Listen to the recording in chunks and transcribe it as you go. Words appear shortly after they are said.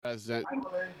President.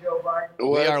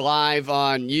 We are live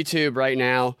on YouTube right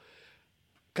now.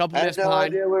 Couple minutes behind. I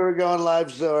had no idea we were going live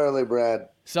so early, Brad.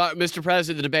 So, Mr.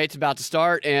 President, the debate's about to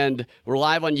start, and we're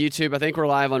live on YouTube. I think we're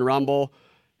live on Rumble.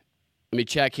 Let me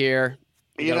check here.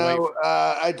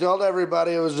 I told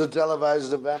everybody it was a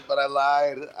televised event, but I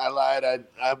lied.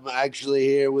 I'm actually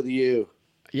here with you.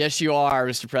 Yes, you are,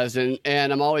 Mr. President,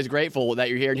 and I'm always grateful that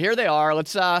you're here. And here they are.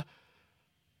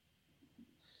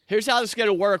 Here's how this is going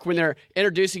to work when they're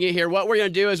introducing it here. What we're going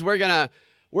to do is we're going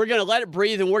to let it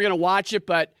breathe and we're going to watch it,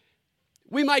 but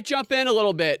we might jump in a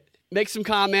little bit, make some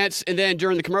comments, and then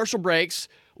during the commercial breaks,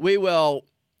 we will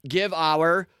give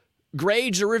our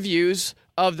grades or reviews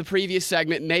of the previous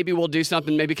segment. Maybe we'll do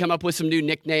something, maybe come up with some new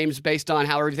nicknames based on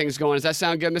how everything's going. Does that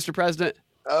sound good, Mr. President?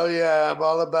 Oh, yeah. I'm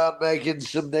all about making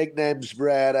some nicknames,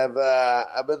 Brad.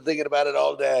 I've been thinking about it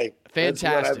all day.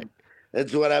 Fantastic.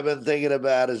 That's what I've been thinking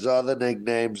about is all the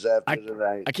nicknames after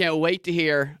tonight. I can't wait to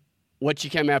hear what you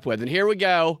came up with. And here we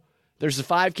go. There's the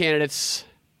 5 candidates.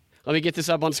 Let me get this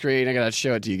up on screen. I got to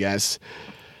show it to you guys.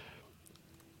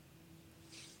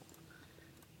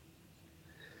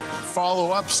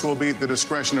 Follow-ups will be at the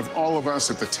discretion of all of us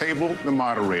at the table, the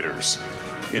moderators.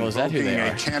 Invoking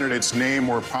a candidate's name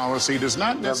or policy does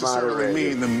not necessarily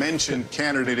mean the mentioned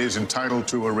candidate is entitled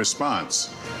to a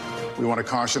response. We want to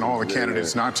caution all the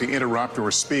candidates not to interrupt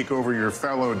or speak over your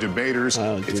fellow debaters.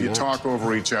 If you talk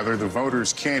over each other, the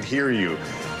voters can't hear you.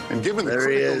 And given the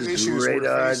critical issues we're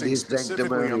facing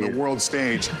specifically on the world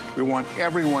stage, we want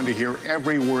everyone to hear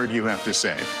every word you have to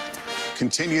say.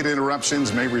 Continued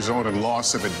interruptions may result in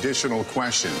loss of additional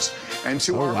questions. And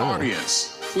to our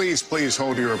audience, please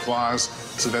hold your applause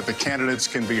so that the candidates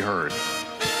can be heard.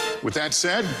 With that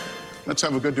said, let's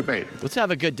have a good debate. Let's have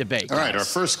a good debate. All right, our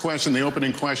first question, the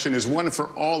opening question, is one for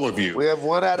all of you. We have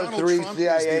 1 out of 3 Trump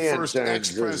CIA is the first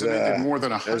ex-president in more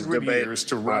than 100 years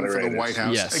to run for the White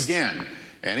House again.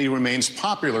 And he remains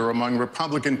popular among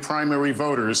Republican primary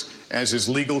voters as his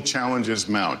legal challenges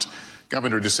mount.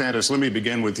 Governor DeSantis, let me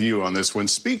begin with you on this one.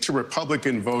 Speak to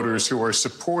Republican voters who are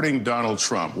supporting Donald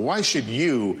Trump. Why should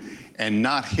you and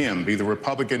not him be the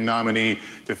Republican nominee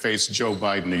to face Joe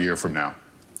Biden a year from now?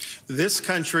 This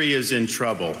country is in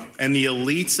trouble, and the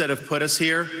elites that have put us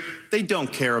here, they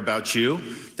don't care about you.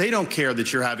 They don't care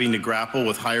that you're having to grapple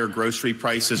with higher grocery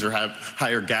prices or have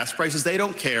higher gas prices. They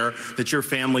don't care that your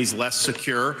family's less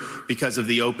secure because of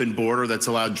the open border that's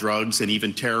allowed drugs and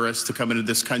even terrorists to come into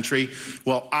this country.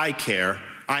 Well, I care.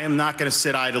 I am not going to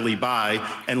sit idly by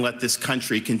and let this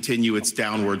country continue its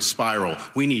downward spiral.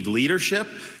 We need leadership,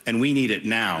 and we need it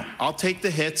now. I'll take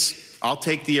the hits. I'll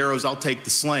take the arrows. I'll take the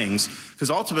slings. Because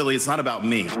ultimately, it's not about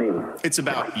me. It's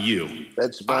about you.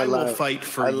 That's my life. I will fight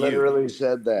for you. I literally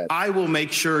said that. I will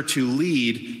make sure to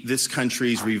lead this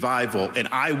country's revival, and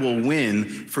I will win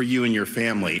for you and your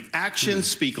family. Actions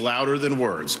speak louder than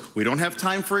words. We don't have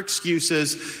time for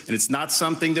excuses, and it's not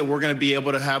something that we're going to be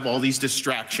able to have all these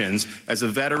distractions. As a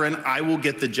veteran, I will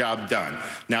get the job done.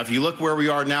 Now, if you look where we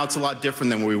are now, it's a lot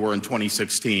different than where we were in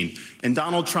 2016. And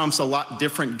Donald Trump's a lot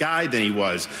different guy than he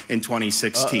was in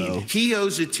 2016. He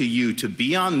owes it to you to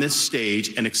be on this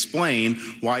stage and explain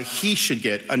why he should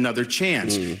get another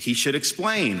chance. He should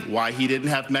explain why he didn't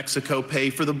have Mexico pay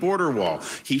for the border wall.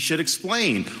 He should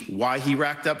explain why he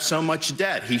racked up so much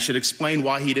debt. He should explain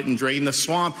why he didn't drain the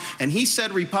swamp. And he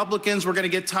said Republicans were going to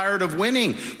get tired of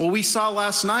winning. Well, we saw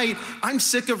last night, I'm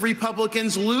sick of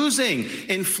Republicans losing.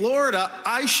 In Florida,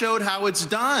 I showed how it's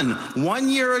done. 1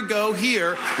 year ago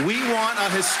here, we won a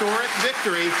historic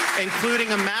victory, including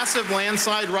a massive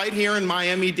landslide right here in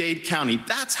Miami-Dade County.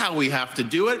 That's how we have to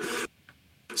do it.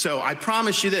 So I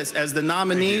promise you this, as the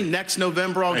nominee, next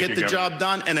November, I'll get the job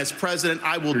done. And as president,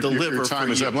 I will deliver. Your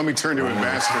time is up. Let me turn to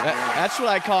Ambassador. That's what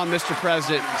I call, Mr.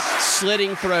 President,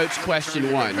 slitting throats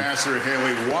question 1. Ambassador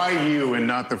Haley, why you and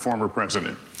not the former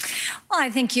president? Well, I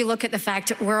think you look at the fact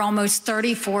that we're almost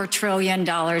 $34 trillion in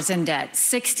debt.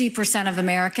 60% of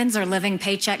Americans are living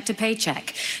paycheck to paycheck.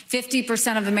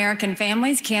 50% of American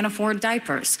families can't afford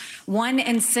diapers. 1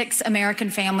 in 6 American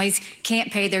families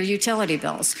can't pay their utility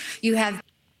bills. You have...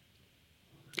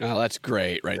 Oh, that's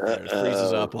great right there. It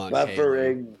freezes up on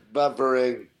Buffering.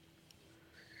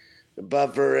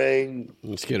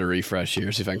 Let's get a refresh here,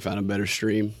 see if I can find a better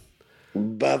stream.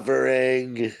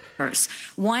 Buffering.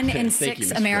 1 in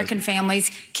 6 American families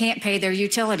can't pay their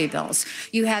utility bills.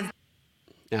 You have...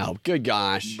 Oh, good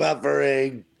gosh.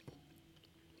 Buffering.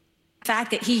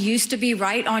 fact that he used to be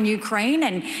right on Ukraine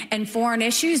and foreign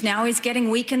issues. Now he's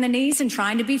getting weak in the knees and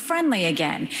trying to be friendly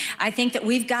again. I think that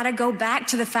we've got to go back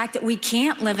to the fact that we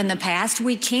can't live in the past.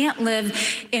 We can't live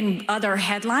in other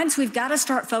headlines. We've got to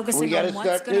start focusing on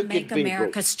what's going to make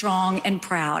America strong and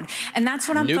proud. And that's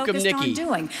what I'm focused on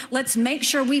doing. Let's make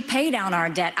sure we pay down our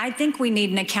debt. I think we need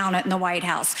an accountant in the White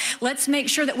House. Let's make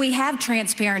sure that we have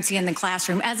transparency in the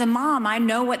classroom. As a mom, I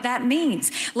know what that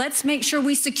means. Let's make sure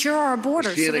we secure our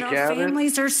borders so that our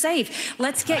families are safe.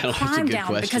 Let's get crime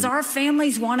down because our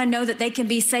families want to know that they can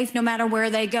be safe no matter where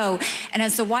they go. And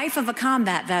as the wife of a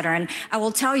combat veteran, I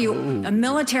will tell you, the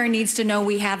military needs to know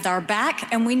we have our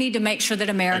back, and we need to make sure that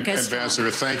America is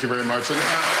Ambassador, thank you very much.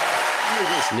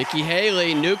 Nikki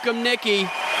Haley, nuke 'em, Nikki.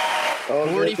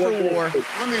 40 for war.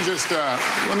 Let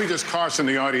me just caution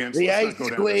the audience. The ice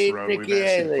queen, Nikki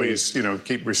Haley. Please,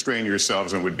 keep restraining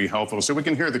yourselves, and would be helpful so we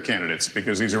can hear the candidates,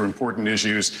 because these are important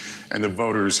issues and the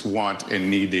voters want and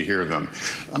need to hear them.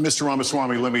 Mr.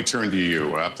 Ramaswamy, let me turn to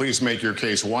you. Please make your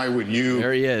case. Why would you?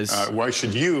 There he is. Why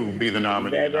should you be the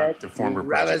nominee, not the former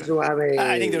president?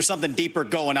 I think there's something deeper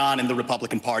going on in the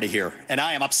Republican Party here, and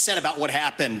I am upset about what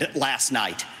happened last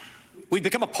night. We've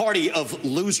become a party of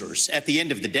losers at the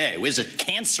end of the day. It was a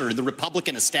cancer to the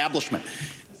Republican establishment.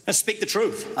 Let's speak the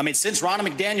truth. I mean, since Ronna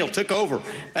McDaniel took over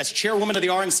as chairwoman of the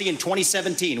RNC in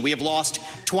 2017, we have lost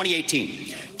 2018,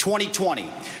 2020,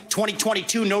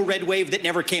 2022, no red wave that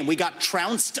never came. We got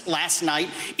trounced last night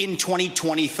in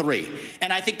 2023.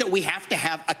 And I think that we have to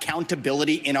have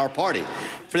accountability in our party.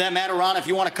 For that matter, Ron, if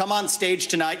you want to come on stage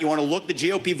tonight, you want to look the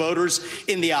GOP voters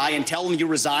in the eye and tell them you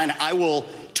resign, I will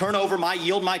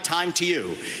yield my time to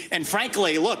you. And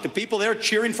frankly, look, the people there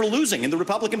cheering for losing in the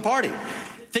Republican Party.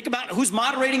 Think about who's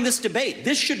moderating this debate.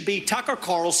 This should be Tucker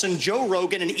Carlson, Joe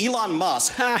Rogan, and Elon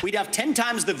Musk. We'd have 10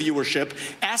 times the viewership,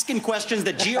 asking questions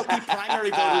that GOP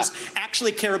primary voters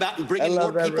actually care about and bringing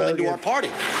more people into our party.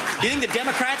 Do you think the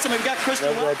Democrats, we've got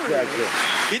Kristen Welker here.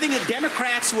 Do you think the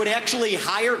Democrats would actually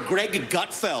hire Greg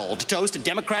Gutfeld to host a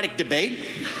Democratic debate?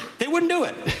 They wouldn't do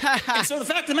it. And so the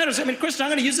fact of the matter is, Kristen, I'm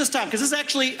going to use this time because this is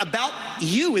actually about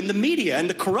you in the media and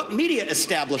the corrupt media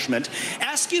establishment.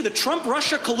 Ask you, the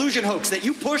Trump-Russia collusion hoax that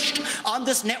you pushed on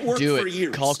this network for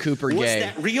years. Call Cooper gay. Was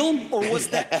that real, or was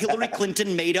that Hillary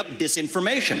Clinton made up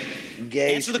disinformation?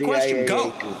 Gay. Answer the question.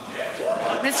 Go.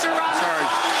 Mr.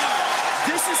 Roberts.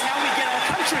 This is how we get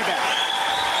our country back.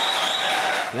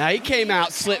 Now he came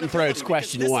out slitting throats.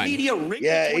 Question one.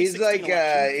 Yeah, he's like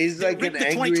an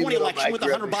angry little election with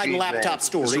a Hunter Biden laptop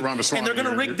story, and they're going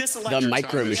to rig this election. The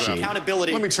micro machine.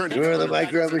 Accountability. Let me turn to Remember the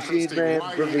micro machine man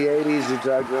from the 80s who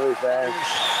talked really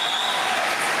fast?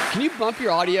 Can you bump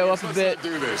your audio up a bit,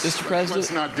 Mr. President?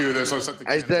 Let's not do this.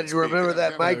 I said, remember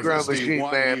that micro machine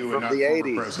man from the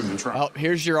 80s? Oh,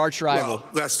 here's your arch rival. Well,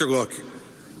 Lester, look,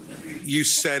 you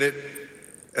said it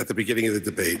at the beginning of the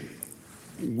debate.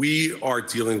 We are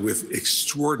dealing with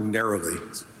extraordinarily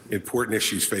important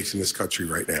issues facing this country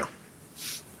right now.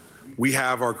 We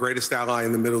have our greatest ally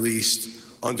in the Middle East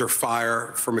under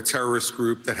fire from a terrorist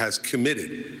group that has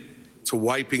committed to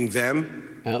wiping them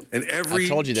and every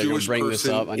Jewish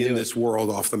person in this world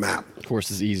off the map. Of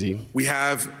course, it's easy. We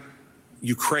have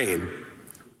Ukraine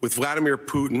with Vladimir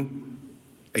Putin,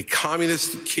 a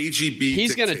communist KGB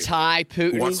He's going to tie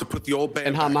Putin wants to put the old band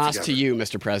and Hamas to you,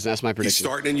 Mr. President. That's my prediction. He's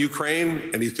starting in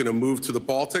Ukraine, and he's going to move to the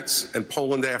Baltics and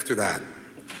Poland after that.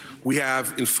 We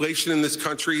have inflation in this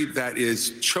country that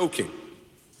is choking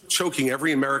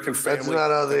every American family. That's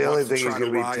not the only thing he's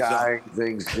going to be tying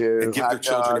things to. And give their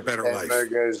children a better life.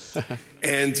 Burgers,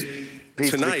 and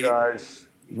tonight, cars.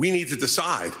 We need to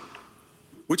decide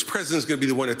which president is going to be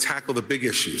the one to tackle the big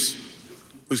issues,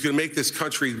 who's going to make this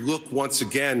country look once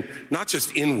again, not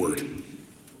just inward,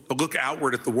 but look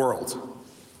outward at the world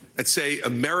and say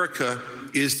America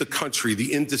is the country,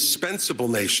 the indispensable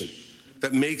nation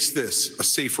that makes this a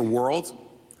safer world.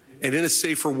 And in a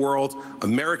safer world,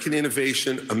 American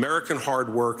innovation, American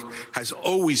hard work has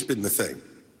always been the thing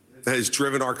that has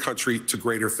driven our country to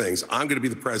greater things. I'm going to be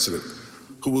the president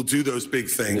who will do those big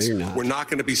things. No, we're not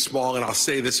going to be small, and I'll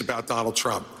say this about Donald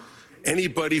Trump.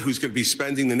 Anybody who's going to be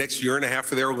spending the next year and a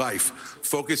half of their life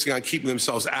focusing on keeping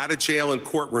themselves out of jail and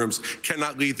courtrooms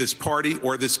cannot lead this party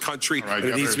or this country, and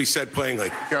it needs to be said plainly.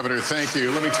 Governor, thank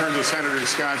you. Let me turn to Senator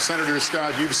Scott. Senator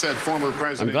Scott, you've said former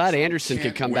president. I'm glad Anderson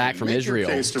could come back from Israel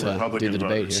to do the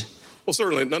debate here. Well,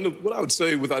 certainly. What I would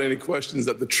say without any question is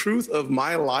that the truth of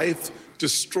my life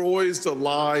destroys the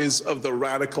lies of the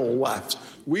radical left.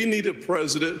 We need a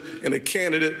president and a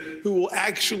candidate who will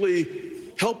actually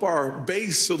help our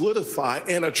base solidify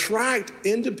and attract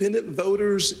independent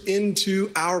voters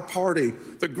into our party.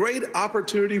 The Great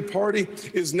Opportunity Party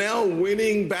is now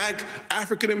winning back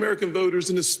African-American voters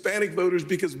and Hispanic voters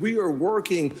because we are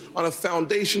working on a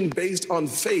foundation based on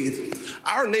faith.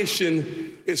 Our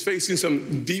nation is facing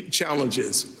some deep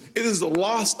challenges. It is the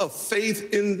loss of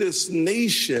faith in this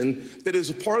nation that is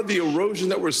a part of the erosion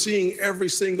that we're seeing every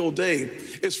single day.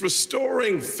 It's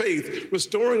restoring faith,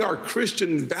 restoring our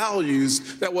Christian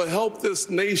values that will help this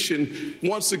nation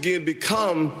once again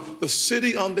become the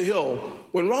city on the hill.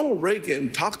 When Ronald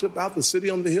Reagan talked about the city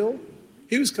on the hill,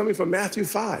 he was coming from Matthew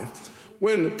 5.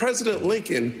 When President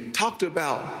Lincoln talked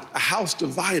about a house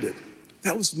divided,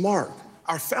 that was Mark.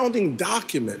 Our founding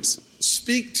documents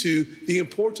speak to the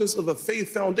importance of a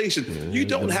faith foundation. You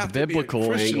don't have to be a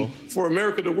Christian for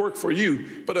America to work for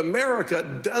you, but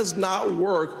America does not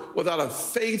work without a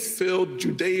faith-filled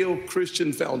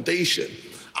Judeo-Christian foundation.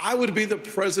 I would be the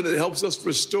president that helps us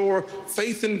restore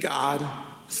faith in God,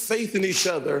 faith in each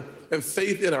other, and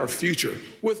faith in our future.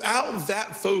 Without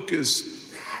that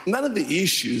focus, none of the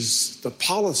issues, the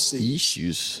policy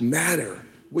matter.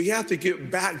 We have to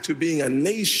get back to being a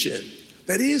nation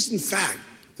that is, in fact,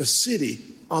 the city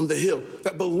on the hill,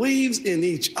 that believes in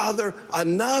each other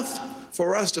enough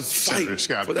for us to fight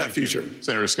Scott, for that future.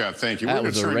 Senator Scott, thank you. That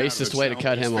was a racist way to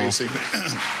cut him off.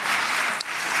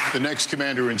 The next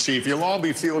commander-in-chief. You'll all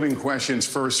be fielding questions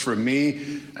first from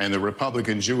me and the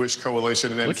Republican Jewish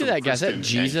Coalition. And then look at that guy. Is that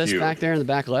Jesus back there in the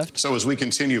back left? So as we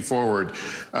continue forward,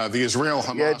 the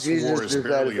Israel-Hamas war is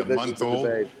barely a month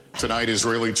old. Tonight,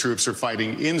 Israeli troops are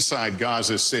fighting inside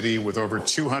Gaza City with over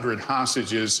 200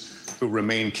 hostages who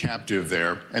remain captive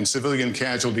there, and civilian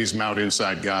casualties mount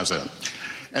inside Gaza.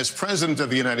 As President of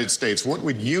the United States, what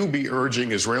would you be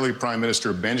urging Israeli Prime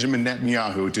Minister Benjamin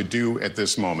Netanyahu to do at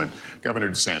this moment? Governor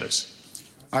DeSantis.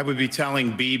 I would be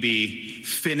telling Bibi,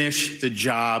 finish the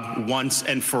job once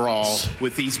and for all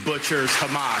with these butchers,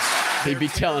 Hamas. He'd be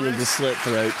telling him to slit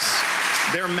throats.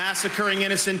 They're massacring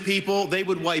innocent people. They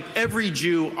would wipe every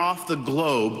Jew off the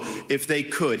globe if they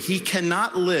could. He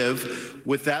cannot live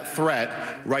with that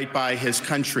threat right by his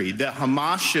country. That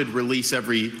Hamas should release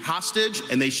every hostage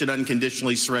and they should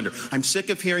unconditionally surrender. I'm sick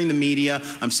of hearing the media.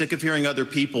 I'm sick of hearing other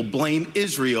people blame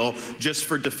Israel just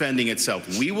for defending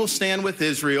itself. We will stand with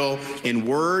Israel in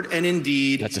word and in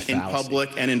deed, in public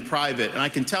and in private. And I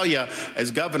can tell you, as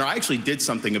governor, I actually did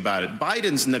something about it.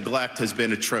 Biden's neglect has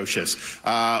been atrocious.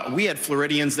 We had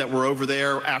Floridians that were over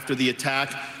there after the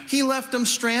attack. He left them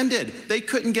stranded. They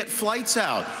couldn't get flights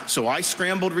out. So I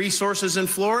scrambled resources in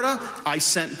Florida. I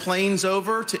sent planes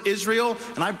over to Israel,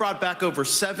 and I brought back over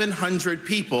 700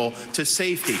 people to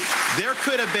safety. There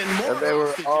could have been more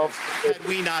had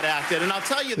we not acted. And I'll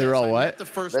tell you, they were all what?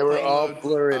 They were all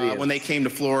Floridians. When they came to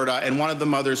Florida, and one of the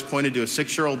mothers pointed to a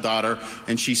 6-year-old daughter,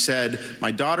 and she said,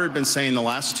 my daughter had been saying the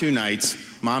last 2 nights,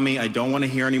 Mommy, I don't want to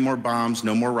hear any more bombs,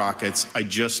 no more rockets. I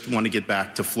just want to get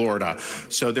back to Florida.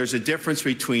 So there's a difference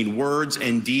between words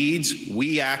and deeds.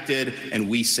 We acted and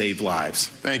we saved lives.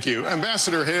 Thank you.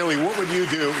 Ambassador Haley, what would you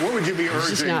do? What would you be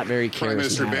urging Prime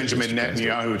Minister Benjamin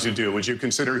Netanyahu to do? Would you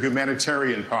consider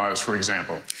humanitarian pause, for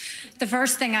example? The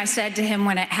first thing I said to him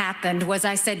when it happened was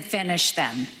I said, finish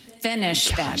them. Finish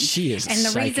them. She is and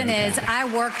the reason is I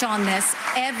worked on this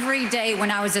every day when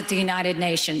I was at the United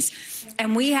Nations.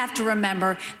 And we have to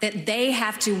remember that they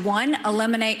have to, 1,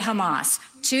 eliminate Hamas,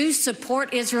 2,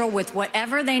 support Israel with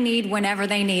whatever they need whenever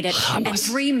they need it, and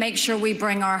 3, make sure we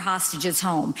bring our hostages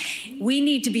home. We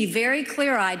need to be very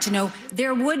clear-eyed to know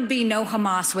there would be no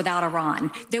Hamas without Iran.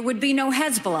 There would be no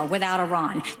Hezbollah without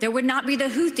Iran. There would not be the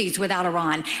Houthis without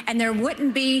Iran. And there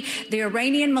wouldn't be the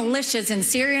Iranian militias in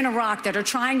Syria and Iraq that are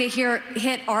trying to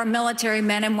hit our military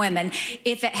men and women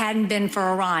if it hadn't been for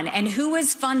Iran. And who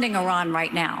is funding Iran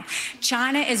right now?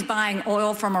 China is buying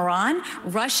oil from Iran.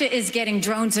 Russia is getting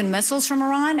drones and missiles from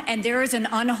Iran, and there is an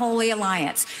unholy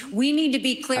alliance. We need to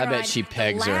be clear. I bet she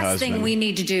pegs her husband. The last thing we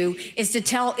need to do is to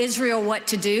tell Israel what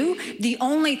to do. The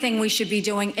only thing we should be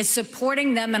doing is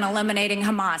supporting them and eliminating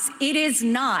Hamas. It is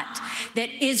not that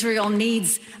Israel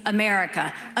needs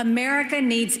America. America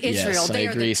needs Israel. Yes, they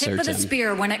are the tip of the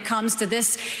spear when it comes to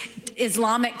this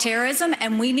Islamic terrorism,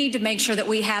 and we need to make sure that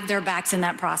we have their backs in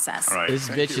that process. All right. This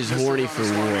bitch is horny for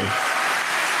war.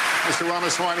 Mr.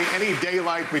 Ramaswamy, any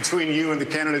daylight between you and the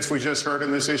candidates we just heard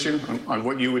on this issue on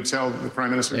what you would tell the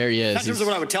Prime Minister? There he is. In terms of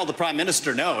what I would tell the Prime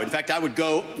Minister, no. In fact, I would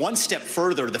go one step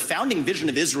further. The founding vision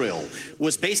of Israel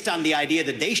was based on the idea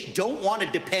that they don't want to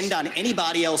depend on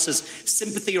anybody else's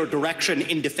sympathy or direction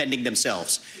in defending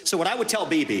themselves. So what I would tell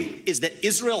Bibi is that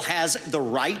Israel has the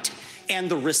right and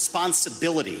the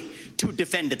responsibility to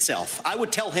defend itself. I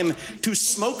would tell him to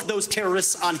smoke those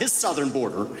terrorists on his southern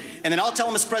border, and then I'll tell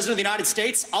him as President of the United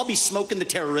States, I'll be smoking the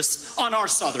terrorists on our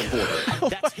southern border.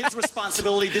 That's his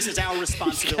responsibility. This is our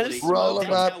responsibility. Roll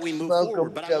him up, how we move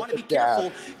forward. But I want to be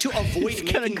careful to avoid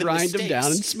making the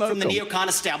mistakes from the neocon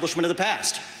establishment of the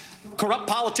past. Corrupt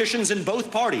politicians in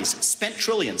both parties spent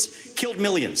trillions, killed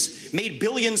millions, made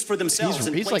billions for themselves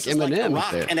in places like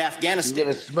Iraq and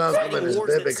Afghanistan. Fighting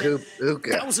wars that sent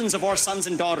thousands of our sons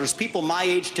and daughters, people my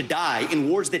age, to die in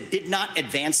wars that did not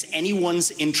advance anyone's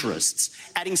interests,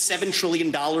 adding $7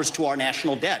 trillion to our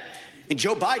national debt. And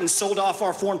Joe Biden sold off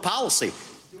our foreign policy.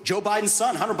 Joe Biden's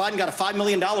son, Hunter Biden, got a $5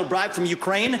 million bribe from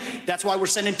Ukraine. That's why we're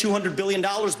sending $200 billion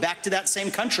back to that same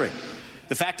country.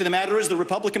 The fact of the matter is the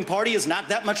Republican Party is not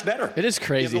that much better. It is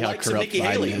crazy how corrupt Nikki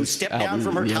Haley, who stepped down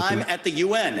from her time at the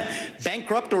UN,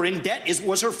 bankrupt or in debt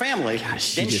was her family.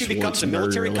 Gosh, then she becomes a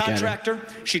military contractor.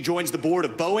 She joins the board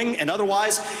of Boeing and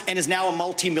otherwise, and is now a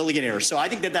multimillionaire. So I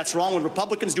think that that's wrong when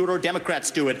Republicans do it or Democrats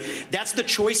do it. That's the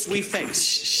choice we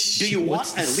face. Do you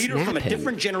want a leader from a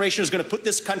different generation who's going to put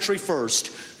this country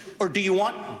first? Or do you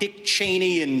want Dick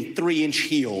Cheney in 3-inch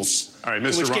heels? All right,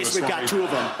 Mr. In which case, we've got two of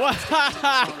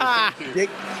them. Dick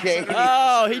Cheney.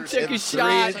 Oh, he took a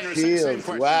shot. Heels.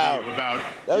 Wow.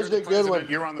 That was a good one.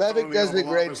 Levick does a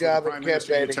great job at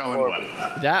campaigning for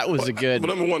him. That was a good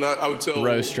number one, I would tell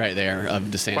roast right there of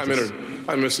DeSantis.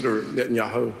 Prime Minister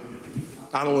Netanyahu,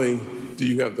 not only do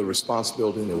you have the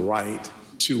responsibility and the right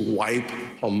to wipe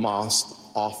Hamas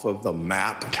off of the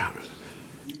map,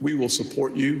 we will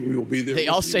support you. We will be there. They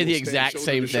all say the exact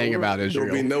same thing about Israel.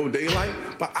 There will be no daylight.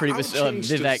 But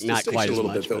Vivek, not quite as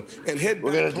much. And head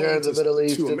we're going to turn the Middle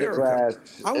East into class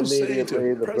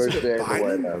immediately the first day of the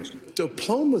White House.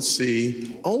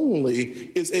 Diplomacy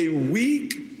only is a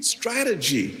weak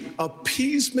strategy.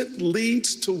 Appeasement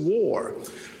leads to war.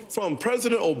 From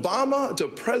President Obama to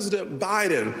President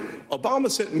Biden,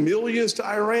 Obama sent millions to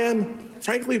Iran.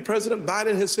 Frankly, President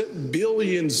Biden has sent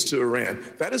billions to Iran.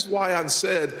 That is why I've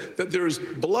said that there's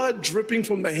blood dripping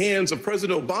from the hands of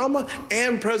President Obama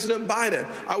and President Biden.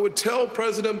 I would tell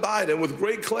President Biden with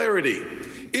great clarity,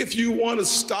 if you want to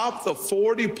stop the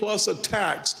 40-plus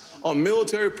attacks on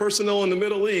military personnel in the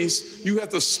Middle East, you have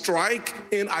to strike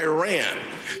in Iran.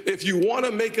 If you want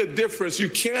to make a difference, you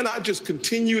cannot just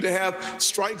continue to have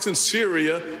strikes in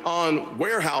Syria on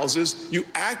warehouses. You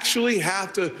actually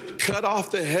have to cut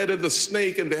off the head of the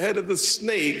snake, and the head of the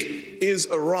snake is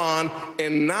Iran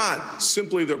and not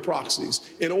simply their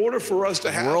proxies. In order for us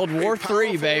to have World War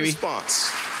III, baby, response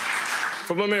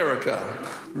from America,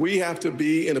 we have to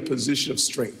be in a position of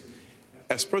strength.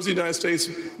 As President of the United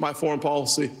States, my foreign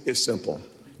policy is simple.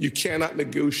 You cannot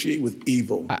negotiate with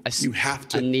evil. You have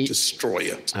to destroy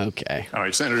it. Okay. All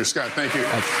right, Senator Scott, thank you.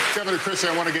 Governor Christie,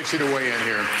 I want to get you to weigh in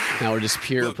here. Now we're just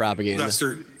pure propaganda.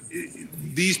 Lester,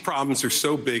 these problems are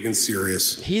so big and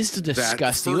serious. He's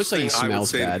disgusting. He looks like he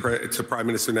smells bad. To Prime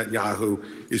Minister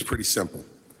Netanyahu is pretty simple.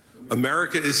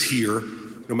 America is here,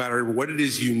 no matter what it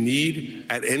is you need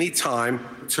at any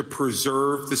time, to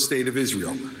preserve the state of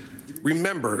Israel.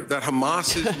 Remember that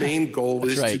Hamas's main goal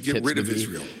is to get rid of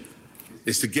Israel,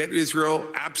 is to get Israel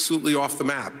absolutely off the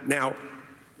map. Now,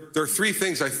 there are three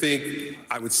things I think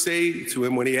I would say to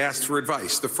him when he asked for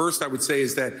advice. The first I would say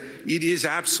is that it is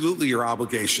absolutely your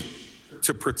obligation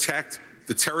to protect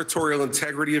the territorial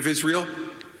integrity of Israel.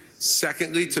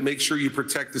 Secondly, to make sure you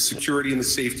protect the security and the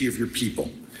safety of your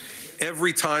people.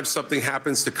 Every time something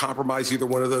happens to compromise either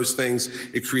one of those things,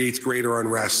 it creates greater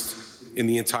unrest in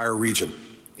the entire region.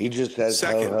 He just has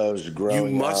ho-hos growing up. You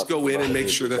must go in and make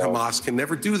sure that Hamas can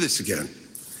never do this again.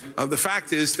 The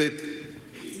fact is that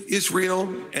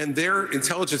Israel and their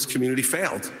intelligence community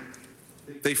failed.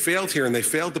 They failed here, and they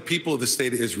failed the people of the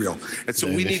state of Israel. And so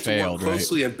we need to work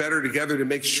closely and better together to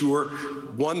make sure,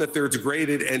 one, that they're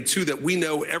degraded, and two, that we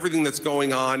know everything that's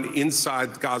going on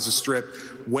inside the Gaza Strip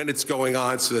when it's going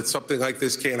on, so that something like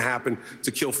this can't happen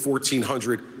to kill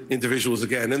 1,400 individuals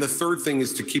again. And the third thing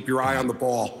is to keep your eye on the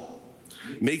ball.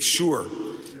 Make sure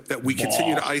that we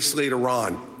continue to isolate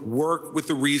Iran, work with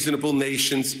the reasonable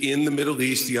nations in the Middle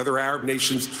East, the other Arab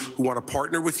nations who want to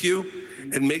partner with you,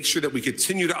 and make sure that we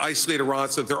continue to isolate Iran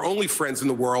so that their only friends in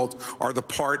the world are the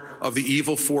part of the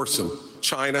evil foursome: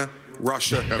 China,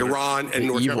 Russia, Iran, and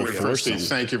North Korea.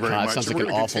 Thank you very much. Sounds like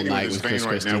an awful night with Chris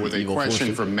right now with a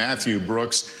question from Matthew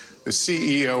Brooks, the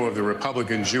CEO of the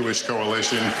Republican Jewish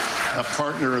Coalition, a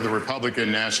partner of the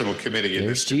Republican National Committee.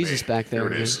 There's Jesus back there.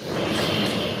 There it is.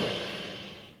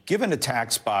 Given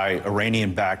attacks by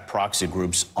Iranian-backed proxy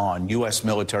groups on U.S.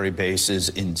 military bases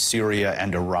in Syria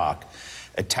and Iraq,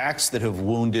 attacks that have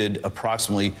wounded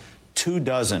approximately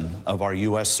 24 of our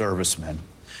U.S. servicemen,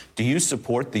 Do you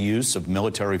support the use of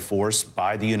military force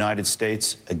by the United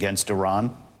States against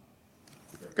Iran?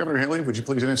 Governor Haley, would you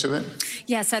please answer that?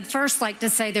 Yes, I'd first like to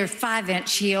say they're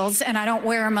 5-inch heels, and I don't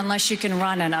wear them unless you can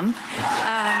run in them.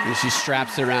 She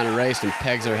straps it around a waist and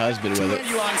pegs her husband with it.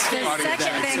 The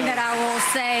second thing that I will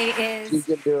say is,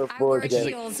 I wear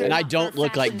heels and I don't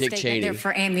look like Dick Cheney. They're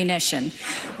for ammunition.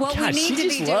 What God, we need to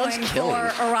be doing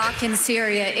for Iraq and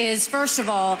Syria is, first of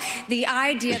all, the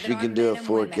idea that our men and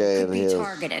women could be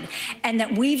targeted, and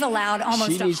that we've allowed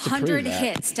almost 100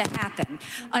 hits to happen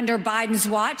under Biden's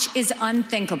watch is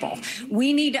unthinkable.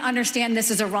 We need to understand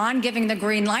this is Iran giving the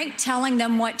green light, telling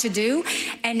them what to do,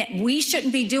 and we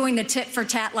shouldn't be doing the tit for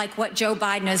tat like what Joe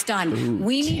Biden has done.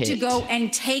 We need to go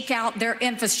and take out their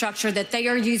infrastructure that they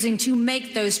are using to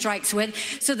make those strikes with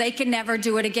so they can never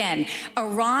do it again.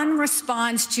 Iran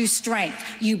responds to strength.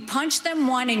 You punch them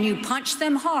one and you punch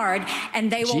them hard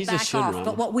and they will back off.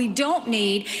 But what we don't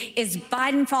need is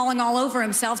Biden falling all over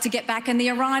himself to get back in the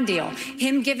Iran deal.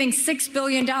 Him giving $6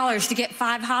 billion to get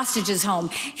 5 hostages home.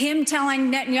 Him telling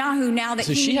Netanyahu now that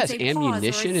he needs a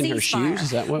ammunition in her shoes. Is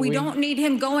that what we don't need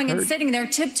him going and sitting there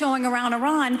tiptoeing around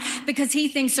Iran because he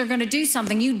thinks they're going to do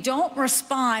something. You don't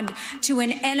respond to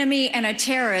an enemy and a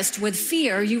terrorist with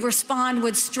fear. You respond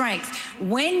with strength.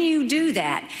 When you do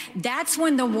that, that's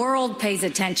when the world pays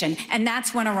attention, and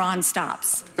that's when Iran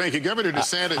stops. Thank you, Governor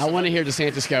DeSantis. I want to hear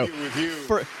DeSantis go.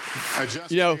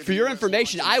 For your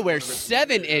information, I wear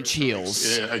 7-inch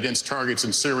heels against targets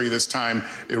in Syria. This time,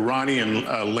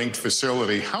 Iranian-linked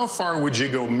facility. How far would you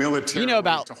go militarily? You know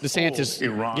about DeSantis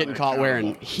getting caught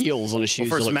wearing heels on his shoes.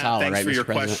 Well, first, to look Matt, taller, thanks right, for your Mr.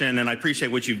 President? question, and I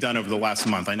appreciate what you've done over the last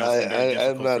month. I know it's been very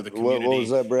difficult for the community. What was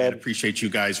that, Brad? And appreciate you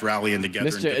guys rallying together.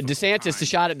 Mr. DeSantis, the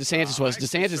shot at DeSantis was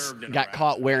DeSantis got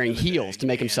caught wearing heels to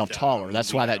make himself taller.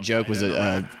 That's why that joke was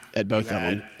at both of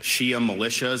them. Shia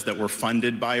militias that were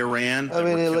funded by Iran. I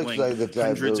mean, it looks like the type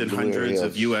hundreds and hundreds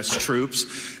of U.S.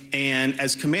 troops. And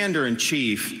as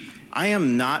commander-in-chief, I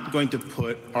am not going to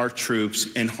put our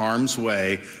troops in harm's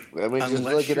way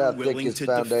unless you're willing to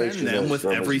defend them with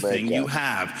everything you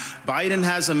have. Biden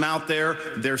has them out there.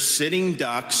 They're sitting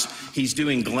ducks. He's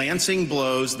doing glancing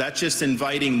blows. That's just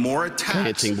inviting more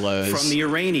attacks from the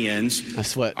Iranians.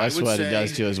 That's what he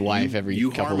does to his wife every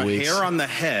couple of weeks. You harm a hair on the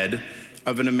head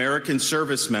of an American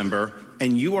service member,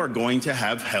 and you are going to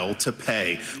have hell to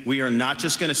pay. We are not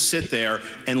just going to sit there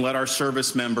and let our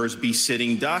service members be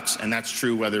sitting ducks, and that's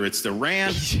true whether it's Iran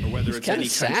or whether it's any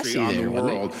country on the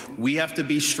world. We have to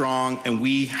be strong, and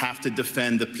we have to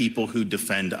defend the people who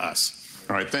defend us.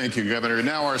 All right, thank you, Governor.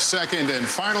 Now our second and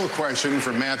final question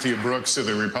from Matthew Brooks of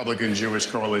the Republican Jewish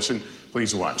Coalition.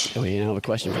 Please watch. We have a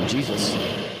question from Jesus.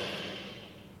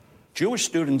 Jewish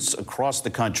students across the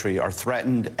country are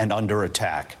threatened and under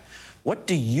attack. What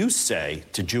do you say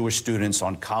to Jewish students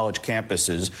on college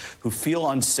campuses who feel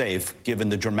unsafe given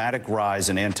the dramatic rise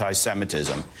in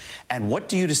anti-Semitism? And what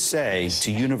do you say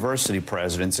to university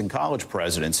presidents and college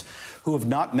presidents who have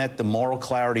not met the moral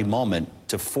clarity moment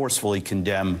to forcefully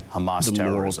condemn Hamas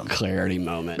terrorism? Moral clarity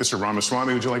moment. Mr.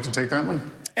 Ramaswamy, would you like to take that one?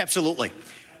 Absolutely.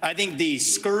 I think the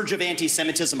scourge of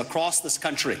anti-Semitism across this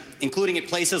country, including at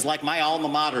places like my alma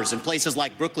maters and places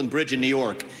like Brooklyn Bridge in New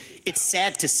York, it's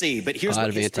sad to see, but here's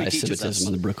what history teaches us.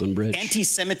 On the Brooklyn Bridge.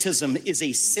 Anti-Semitism is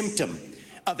a symptom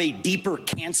of a deeper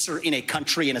cancer in a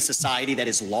country and a society that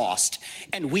is lost,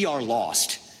 and we are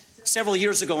lost. Several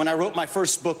years ago, when I wrote my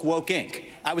first book, Woke Inc.,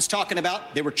 I was talking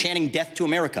about they were chanting death to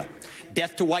America,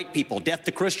 death to white people, death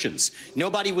to Christians.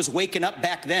 Nobody was waking up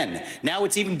back then. Now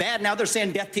it's even bad. Now they're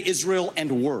saying death to Israel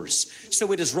and worse.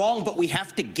 So it is wrong, but we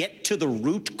have to get to the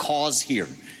root cause here.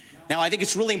 Now, I think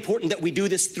it's really important that we do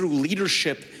this through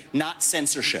leadership, not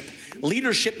censorship.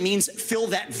 Leadership means fill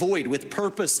that void with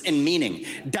purpose and meaning.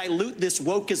 Dilute this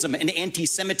wokeism and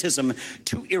anti-Semitism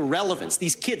to irrelevance.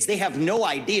 These kids, they have no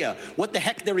idea what the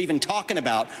heck they're even talking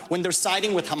about when they're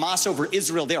siding with Hamas over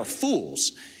Israel. They are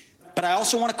fools. But I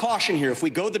also want to caution here, if we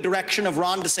go the direction of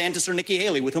Ron DeSantis or Nikki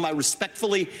Haley, with whom I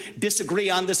respectfully disagree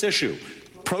on this issue,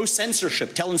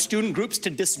 pro-censorship, telling student groups to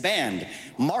disband,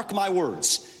 mark my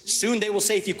words, soon they will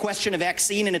say if you question a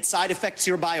vaccine and its side effects,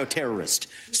 you're a bioterrorist.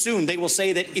 Soon they will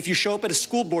say that if you show up at a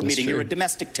school board meeting, you're a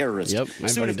domestic terrorist.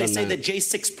 Soon if they say that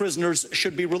J6 prisoners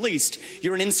should be released,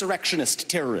 you're an insurrectionist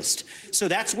terrorist. So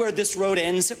that's where this road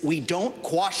ends. We don't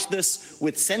quash this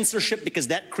with censorship because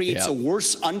that creates a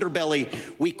worse underbelly.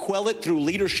 We quell it through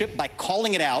leadership by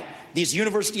calling it out, These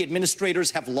university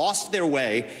administrators have lost their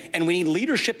way, and we need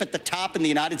leadership at the top in the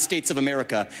United States of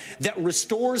America that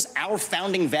restores our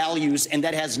founding values and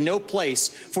that has no place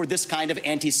for this kind of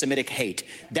anti-Semitic hate.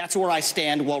 That's where I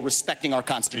stand while respecting our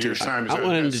Constitution. I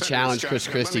want him to challenge Chris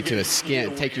Christie to a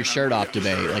take your shirt off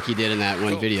debate like he did in that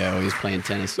one video. He was playing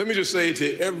tennis. Let me just say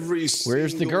to every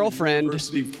Where's the girlfriend,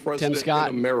 Tim Scott?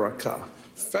 in America,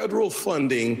 federal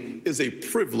funding is a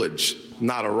privilege,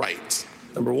 not a right.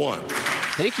 Number one.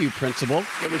 Thank you, Principal.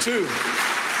 Number two,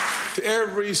 to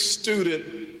every student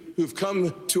who've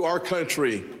come to our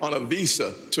country on a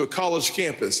visa to a college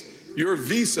campus, your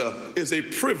visa is a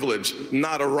privilege,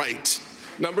 not a right.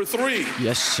 Number three.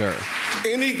 Yes, sir.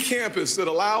 Any campus that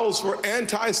allows for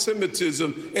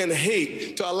anti-Semitism and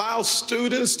hate, to allow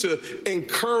students to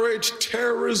encourage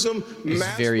terrorism,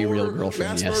 mass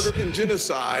murder, and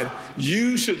genocide,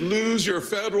 you should lose your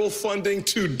federal funding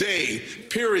today,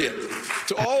 period.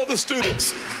 To all the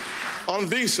students on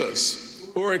visas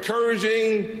who are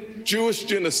encouraging Jewish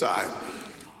genocide,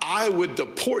 I would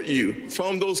deport you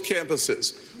from those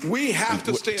campuses. We have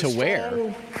to stand strong.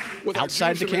 Where? With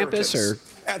outside the campus, or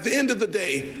at the end of the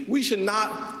day, we should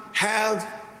not have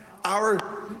our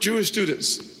Jewish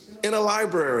students in a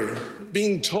library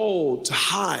being told to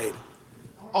hide.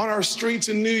 On our streets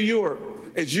in New York,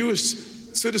 a Jewish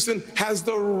citizen has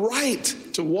the right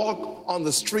to walk on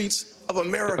the streets of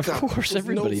America. Of course,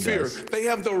 everybody no fear. does. They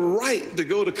have the right to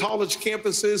go to college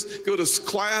campuses, go to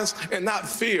class, and not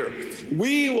fear.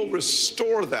 We will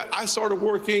restore that. I started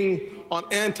working on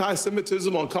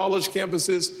anti-Semitism on college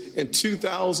campuses in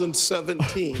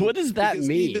 2017. What does that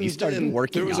mean? You started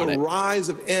working on it. There was a rise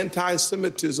of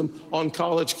anti-Semitism on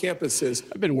college campuses.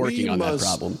 I've been working on that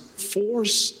problem.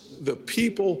 Force the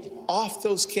people off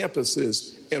those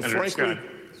campuses, and Senator frankly,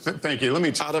 Scott, thank you. Let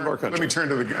me turn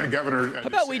to the governor. How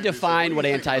about we define what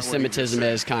anti-Semitism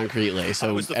is concretely,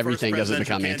 so everything doesn't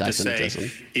become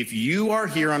anti-Semitism? If you are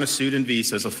here on a student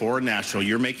visa as a foreign national,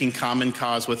 you're making common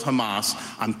cause with Hamas,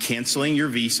 I'm canceling your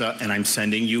visa and I'm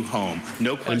sending you home.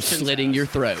 No questions. I'm slitting your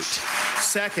throat.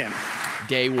 Second,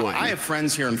 day one. I have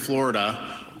friends here in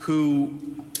Florida who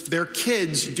their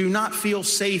kids do not feel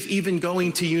safe even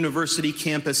going to university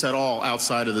campus at all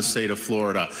outside of the state of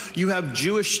Florida. You have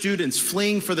Jewish students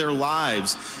fleeing for their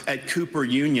lives at Cooper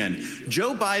Union.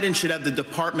 Joe Biden should have the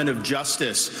Department of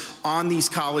Justice on these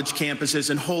college campuses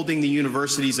and holding the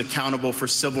universities accountable for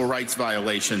civil rights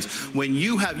violations. When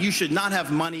you should not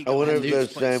have money. I wonder if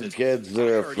those same kids that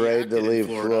are afraid to leave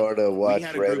Florida watch We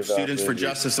had a group of Students for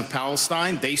Justice of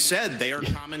Palestine. They said they are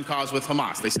common cause with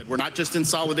Hamas. They said, we're not just in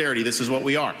solidarity, this is what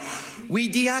we are. We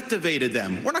deactivated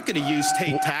them. We're not going to use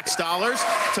state tax dollars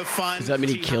to fund. Does that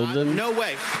mean he killed them? No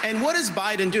way. And what is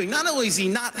Biden doing? Not only is he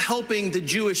not helping the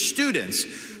Jewish students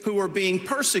who are being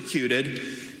persecuted,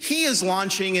 he is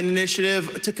launching an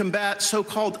initiative to combat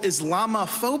so-called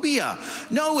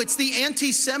Islamophobia. No, it's the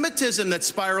anti-Semitism that's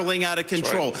spiraling out of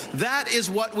control. Right. That is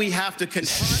what we have to confront.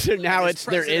 So now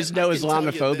there is no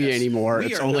Islamophobia anymore.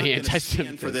 It's only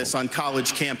anti-Semitism. For this on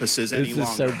college campuses any longer. This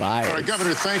is so biased. All right,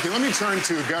 Governor, thank you. Let me turn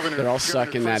to Governor. They're all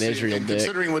sucking that Israel dick.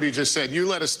 Considering what he just said, you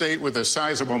led a state with a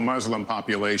sizable Muslim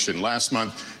population. Last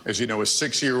month, as you know, a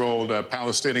 6-year-old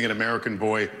Palestinian-American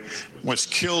boy was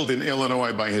killed in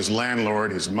Illinois by his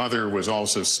landlord. His mother was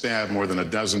also stabbed more than a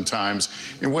dozen times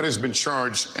in what has been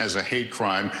charged as a hate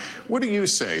crime. What do you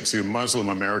say to Muslim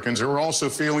Americans who are also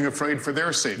feeling afraid for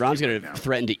their safety? Ron's going to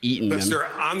threaten to eat them. Lester,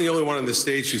 I'm the only one on the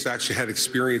stage who's actually had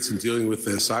experience in dealing with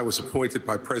this. I was appointed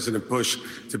by President Bush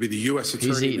to be the U.S.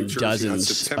 Attorney in New Jersey on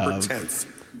September 10th,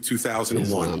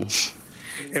 2001.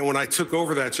 And when I took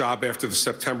over that job after the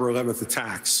September 11th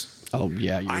attacks,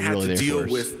 I had to deal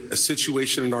with a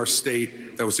situation in our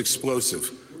state that was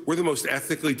explosive. We're the most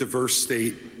ethnically diverse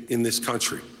state in this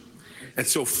country. And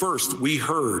so first, we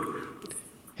heard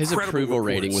his approval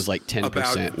rating was like 10%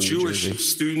 about Jewish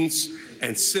students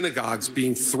and synagogues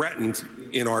being threatened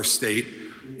in our state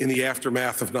in the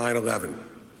aftermath of 9/11.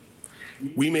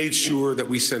 We made sure that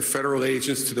we sent federal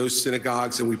agents to those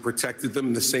synagogues and we protected them,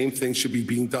 and the same thing should be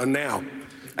being done now.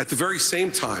 At the very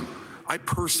same time, I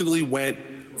personally went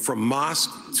from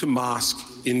mosque to mosque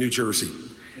in New Jersey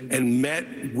and met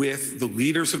with the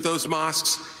leaders of those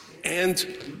mosques and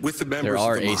with the members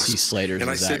of the mosques. Slaters and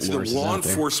I said to them, law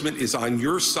enforcement is on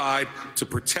your side to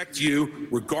protect you,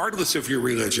 regardless of your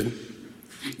religion,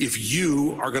 if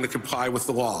you are going to comply with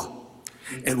the law.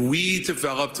 And we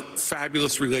developed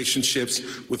fabulous relationships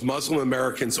with Muslim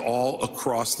Americans all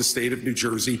across the state of New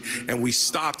Jersey, and we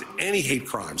stopped any hate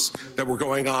crimes that were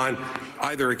going on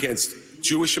either against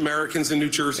Jewish Americans in New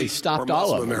Jersey or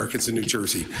Muslim Americans in New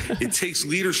Jersey. It takes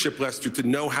leadership, Lester, to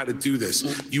know how to do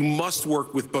this. You must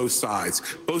work with both sides.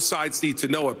 Both sides need to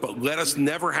know it, but let us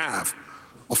never have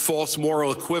a false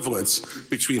moral equivalence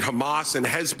between Hamas and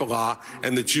Hezbollah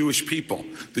and the Jewish people.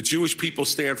 The Jewish people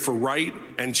stand for right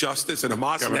and justice, and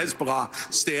Hamas and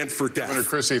Hezbollah stand for death. Governor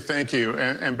Christie, thank you.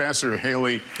 Ambassador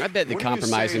Haley. I bet the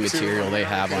compromising material they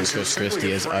have on Chris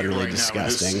Christie is utterly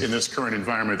disgusting. In this current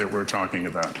environment that we're talking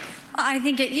about. I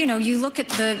think, you look at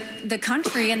the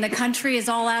country, and the country is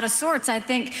all out of sorts. I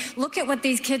think, look at what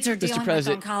these kids are dealing with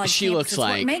on college she campuses. looks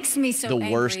like what makes me so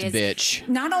the worst bitch.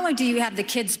 Not only do you have the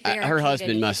kids barricaded her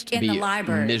husband must in be the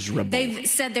library, miserable. They've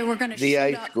said they were going to the shoot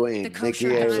ice up queen, the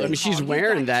kosher. I mean, she's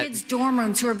wearing that kids' dorm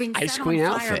rooms who are being ice set queen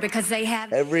on fire outfit because they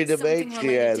have every debate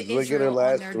she has. Look at her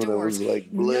last one; it was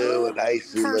like blue and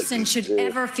icy. No person should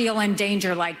ever feel in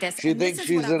danger like this. She thinks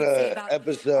she's in an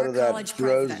episode of that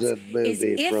Frozen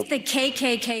movie if the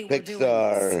KKK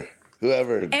Pixar,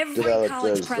 whoever every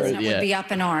college president would be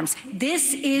up in arms.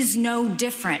 This is no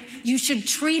different. You should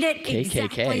treat it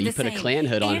exactly you the put same. a Klan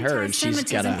hood on her and she's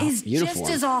got a is uniform.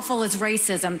 just as awful as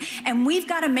racism, and we've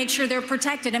got to make sure they're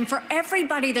protected. And for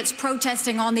everybody that's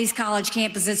protesting on these college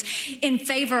campuses in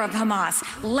favor of Hamas,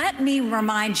 let me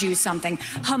remind you something.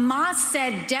 Hamas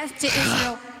said death to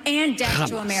Israel and death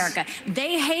to America.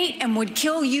 They hate and would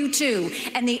kill you too.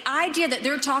 And the idea that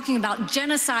they're talking about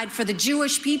genocide for the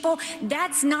Jewish people,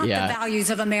 that's not the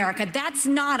values of America. That's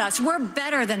not us. We're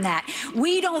better than that.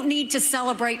 We don't need to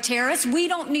celebrate terrorists. We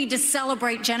don't need to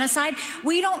celebrate genocide.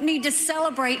 We don't need to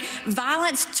celebrate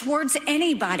violence towards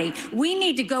anybody. We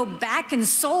need to go back and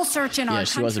soul search in our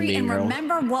country and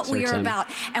remember what we are about.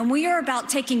 And we are about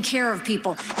taking care of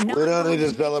people. We don't need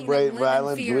to celebrate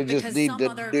violence. We just need to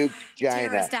nuke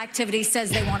China. Activity says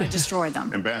they want to destroy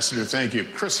them. Ambassador, thank you.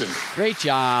 Kristen. Great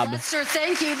job. Sir,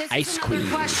 thank you. This Ice is another Queen.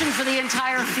 question for the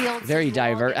entire field. Very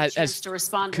diverse. As to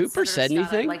respond Cooper said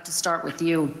anything? I'd like to start with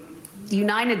you. The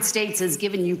United States has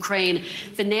given Ukraine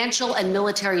financial and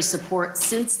military support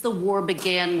since the war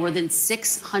began more than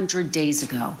 600 days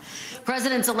ago.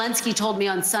 President Zelensky told me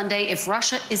on Sunday if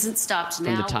Russia isn't stopped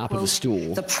now, the top of the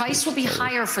stool. The price will be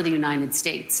higher for the United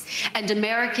States, and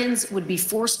Americans would be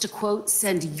forced to, quote,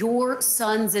 send your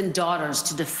sons and daughters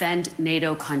to defend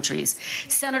NATO countries.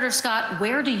 Senator Scott,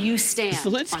 where do you stand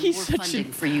Zelensky's on more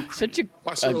funding for Ukraine?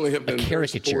 I certainly have been very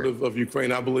supportive of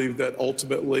Ukraine. I believe that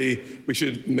ultimately we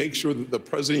should make sure that the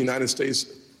President of the United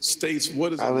States states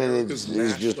what is America's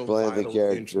he's just playing the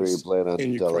character he played on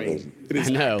television. It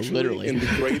is literally in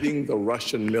degrading the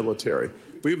Russian military.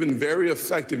 We've been very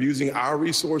effective using our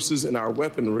resources and our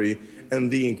weaponry and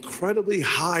the incredibly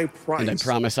high price and I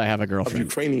promise I have a girlfriend. of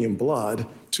Ukrainian blood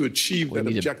to achieve that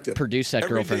objective. Produce that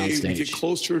girlfriend on stage. We get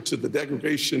closer to the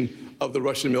degradation of the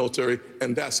Russian military,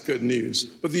 and that's good news.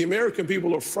 But the American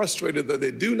people are frustrated that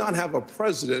they do not have a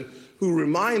president who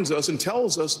reminds us and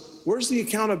tells us, where's the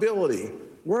accountability?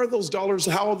 Where are those dollars?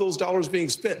 How are those dollars being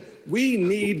spent? We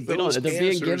need those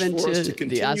answers for us to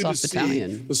continue to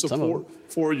see the support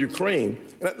for Ukraine.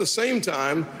 And at the same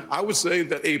time, I would say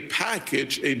that a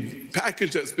package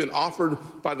that's been offered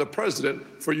by the president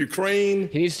for Ukraine.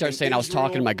 He needs to start saying, I was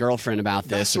talking to my girlfriend about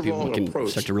this so people can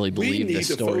start to really believe this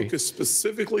story. We need to focus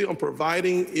specifically on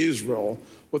providing Israel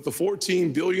with the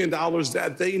 $14 billion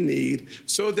that they need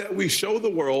so that we show the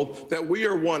world that we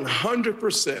are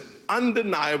 100%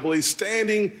 undeniably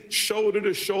standing shoulder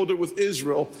to shoulder with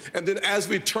Israel. And then as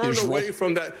we turn away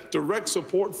from that direct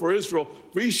support for Israel,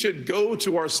 we should go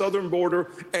to our southern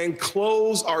border and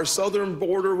close our southern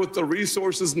border with the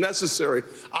resources necessary.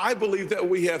 I believe that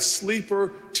we have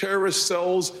sleeper terrorist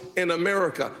cells in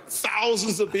America.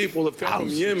 Thousands of people have come from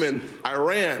Yemen,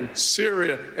 Iran,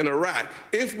 Syria, and Iraq.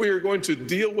 If we are going to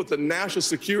deal with the national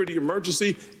security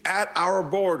emergency at our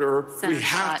border, we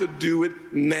have to do it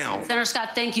now. Senator Scott,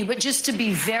 thank you. But just to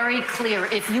be very clear,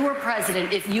 if you were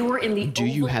president, if you were in the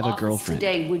Oval Office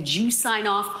today, would you sign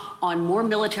off on more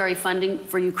military funding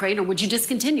for Ukraine, or would you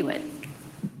discontinue it?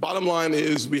 Bottom line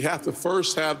is we have to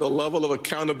first have the level of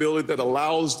accountability that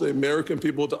allows the American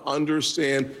people to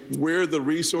understand where the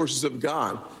resources have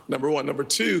gone, number one. Number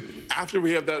two, after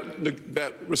we have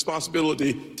that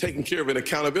responsibility taken care of and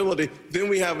accountability, then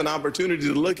we have an opportunity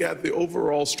to look at the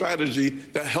overall strategy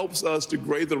that helps us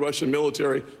degrade the Russian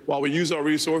military while we use our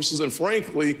resources and,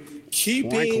 frankly,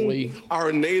 keeping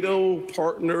our NATO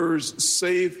partners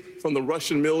safe from the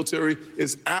Russian military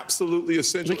is absolutely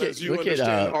essential. As you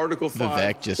understand, Article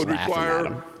 5 would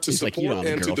require to support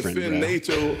and to defend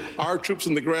NATO, our troops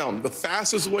on the ground. The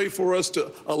fastest way for us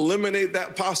to eliminate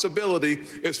that possibility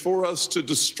is for us to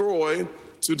destroy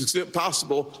to the extent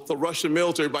possible the Russian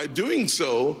military. By doing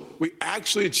so, we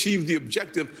actually achieve the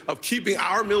objective of keeping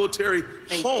our military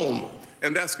home.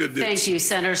 And that's good news. Thank you,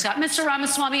 Senator Scott. Mr.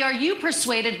 Ramaswamy, are you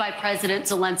persuaded by President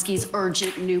Zelensky's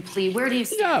urgent new plea? Where do you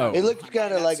stand? No. He looks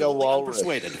kind of like a walrus.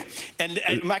 Persuaded. And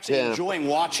I'm actually enjoying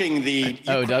watching the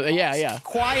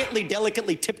quietly,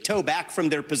 delicately tiptoe back from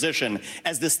their position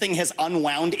as this thing has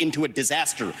unwound into a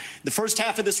disaster. The first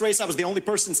half of this race, I was the only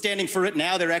person standing for it.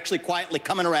 Now they're actually quietly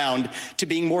coming around to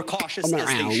being more cautious as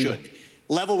they should.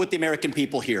 Level with the American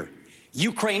people here.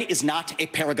 Ukraine is not a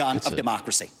paragon of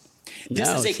democracy. This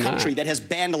is a country that has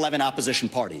banned 11 opposition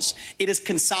parties. It has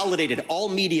consolidated all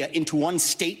media into one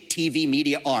state TV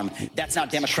media arm. That's not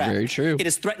democratic. Very true. It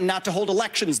has threatened not to hold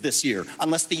elections this year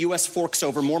unless the U.S. forks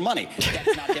over more money.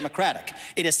 That's not democratic.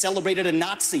 It has celebrated a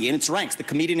Nazi in its ranks, the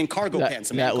comedian in cargo pants.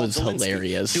 That was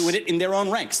hilarious. Doing it in their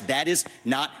own ranks. That is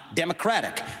not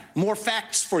democratic. More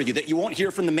facts for you that you won't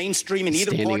hear from the mainstream in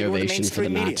either party or the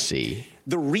mainstream media.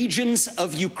 The regions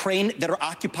of Ukraine that are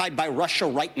occupied by Russia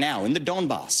right now in the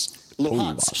Donbass,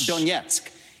 Luhansk, Donetsk.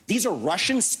 These are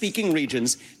Russian-speaking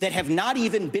regions that have not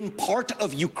even been part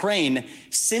of Ukraine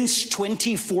since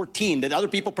 2014, that other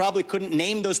people probably couldn't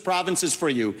name those provinces for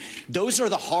you. Those are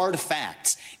the hard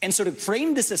facts. And so to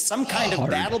frame this as some kind of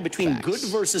battle between good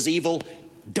versus evil,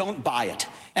 don't buy it.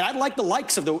 And I'd like the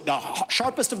likes of the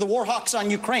sharpest of the war hawks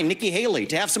on Ukraine, Nikki Haley,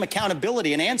 to have some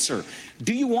accountability and answer.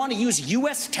 Do you want to use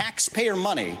U.S. taxpayer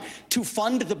money to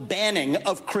fund the banning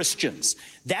of Christians?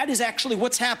 That is actually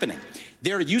what's happening.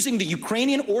 They're using the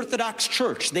Ukrainian Orthodox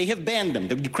Church. They have banned them.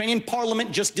 The Ukrainian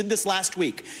parliament just did this last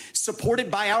week,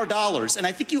 supported by our dollars. And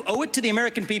I think you owe it to the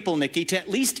American people, Nikki, to at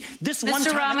least this one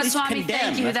time at least condemn.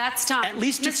 Thank you. That's time. At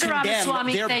least to condemn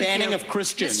their banning of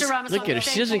Christians. Look at her.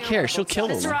 She doesn't care. She'll kill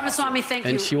them. Mr. Ramaswamy, thank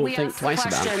you. And she won't think twice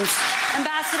about it.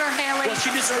 Ambassador Haley, well,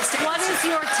 she deserves to what is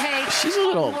your take? She's a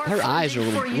little, her eyes are a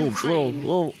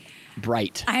little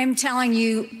bright. I am telling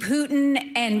you,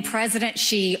 Putin and President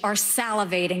Xi are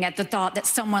salivating at the thought that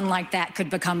someone like that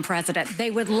could become president. They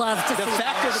would love to see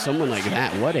that. Someone like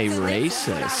that. What a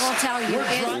racist. I will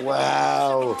tell you.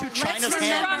 Wow.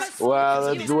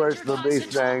 Wow, that's worse than me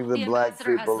saying the black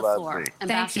people love me.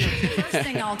 Thank you. The first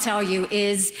thing I'll tell you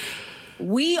is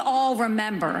we all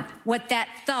remember what that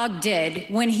thug did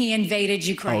when he invaded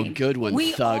Ukraine. Oh, good one,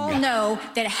 we thug. all know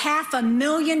that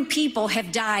 500,000 people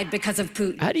have died because of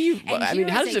Putin. How do you, I mean,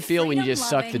 how does it feel when you just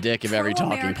suck the dick of every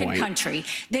talking point? Country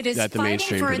that is that the fighting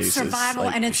mainstream for its produces, survival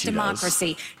like and its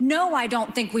democracy. No, I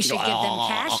don't think we should give them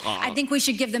cash. I think we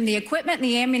should give them the equipment and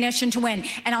the ammunition to win.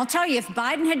 And I'll tell you, if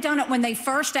Biden had done it when they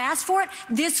first asked for it,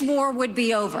 this war would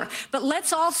be over. But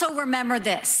let's also remember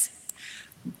this.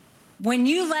 When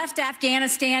you left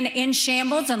Afghanistan in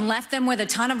shambles and left them with a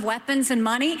ton of weapons and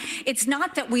money, it's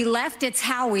not that we left, it's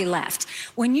how we left.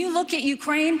 When you look at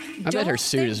Ukraine, I bet her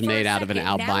suit is made out of an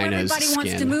albino's now everybody skin.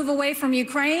 wants to move away from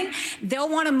Ukraine. They'll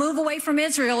want to move away from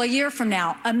Israel a year from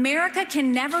now. America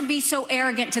can never be so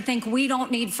arrogant to think we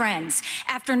don't need friends.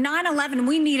 After 9/11,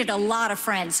 we needed a lot of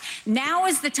friends. Now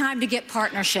is the time to get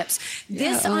partnerships.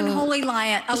 This unholy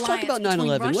alliance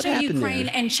between Russia, Ukraine,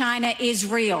 and China is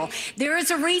real. There is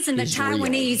a reason that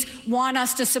Taiwanese want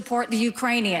us to support the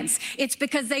Ukrainians. It's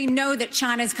because they know that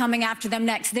China is coming after them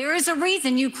next. There is a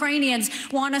reason Ukrainians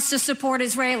want us to support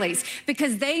Israelis,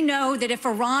 because they know that if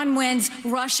Iran wins,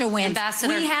 Russia wins.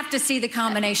 We have to see the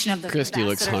combination of the. Christy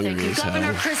looks hungry as hell.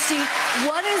 Governor Christie,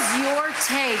 what is your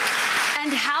take?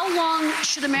 And how long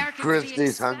should Americans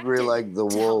Christie's hungry like the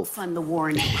wolf. Fund the war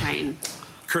in Ukraine?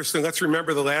 Kirsten, let's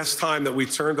remember the last time that we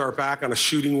turned our back on a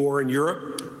shooting war in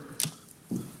Europe.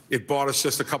 It bought us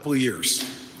just a couple of years.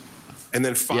 And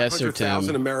then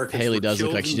 500,000 Americans Haley were does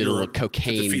look killed like she in did a little Europe to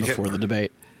cocaine defeat before Hitler. the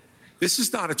debate. This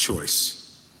is not a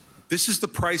choice. This is the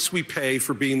price we pay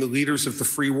for being the leaders of the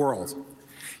free world.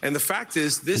 And the fact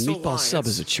is, this alliance sub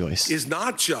is a choice. Is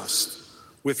not just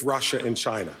with Russia and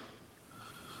China.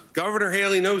 Governor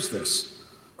Haley knows this.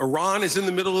 Iran is in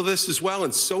the middle of this as well,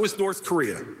 and so is North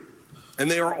Korea. And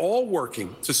they are all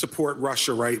working to support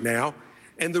Russia right now.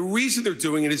 And the reason they're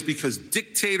doing it is because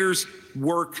dictators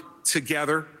work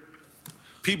together.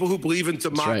 People who believe in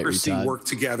democracy work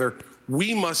together.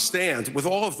 We must stand with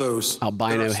all of those that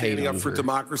are standing up for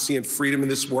democracy and freedom in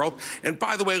this world. And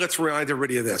by the way, let's remind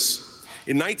everybody of this.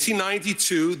 In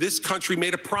 1992, this country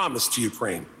made a promise to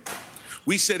Ukraine.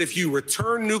 We said, if you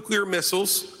return nuclear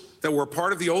missiles that were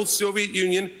part of the old Soviet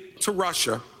Union to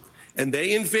Russia and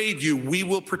they invade you, we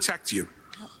will protect you.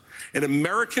 An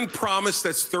American promise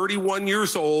that's 31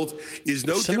 years old is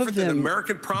no different than an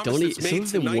American promise that's made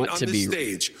tonight on this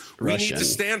stage. We need to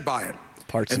stand by it.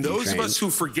 And those of us who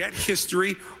forget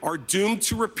history are doomed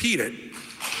to repeat it.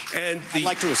 And I'd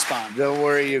like to respond. Don't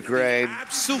worry, Ukraine.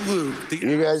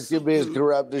 You guys can be as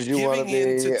corrupt as you want to be,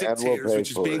 and we'll pay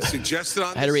for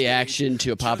it. I had a reaction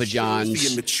to a Papa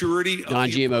John's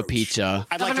non-GMO pizza.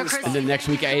 I'd like to respond. And then next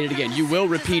week I ate it again. You will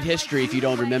repeat history if you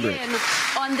don't remember it.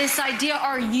 On this idea,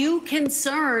 are you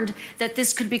concerned that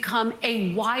this could become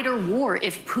a wider war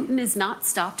if Putin is not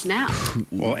stopped now?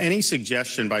 Well, any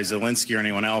suggestion by Zelensky or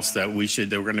anyone else that we're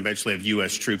going to eventually have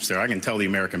U.S. troops there, I can tell the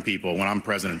American people when I'm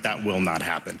president that will not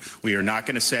happen. We are not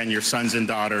going to send your sons and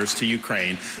daughters to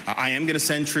Ukraine. I am going to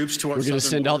send troops to our We're going to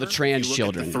send all the border. trans If you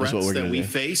look children. at the Is what threats we're that going we to do.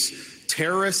 face.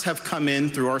 Terrorists have come in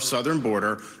through our southern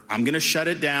border. I'm going to shut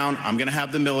it down. I'm going to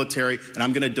have the military, and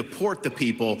I'm going to deport the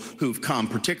people who've come,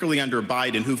 particularly under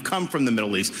Biden, who've come from the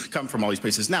Middle East, come from all these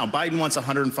places. Now, Biden wants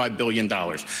 $105 billion.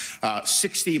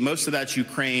 60, most of that's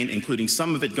Ukraine, including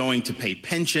some of it going to pay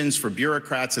pensions for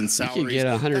bureaucrats and salaries. You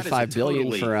could get $105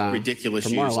 billion for ridiculous for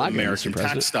use of Mar-a-Lago, American Mr.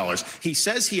 President. tax dollars. He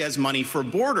says he has money for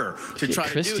border to try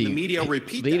to do. The media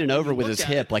repeat leaning that. over with his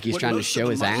hip like he's trying to show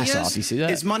his ass off. You see that?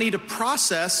 Is money to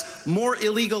process more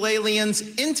illegal aliens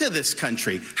into this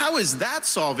country. How is that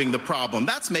solving the problem?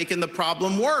 That's making the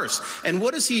problem worse. And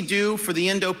what does he do for the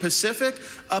Indo-Pacific?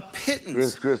 A pittance.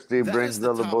 Chris Christie brings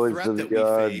all the boys to the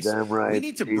yard. Damn right. We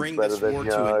need to He's bring better this than war to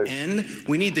yours. an end.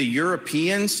 We need the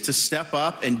Europeans to step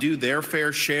up and do their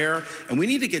fair share. And we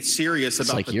need to get serious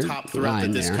about like the you're top threat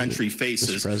lying that this there, country Mr.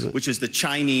 faces, President. which is the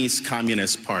Chinese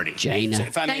Communist Party. Jaina.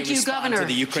 If I may Thank you, respond Governor. to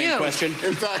the Ukraine Hugh. question.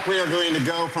 In fact, we are going to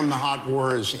go from the hot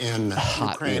wars in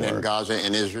Ukraine war. and Gaza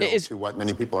and Israel Is- to what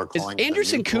many people are Is calling the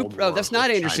Anderson new Cold Cooper? Oh, War that's not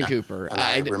with Anderson China. Cooper. And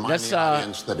I remind That's the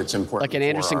audience that it's important like an for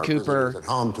Anderson our Cooper visitors at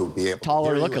home to be able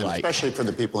taller to hear you, and lookalike. especially for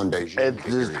the people in Beijing. It's to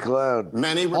hear this you. clown.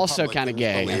 Many Also Republicans kinda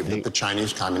gay, I believe think. that the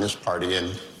Chinese Communist Party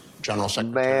and General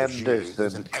Secretary Xi is an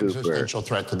Anderson Cooper. existential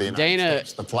threat to the United Dana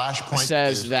States. The flashpoint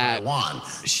says is that Taiwan.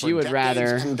 she For would decades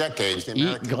rather and decades, the eat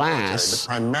American glass military,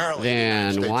 but primarily the United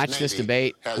than States watch this Navy,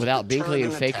 debate has without deterred Binkley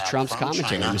and an fake attack Trump's from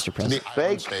commentary, China Mr. to President. the Fake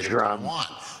island state of Trump. Taiwan.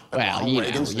 Well, Ronald you know,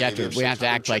 Reagan's we have Navy of to act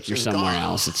 600 like you're ships is somewhere gone.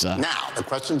 else. It's Now, the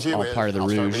question to you all is, part of the I'll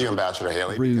start ruse. with you, Ambassador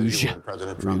Haley, Rouge. because you were in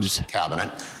President Trump's cabinet.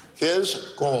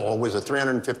 His goal was a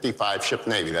 355-ship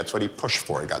Navy. That's what he pushed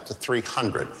for. He got to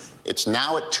 300. It's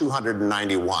now at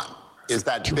 291. Is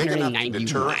that big enough to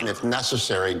deter and, if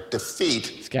necessary,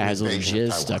 defeat This guy has a little invasion of jizz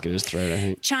Taiwan? stuck in his throat, I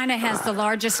think. China has the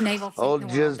largest naval fleet Old in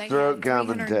the world. jizz They throat have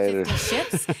commentator. 350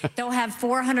 ships. They'll have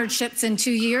 400 ships in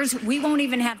 2 years. We won't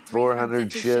even have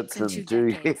 400 ships in 2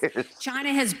 decades. years.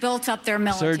 China has built up their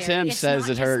military. Sir Tim It's says not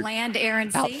that her just land, air,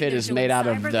 and sea. outfit They're is doing made out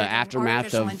of cyber, the they're doing aftermath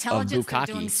artificial of intelligence, they're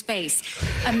doing Bukkake. space.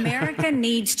 America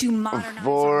needs to modernize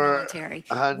our military.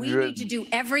 We need to do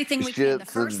everything we can. The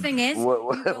first thing is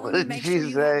what did make she sure you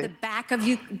have say? the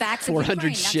backs of 400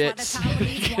 Ukraine. shits. That's why the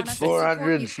Taliban want us to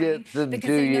 400 support shits in because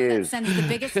 2 they know that years. sends the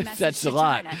biggest message That's to a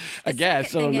lot. China. I The guess.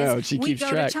 second I don't thing know. is She we keeps go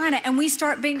track. to China and we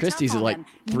start being Christie's tough at on like them.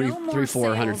 three- No more three-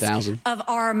 400,000. sales of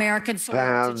our American soil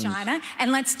Pounds. to China,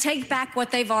 and let's take back what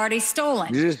they've already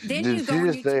stolen. Did she then you just go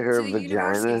and you say her to the vagina?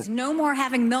 universities. No more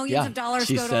having millions Yeah, of dollars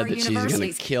she go to said our that she's gonna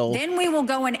universities. kill Then we will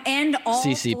go and end all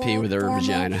CCP with her formal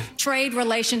vagina. trade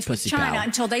relations Pussy with China power.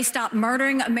 until they stop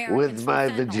murdering Americans With my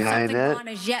for fentanyl, vagina? something Ron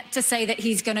is yet to say that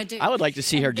he's going to do. I would like to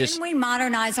see her And just then we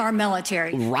modernize our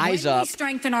military. rise When up, we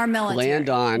strengthen our military. land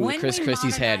on When Chris we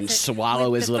Christie's head and modernize it swallow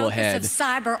with his the little focus head.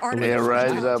 of cyber, Yeah, artificial rise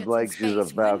up intelligence like and she's a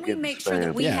space. When we Falcons make sure that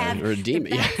fan. we Yeah, have or a demon,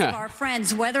 the backs yeah. of our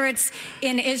friends, whether it's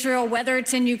in Israel, whether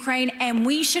it's in Ukraine, and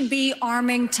we should be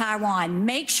arming Taiwan.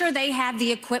 Make sure they have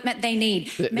the equipment they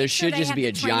need. There Make should sure they just have be the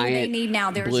a training they giant need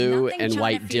now. There's blue nothing and China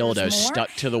white fears dildo more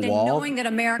stuck to the than wall, knowing that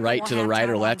America right will to the have right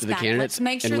or left Taiwan's of the back. candidates. Let's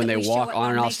make sure And when that they we show walk it on by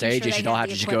and off making stage, sure they should they all have have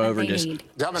to the just go over and equipment just they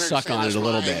need. Governor suck on it DeSantis, a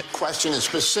little my bit question is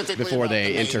specifically before about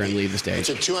they the enter and Navy. leave the stage. It's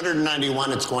at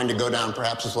 291. It's going to go down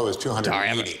perhaps as low as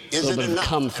 280. Is little it bit of enough?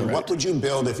 cum And threat. what would you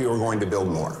build if you were going to build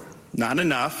more? Not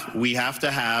enough. We have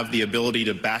to have the ability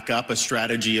to back up a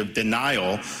strategy of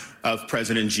denial of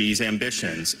President Xi's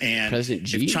ambitions. And President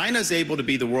Xi? if China is able to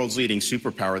be the world's leading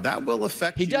superpower, that will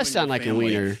affect He you does and sound your like a family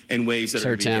wiener, in ways that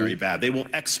Sir are be Tim. very bad. They will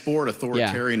export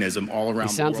authoritarianism all around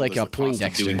He sounds the world like as a the cost of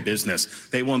Poindexter. doing business.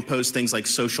 They will impose things like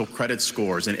social credit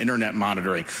scores and internet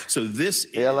monitoring. So this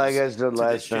Yeah, is like I said to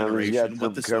last this time, he's got generation some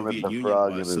what the Kermit Soviet the Union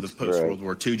Frog in was to the his post-World throat.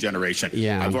 War II generation.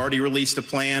 Yeah. I've already released a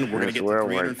plan. We're going to Yes, get to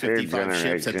World War II 355 ships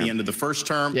at the generation. end of the first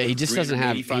term. Yeah, he just doesn't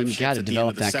have- 385 he's ships gotta at the end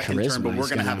develop of the that second term, charisma. but we're He's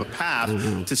going to have a gonna-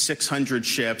 path to 600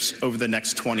 ships over the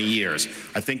next 20 years.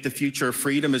 I think the future of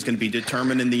freedom is going to be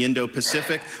determined in the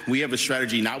Indo-Pacific. We have a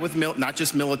strategy not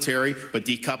just military, but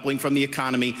decoupling from the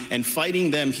economy and fighting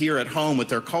them here at home with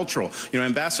their cultural.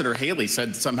 Ambassador Haley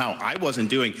said somehow I wasn't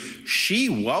doing. She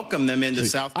welcomed them into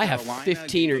South Carolina. I have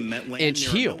 15-inch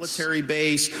heels. Military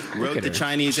base, wrote the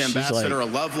Chinese ambassador a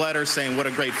love letter saying what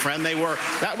a great friend they were.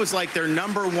 That was like their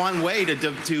number one way to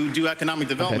do economic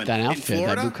development. That outfit, in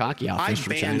Florida, that Bukkake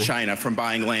outfit I banned China from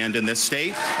buying land in this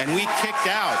state, and we kicked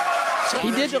out.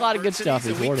 He did a lot of good stuff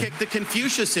in Florida. We kicked the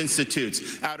Confucius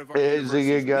Institutes out of our He's a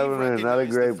good governor, not a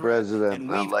great president,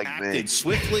 not like me. Acted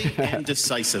swiftly and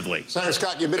decisively. Senator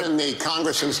Scott, you've been in the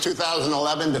Congress since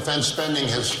 2011. Defense spending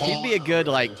has fallen. He'd be a good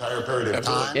entire period of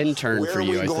time. intern for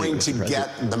you. Where are we going to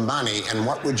get the money, and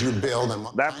what would you build, and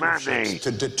what kind of ships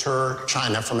to deter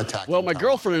China from attacking? Well, my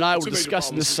girlfriend and I were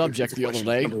discussing this subject the other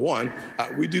day. Number one,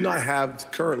 we do not have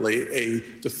currently a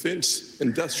defense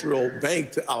industrial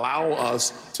bank to allow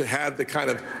us to have the kind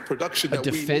of production that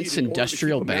we need. A defense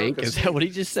industrial bank? Is that what he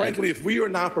just said? Frankly, if we are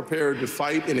not prepared to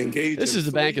fight and engage, this is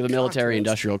the bank of the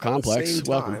military-industrial complex.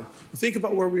 Welcome. Think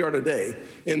about where we are today.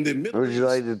 In the Middle Would you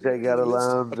like to take out a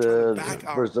loan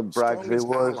for some proxy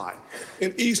wars?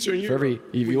 In Eastern Europe,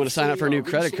 if you want to sign up for a new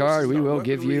credit card, we will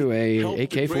give you a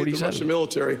AK-47. The Russian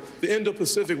military, the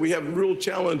Indo-Pacific, we have real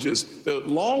challenges. The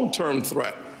long-term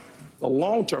threat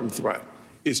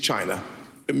is China.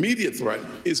 Immediate threat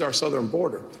is our southern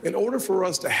border. In order for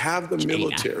us to have the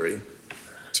military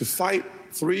to fight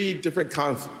three different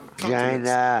continents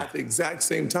at the exact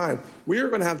same time, we are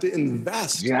going to have to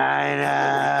invest in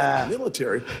the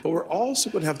military, but we're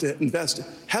also going to have to invest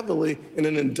heavily in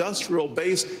an industrial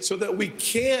base so that we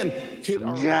can hit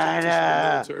our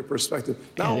military perspective.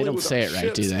 Not only they don't with say our it right,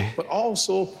 ships, do they? But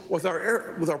also with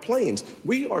our planes.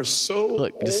 We are so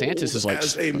DeSantis is like,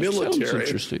 as a military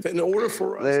that in order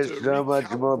for us There's so much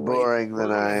more boring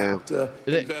than I am.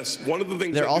 One of the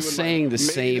things they're all saying the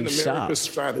same stuff.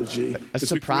 Strategy That's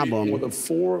the problem. More than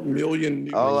 4 million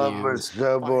new all of them are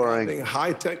so boring.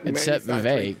 High-tech except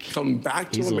manufacturing Vivek. come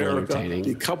back to America,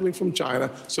 decoupling from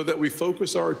China, so that we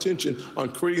focus our attention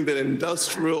on creating that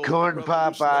industrial Corn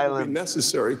Pop Island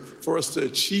necessary for us to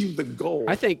achieve the goal.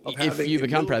 I think if you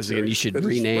become president, you should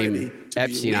rename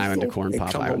Epstein Island to Corn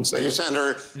Pop Island.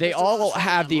 They all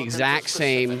have the exact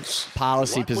same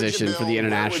policy position for the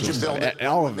international stuff.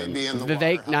 All of them.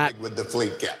 Vivek, not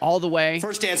all the way.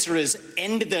 First answer is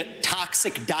end the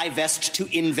toxic divest to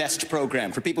invest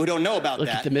program. For people who don't know about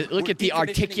that, look at the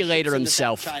articulator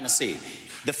himself. China Sea.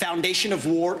 The foundation of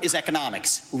war is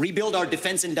economics. Rebuild our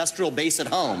defense industrial base at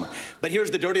home. But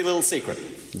here's the dirty little secret.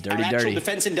 Our actual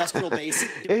defense industrial base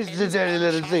It's the dirty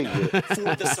little secret.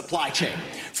 for the supply chain,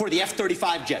 for the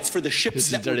F-35 jets, for the ships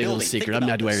that we're building. Little secret. I'm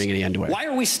not wearing any underwear. Why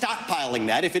are we stockpiling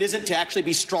that if it isn't to actually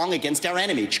be strong against our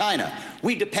enemy, China?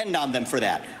 We depend on them for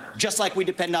that. Just like we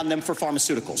depend on them for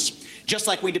pharmaceuticals, just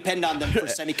like we depend on them for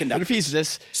semiconductors. What if he's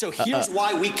this so here's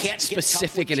why we can't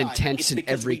specific and intense in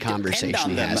every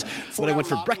conversation he has? What I went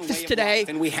for breakfast today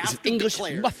is an English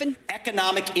muffin.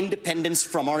 Economic independence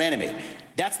from our enemy.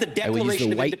 That's the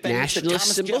Declaration of Independence that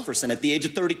Thomas Jefferson, at the age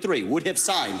of 33, would have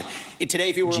signed. Today,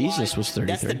 if he were Jesus alive, was 33.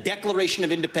 That's the Declaration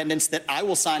of Independence that I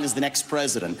will sign as the next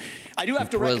president. I do have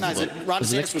to recognize that Ron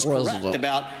DeSantis was correct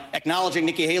about acknowledging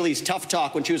Nikki Haley's tough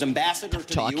talk when she was ambassador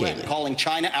to the UN, calling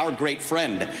China our great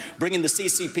friend, bringing the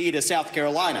CCP to South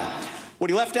Carolina. What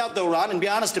he left out, though, Ron, and be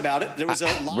honest about it, there was a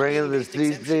bringing the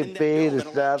CCP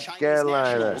to South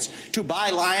Carolina to buy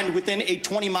land within a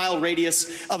 20-mile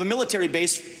radius of a military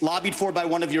base lobbied for by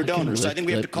one of your donors. So I think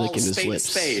we have to call a spade a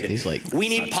spade. We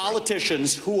need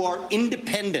politicians who are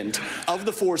independent of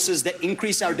the forces that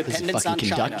increase our dependence on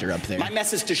China. Up there. My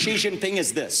message to Xi Jinping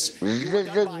is this. You will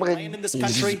not buy land in this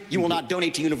country. You will not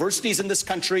donate to universities in this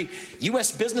country.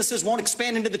 U.S. businesses won't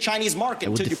expand into the Chinese market. I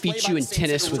will defeat you in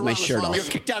tennis with my shirt off. You're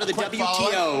kicked out of the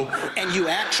WTO, and you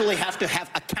actually have to have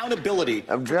accountability.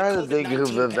 I'm trying to think who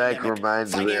Vivek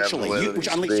reminds me of. Which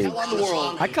unleashed hell on the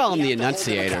world. I call him the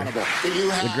enunciator.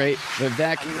 The great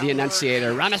Vivek, the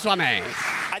enunciator, Ramaswamy.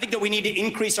 I think that we need to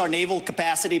increase our naval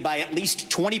capacity by at least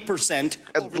 20%.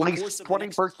 At least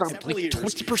 20%. At least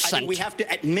 20%. We have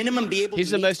to, at minimum, be able to. He's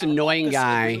the most annoying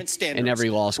guy in every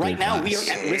law school class.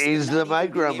 He's the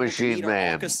micro machine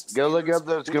man. Go look up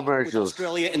those commercials.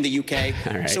 Australia and the UK.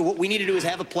 Right. So what we need to do is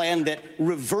have a plan that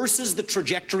reverses the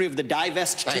trajectory of the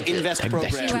divest to invest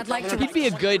program. He'd be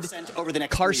a good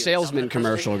car salesman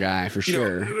commercial guy for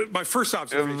sure. My first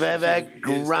observation.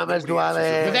 Vivek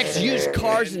Ramaswamy. Vivek's used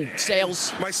cars and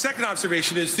sales. My second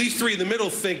observation is these three in the middle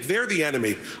think they're the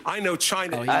enemy. I know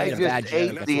China. I just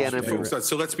ate the enemy.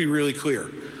 So let's be really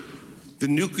clear. The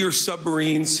nuclear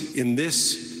submarines in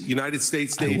this United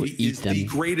States Navy is the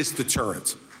greatest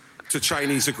deterrent to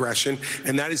Chinese aggression,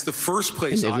 and that is the first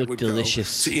place I would go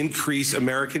to increase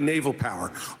American naval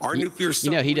power. Our nuclear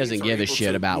submarines, he doesn't give a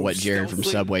shit about what Jared from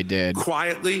Subway did.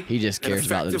 Quietly, he just cares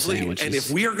about them sandwiches. And if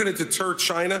we are going to deter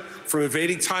China from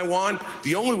invading Taiwan,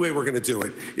 the only way we're going to do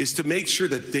it is to make sure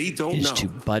that they don't know to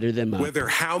butter them up, whether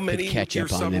how many nuclear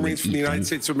submarines from the United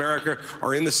States of America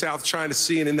are in the South China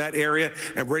Sea and in that area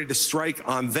and ready to strike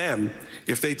on them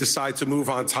if they decide to move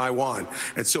on Taiwan.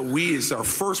 And so we, as our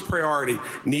first priority,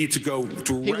 need to go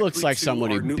directly he looks like to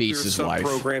someone our who beats his wife.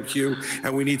 Program Q,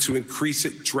 and we need to increase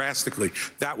it drastically.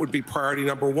 That would be priority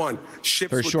number one.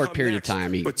 Ships for a short period of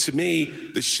time. But to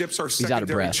me, the ships are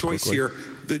secondary choice here.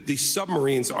 The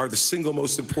submarines are the single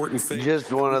most important thing.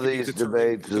 Just one of these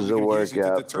debates is a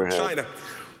workout for him. China.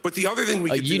 But the other thing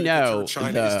we can do to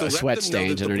China is to sweat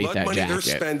stains underneath that jacket. They're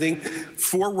spending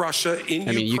for Russia in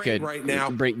Ukraine you could right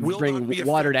now bring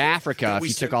water to Africa if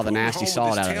you took all the nasty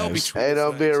salt out of those. Hey,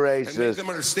 don't be a racist. And make them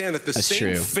understand that the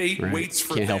same fate waits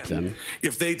for them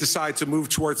if they decide to move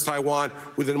towards Taiwan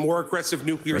with a more aggressive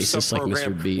nuclear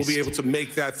sub-program. We'll be able to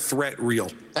make that threat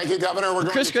real. Thank you, Governor.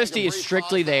 Chris Christie is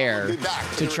strictly there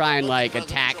to try and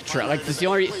attack Trump. Like this, the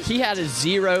only he had a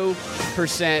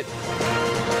 0%.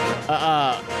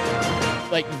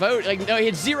 Vote. No, he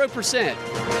had 0%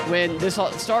 when this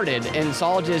all started, and it's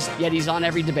all yet he's on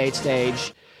every debate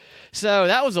stage. So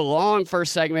that was a long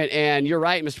first segment, and you're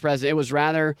right, Mr. President. It was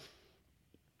rather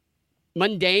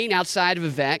mundane outside of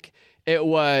Vivek. It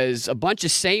was a bunch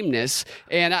of sameness,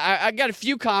 and I got a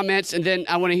few comments, and then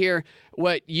I want to hear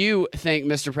what you think,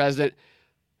 Mr. President.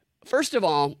 First of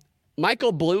all,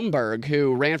 Michael Bloomberg,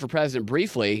 who ran for president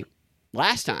briefly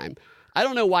last time, I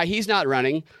don't know why he's not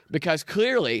running, because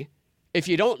clearly, if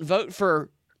you don't vote for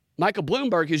Michael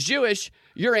Bloomberg, who's Jewish,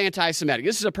 you're anti-Semitic.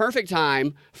 This is a perfect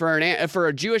time for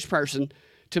a Jewish person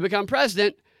to become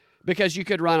president, because you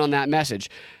could run on that message.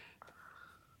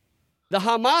 The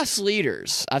Hamas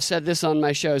leaders, I've said this on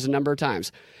my shows a number of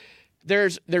times,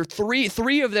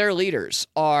 three of their leaders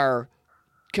are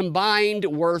combined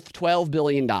worth $12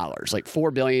 billion, like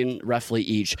 $4 billion roughly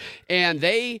each, and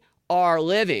they are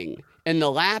living in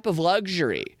the lap of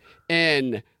luxury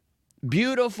in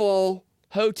beautiful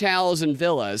hotels and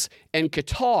villas in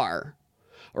Qatar,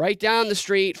 right down the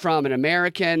street from an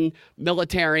American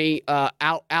military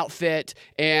outfit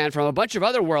and from a bunch of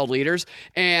other world leaders.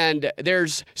 And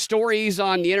there's stories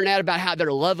on the internet about how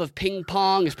their love of ping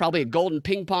pong is probably a golden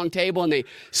ping pong table, and they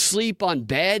sleep on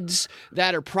beds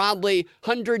that are probably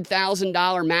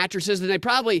 $100,000 mattresses, and they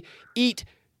probably eat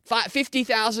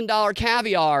 $50,000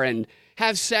 caviar and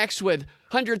have sex with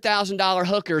 $100,000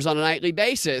 hookers on a nightly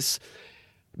basis.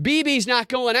 Bibi's not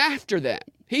going after them.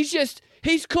 He's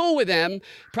cool with them,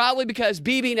 probably because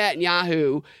Bibi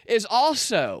Netanyahu is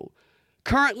also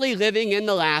currently living in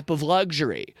the lap of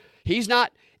luxury. He's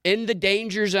not in the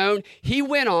danger zone. He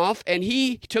went off and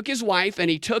he took his wife and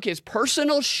he took his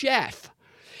personal chef,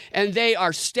 and they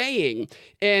are staying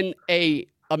in a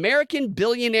American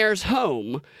billionaire's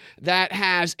home that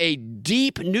has a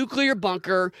deep nuclear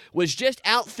bunker, was just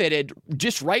outfitted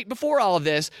just right before all of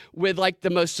this with the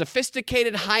most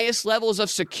sophisticated, highest levels of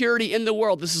security in the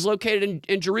world. This is located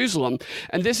in Jerusalem,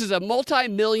 and this is a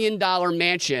multi-million-dollar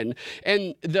mansion,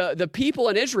 and the people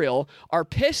in Israel are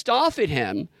pissed off at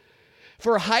him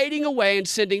for hiding away and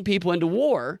sending people into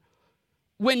war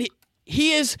when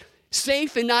he is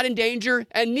safe and not in danger,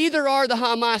 and neither are the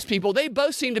Hamas people. They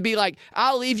both seem to be like,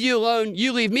 I'll leave you alone,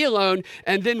 you leave me alone,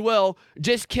 and then we'll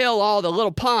just kill all the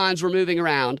little pawns we're moving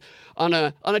around on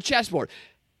a chessboard.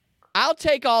 I'll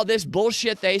take all this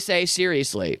bullshit they say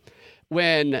seriously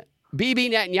when Bibi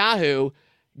Netanyahu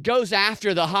goes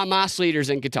after the Hamas leaders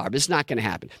in Qatar. But it's not going to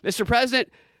happen. Mr. President,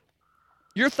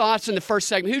 your thoughts in the first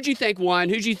segment. Who do you think won?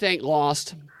 Who do you think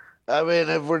lost? I mean,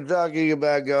 if we're talking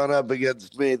about going up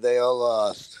against me, they all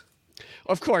lost.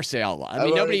 Of course they all lost. I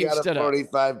mean, nobody got stood a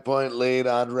 45-point lead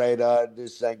on radar.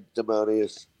 Just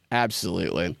sanctimonious.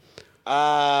 Absolutely.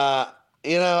 I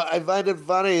find it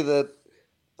funny that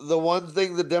the one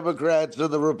thing the Democrats and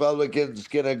the Republicans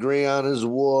can agree on is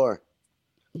war.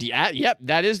 Yeah, yep,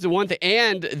 that is the one thing.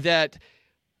 And that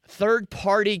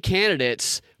third-party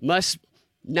candidates must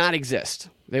not exist.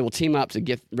 They will team up to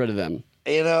get rid of them.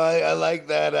 I like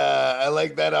that. I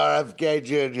like that RFK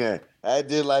Jr. I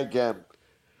do like him.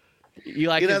 You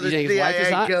like the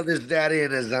CIA killed his daddy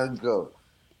and his uncle.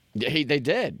 Yeah, they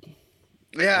did.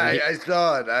 Yeah, I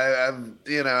saw it.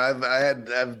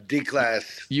 I've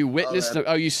D-class. You witnessed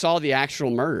you saw the actual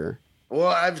murder. Well,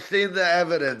 I've seen the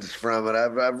evidence from it.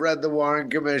 I've read the Warren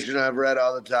Commission. I've read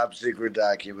all the top secret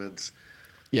documents.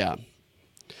 Yeah.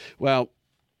 Well,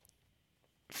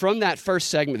 from that first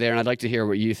segment there, and I'd like to hear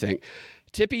what you think.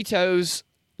 Tippy Toes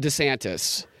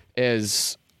DeSantis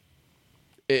is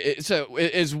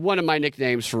one of my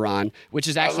nicknames for Ron, which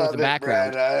is actually the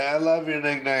background. Brad. I love your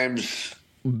nicknames.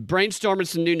 Brainstorming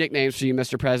some new nicknames for you,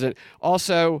 Mr. President.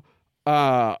 Also,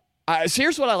 so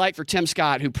here's what I like for Tim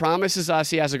Scott, who promises us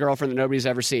he has a girlfriend that nobody's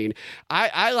ever seen.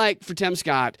 I like for Tim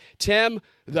Scott, Tim,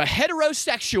 the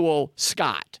heterosexual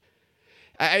Scott.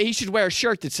 He should wear a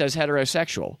shirt that says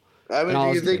heterosexual. I mean,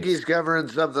 do you think he's covering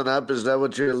something up? Is that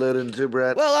what you're alluding to,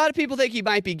 Brett? Well, a lot of people think he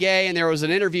might be gay, and there was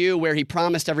an interview where he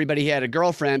promised everybody he had a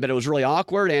girlfriend, but it was really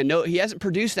awkward, and no, he hasn't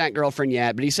produced that girlfriend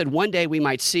yet, but he said one day we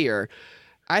might see her.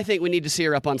 I think we need to see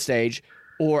her up on stage.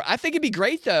 Or I think it'd be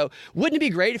great, though. Wouldn't it be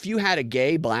great if you had a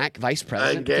gay black vice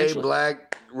president? A gay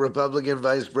black Republican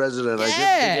vice president. Yes.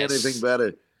 I couldn't think anything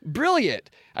better. Brilliant.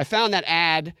 I found that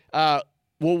ad.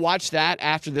 We'll watch that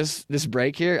after this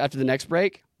break here, after the next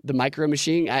break. The Micro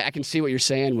Machine. I can see what you're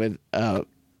saying with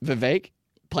Vivek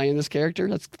playing this character.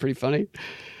 That's pretty funny.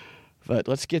 But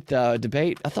let's get the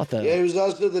debate. Yeah, he was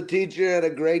also the teacher at a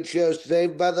great show,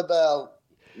 Saved by the Bell.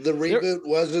 The reboot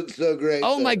wasn't so great.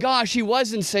 Oh, my gosh. He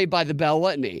was in Saved by the Bell,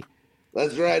 wasn't he?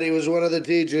 That's right. He was one of the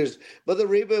teachers. But the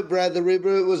reboot, Brad, the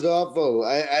was awful.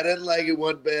 I didn't like it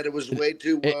one bit. It was way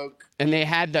too woke. And they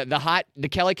had the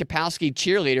Kelly Kapowski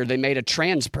cheerleader. They made a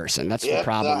trans person. That's the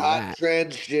problem the hot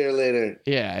trans cheerleader.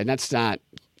 Yeah, and that's not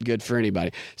good for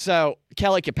anybody. So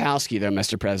Kelly Kapowski, though,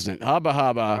 Mr. President, hubba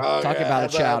hubba. Talk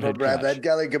about a childhood Brad, crush. that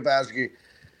Kelly Kapowski.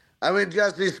 I mean,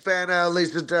 Jesse Spano,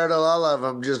 Lisa Turtle, all of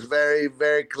them, just very,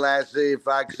 very classy,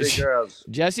 foxy girls.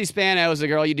 Jessie Spano is a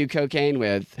girl you do cocaine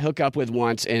with, hook up with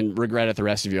once, and regret it the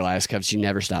rest of your life because she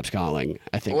never stops calling,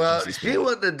 I think. Well, she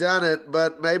wouldn't have done it,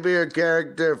 but maybe her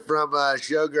character from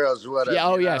Showgirls would have.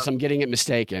 Yeah, yes, I'm getting it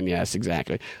mistaken. Yes,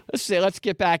 exactly. Let's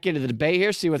get back into the debate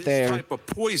here, see what they're... This type of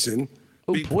poison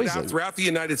being put out throughout the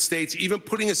United States, even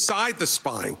putting aside the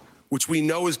spying, which we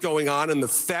know is going on, and the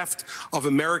theft of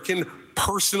American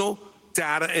personal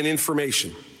data and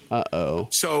information.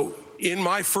 So in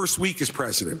my first week as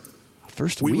president,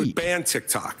 we would ban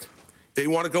TikTok. They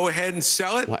want to go ahead and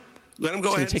sell it. Let them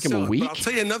go ahead and sell it. But I'll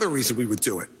tell you another reason we would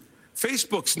do it.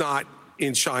 Facebook's not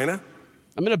in China.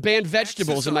 I'm going to ban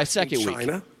vegetables in my second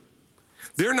week.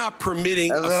 They're not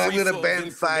permitting and then I'm going to ban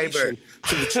fiber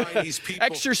to the Chinese people.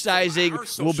 Exercising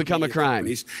will become a crime.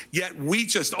 Yet we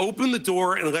just open the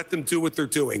door and let them do what they're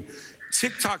doing.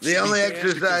 TikTok. The only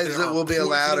exercise that will be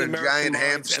allowed are giant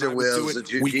hamster wheels that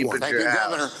you keep at your house.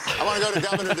 Governor. I want to go to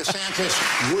Governor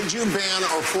DeSantis. Would you ban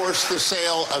or force the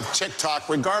sale of TikTok,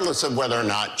 regardless of whether or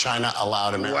not China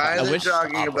allowed America? Why are they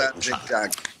talking about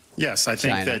TikTok? Yes, I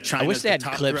think that China is the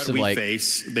top threat we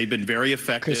face. They've been very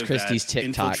effective at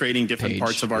infiltrating different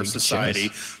parts of our society.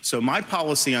 So my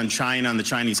policy on China and the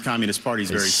Chinese Communist Party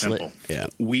is very simple.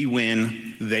 We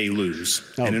win, they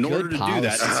lose. And in order to do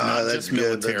that, it's not just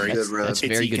military, it's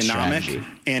economic,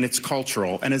 and it's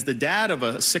cultural. And as the dad of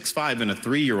a 6'5" and a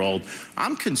 3-year-old,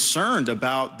 I'm concerned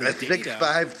about the data.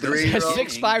 6'5", 3-year-old?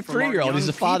 6'5", 3-year-old. He's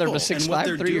the father of a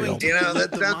 6'5", 3-year-old. You know,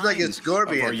 that sounds like a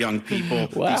scorpion. Our young people.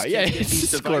 Wow, yeah, it's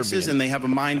a scorpion. And they have a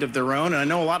mind of their own. And I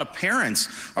know a lot of parents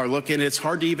are looking. It's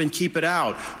hard to even keep it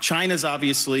out. China's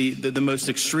obviously the most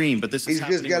extreme, but this is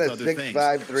happening with other things. He's just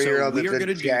got a 6'5", 3-year-old. So we are going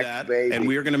to do that, and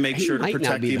we are going to make sure to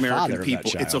protect the American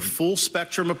people. It's a full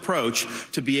spectrum approach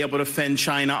to be able to fend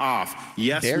China off.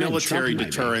 Yes, military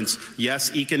deterrence.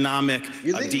 Yes, economic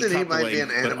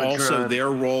decoupling, but also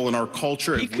their role in our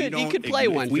culture. He could play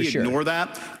one for sure. If we ignore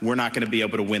that, we're not going to be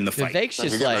able to win the fight. Vivek's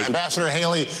just like Ambassador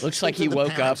Haley looks like he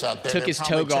woke up, took his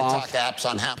toga off,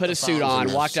 put a suit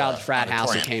on, walked out of the frat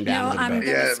house, and came down.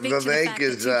 Vivek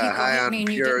is high on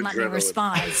pure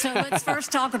adrenaline. So let's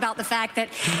first talk about the fact that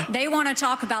they want to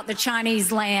talk about the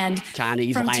Chinese land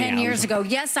from 10 years ago.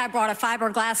 Yes, I brought a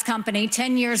fiberglass company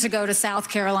 10 years ago to South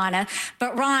Carolina.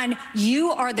 But Ron,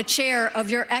 you are the chair of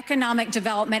your economic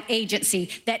development agency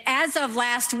that as of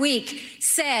last week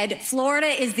said Florida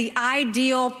is the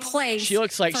ideal place. She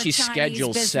looks like she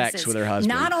schedules sex with her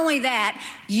husband. Not only that,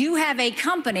 you have a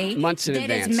company that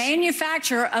is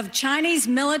manufacturer of Chinese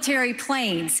military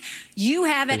planes. You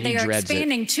have it. They are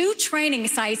expanding 2 training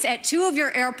sites at 2 of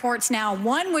your airports now,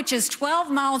 one which is 12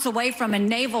 miles away from a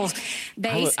naval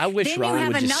base. I wish then Ron you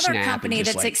have would just another company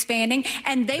that's expanding,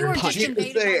 and they were just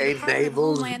invaded by the Department of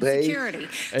Homeland Security.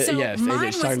 So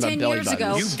mine was 10 years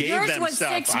ago. You gave them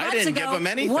stuff. I didn't give them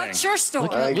anything. What's your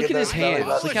story? Look at his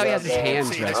hands. Look how he has his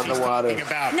hands dressed. On the water.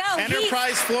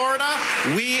 Enterprise Florida,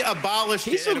 we abolished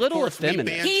He's a little effeminate.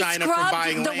 ban He China from scrubbed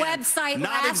buying the land. website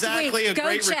Not last exactly week. a Go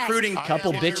great check. recruiting.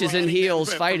 Couple bitches in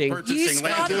heels fighting. You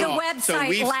scrubbed the website So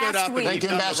we've stood last up week. and Thank you,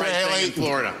 done the Ambassador right thing Haley. in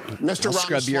Florida. Mr. I'll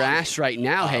scrub your Ramaswamy, ass right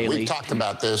now, Haley. We've talked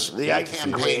about this. The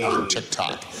campaign on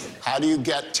TikTok. How do you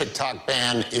get TikTok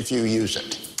banned if you use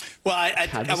it? Well, I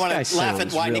want to laugh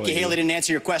at why Nikki really Haley didn't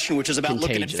answer your question, which was about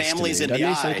looking at contagious to families me. in the Doesn't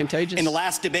he sound eye. contagious? In the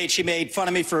last debate, she made fun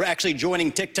of me for actually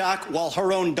joining TikTok while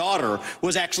her own daughter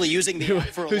was actually using the app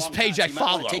for a Whose long page time. I So you might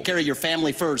wanna follow. Take care of your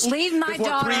family first. Leave my before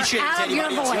daughter appreciating out of your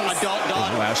anybody else's voice. adult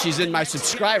daughter. Well, she's in my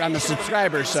subscribe. I'm a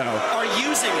subscriber, so Are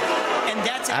using it, and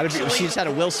that's actually she just had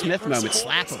a Will Smith moment.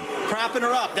 Slap him. Propping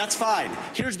her up. That's fine.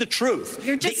 Here's the truth.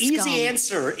 You're just the easy scum.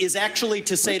 answer is actually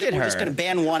to say Look that at we're just her. going to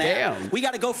ban one app. Damn. We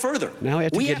got to go further. Now we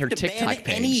have to get her ban TikTok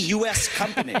page. any U.S.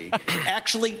 company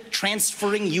actually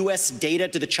transferring U.S. data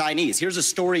to the Chinese. Here's a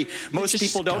story most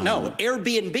people don't know.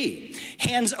 Airbnb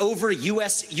hands over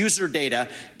U.S. user data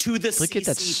to the Look CCP. at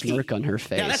that smirk on her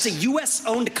face. Now, that's a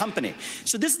U.S.-owned company.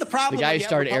 So this is the problem. The guy when who you have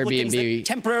started Republicans Airbnb that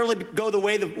temporarily go the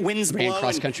way the winds ran blow.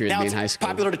 cross and country with now me in it's high school.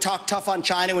 popular to talk tough on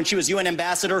China. When she was UN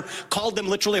ambassador, called them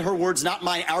literally her words, not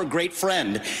mine, our great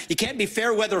friend. You can't be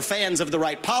fair weather fans of the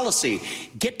right policy.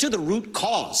 Get to the root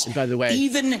cause. And by the way,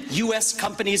 even U.S.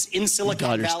 companies in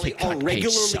Silicon Valley TikTok are page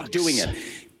regularly sucks. doing it.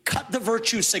 Cut the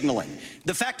virtue signaling.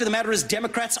 The fact of the matter is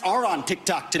Democrats are on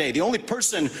TikTok today. The only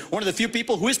person, one of the few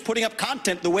people who is putting up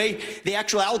content the way the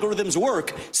actual algorithms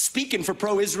work, speaking for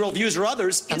pro-Israel views or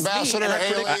others, is Ambassador me.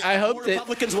 Haley. I hope more that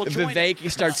Republicans will join Vivek it.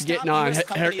 starts Stop getting on US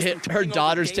companies from her turning over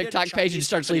daughter's data to TikTok page and Chinese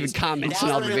starts leaving companies. comments on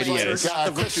all the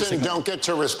videos. Kristen, don't get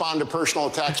to respond to personal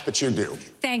attacks, but you do.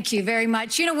 Thank you very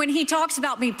much. You know, when he talks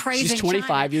about me praising She's 25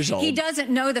 China, years old. he doesn't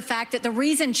know the fact that the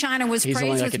reason China was He's praised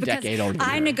only like was a because decade older than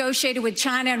I her. negotiated with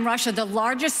China and Russia the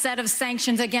largest set of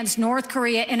sanctions against North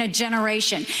Korea in a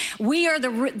generation.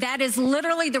 That is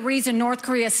literally the reason North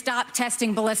Korea stopped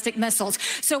testing ballistic missiles.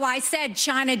 So I said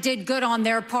China did good on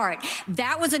their part.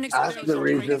 That was an That's the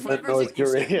reason that North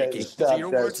Korea stopped Your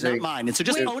words, not testing. mine. And so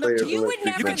just own up to You it. would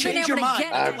never You can have been change able your to mind.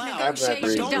 get I'm that not negotiation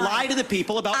reading. Don't done. lie to the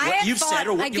people about I what have you've said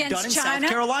or what you've done in against South China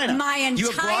Carolina. my You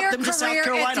have entire brought them to South career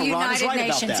Carolina. at the Ron is United right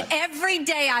about Nations. that. Every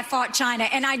day I fought China,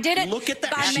 and I did it Look at the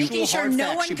by actual making sure hard no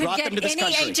facts. one She could brought them get to this any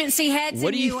country. agency heads.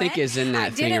 What do in you think UN. is in that I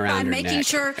did thing it around by her making neck?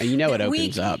 sure And you know it that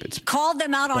opens we up. It's called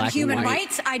them out on black and human white.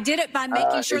 rights. I did it by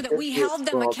making sure that we it's held them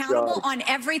small accountable charge. on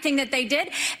everything that they did.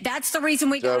 That's the reason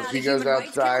we So got if out she of the goes Human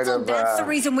Rights outside Council. of, That's the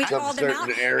reason we some called them out.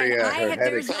 certain area, And her head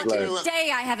there's not explodes. a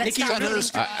day I haven't Nikki, stopped Senator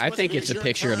reading. I think it's a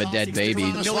picture of a dead baby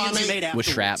Millions you made with afterwards.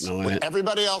 shrapnel in it.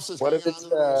 Everybody else is. What if it's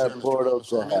portal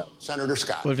to hell? Senator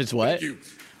Scott. What if it's what?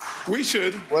 We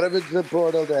should. What if it's the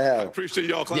portal to hell? Appreciate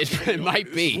y'all. It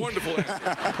might be. Wonderful.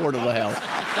 Portal to hell.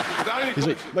 Without any He's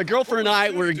like, my girlfriend and I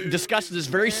were discussing this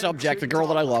very subject, the girl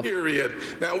that I love. Period.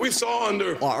 Now we saw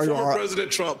under former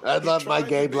President Trump. I love my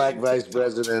gay black vice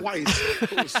president. Twice,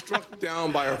 but was struck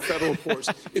down by our federal courts.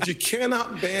 If you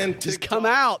cannot ban TikTok, Just come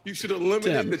out, you should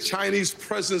eliminate Tim. the Chinese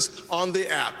presence on the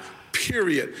app.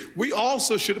 Period. We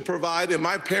also should provide, in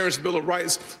my parents' Bill of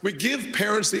Rights, we give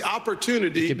parents the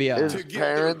opportunity could be to His give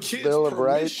their parents' kids Bill of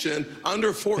Rights? permission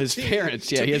under 14. His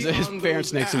parents, yeah, to he has be his on parents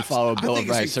those makes him apps. follow Bill I of think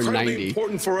Rights. it's They're incredibly 90.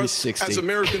 important for He's us 60. as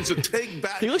Americans to take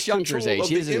back He looks young for his control age. of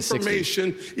He is the in his 60s.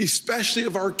 information, especially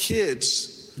of our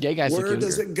kids. Gay guys look Where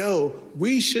does younger. it go?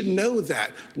 We should know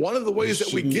that. One of the ways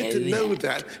that we get to know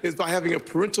that is by having a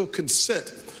parental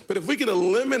consent. But if we can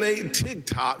eliminate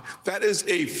TikTok, that is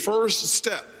a first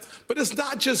step. But it's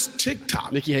not just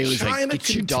TikTok. Nikki Haley's like, China get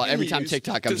your daughter. Every time continues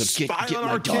TikTok comes to up, get spy on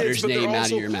my our daughter's kids, but they're name out of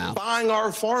also your mouth. buying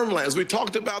our farmlands. We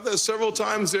talked about that several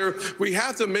times there. We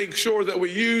have to make sure that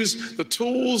we use the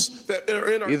tools that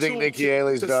are in our You think toolkit Nikki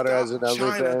Haley's to daughter has stop an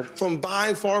China OnlyFans? from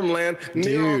buying farmland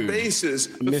near our Dude, bases.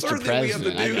 The Mr. third thing we have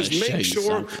to President, I do is gotta show make you sure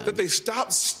something. that they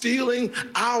stop stealing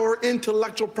our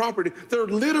intellectual property. They're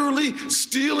literally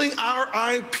stealing our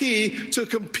IP to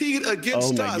compete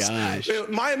against Oh my us. gosh.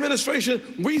 My administration,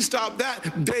 we stopped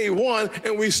that day one,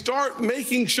 and we start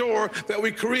making sure that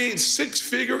we create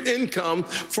six-figure income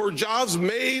for jobs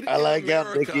made I like in how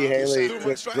America. Nikki Haley Through my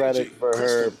took strategy. credit for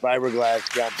her fiberglass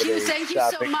company Thank you so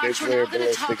stopping much. We're nuclear now going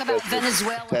to talk ballistic about missile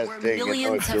Venezuela, where testing in millions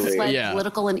North have Korea. fled Yeah.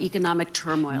 political and economic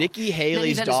turmoil. Nikki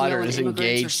Haley's Many daughter Venezuelan is immigrants are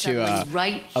engaged to settling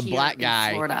right a here black in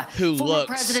guy Florida. who Former looks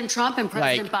President Trump and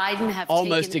President like Biden have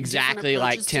almost taken exactly different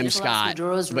like approaches to Tim Nicolas Scott,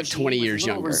 Maduro's but regime 20 with years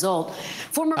little younger. result.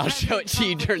 Former I'll show it to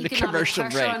you President during the Trump put commercial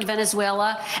economic pressure break. on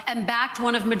Venezuela and backed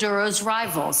one of Maduro's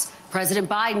rivals. President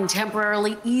Biden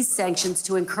temporarily eased sanctions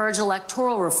to encourage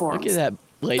electoral reforms. Look at that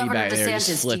lady Governor back there just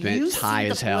DeSantis, flipping do you it, high see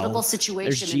as the hell. political situation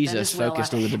There's in Jesus Venezuela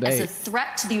focused on the as a debate.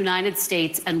 threat to the United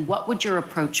States, and what would your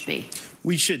approach be?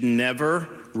 We should never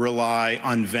rely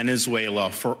on Venezuela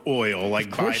for oil like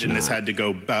Biden has had to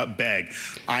go beg.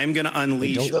 I'm going to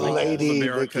unleash all of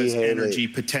America's energy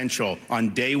potential. On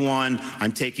day one,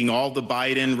 I'm taking all the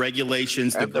Biden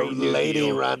regulations, the Green New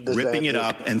Deal, ripping it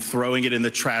up and throwing it in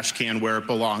the trash can where it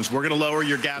belongs. We're going to lower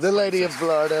your gas prices. The lady in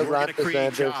Florida, We're going to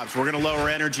create jobs. We're going to lower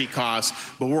energy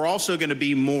costs, but we're also going to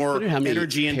be more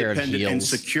energy independent and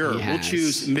secure. We'll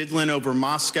choose Midland over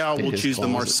Moscow. We'll choose the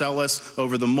Marcellus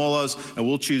over the mullahs, and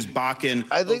we'll choose Bakken.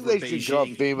 I think they should call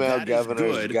female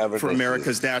governors for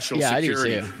America's national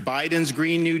security. Biden's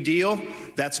Green New Deal,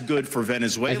 that's good for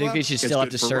Venezuela. I think they should still have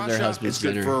to serve their husbands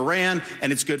dinner. It's good for Iran,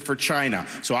 and it's good for China.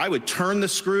 So I would turn the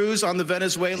screws on the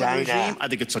Venezuelan regime. I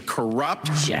think it's a corrupt,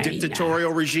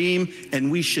 dictatorial regime,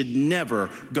 and we should never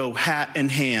go hat in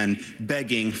hand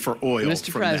begging for oil.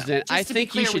 Mr. President, I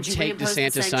think you should take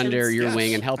DeSantis under your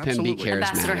wing and help him be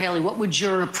charismatic. Ambassador Haley, what would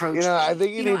your approach be? I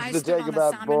think he needs to take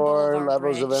about 4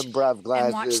 levels of improv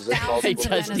classes. He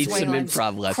does need some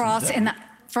improv lessons.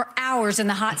 For hours in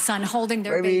the hot sun, holding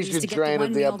their babies to get the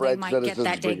one meal they might get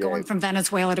that day, going from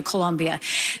Venezuela to Colombia.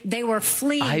 They were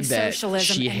fleeing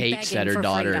socialism. She hates that her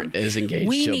daughter is engaged to a black guy.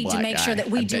 We need to make sure that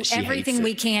we do everything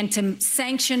we can to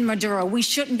sanction Maduro. We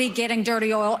shouldn't be getting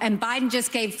dirty oil. And Biden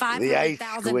just gave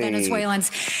 500,000 Venezuelans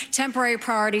temporary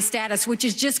priority status, which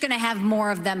is just going to have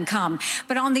more of them come.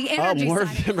 But on the energy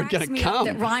side, it cracks me up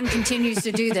that Ron continues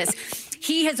to do this.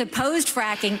 He has opposed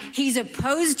fracking. He's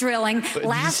opposed drilling.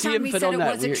 Last time he said it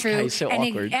wasn't true,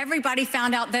 and everybody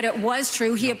found out that it was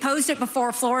true. He opposed it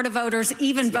before Florida voters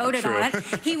even voted on it.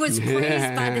 He was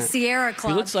praised by the Sierra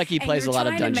Club. He looks like he plays a lot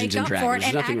of Dungeons and Dragons.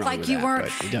 And act like you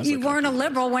weren't a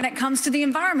liberal when it comes to the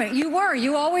environment. You were.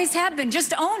 You always have been.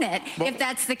 Just own it if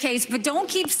that's the case. But don't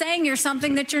keep saying you're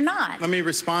something that you're not. Let me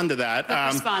respond to that.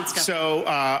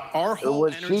 Our whole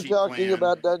was she talking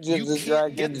about Dungeons and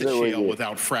Dragons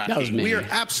without fracking? We are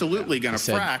absolutely going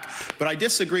to frack, but I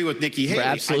disagree with Nikki Haley. We're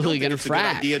absolutely going to frack. It's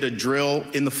a good idea to drill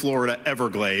in the Florida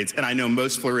Everglades, and I know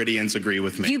most Floridians agree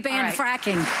with me. You ban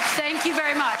fracking. Thank you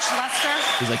very much,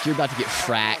 Lester. He's like, you're about to get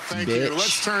fracked, Thank bitch. you.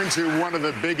 Let's turn to one of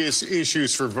the biggest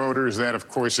issues for voters. That, of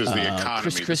course, is the economy.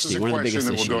 Chris Christie, this is a one of the question biggest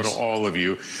that will issues. go to all of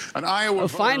you. An Iowa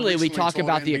finally, we talk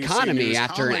about the economy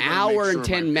after an hour and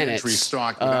 10 minutes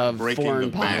of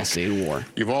foreign policy and war.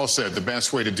 You've all said the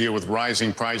best way to deal with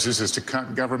rising prices is to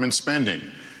cut government spending.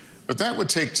 But that would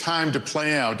take time to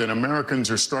play out, and Americans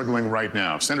are struggling right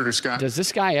now. Senator Scott, does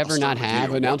this guy ever not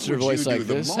have an announcer voice like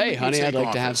this? Hey, honey, I'd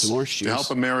like to have some more shoes. To help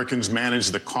Americans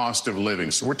manage the cost of living.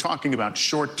 So we're talking about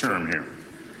short term here.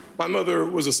 My mother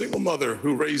was a single mother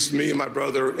who raised me and my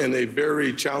brother in a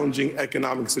very challenging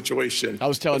economic situation. I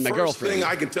was telling my girlfriend. The first thing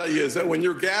I can tell you is that when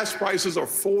your gas prices are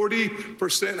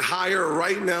 40% higher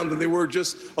right now than they were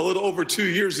just a little over 2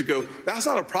 years ago, that's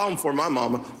not a problem for my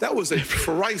mama. That was a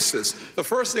crisis. The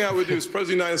first thing I would do as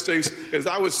President of the United States is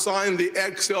I would sign the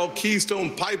XL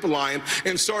Keystone Pipeline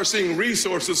and start seeing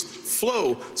resources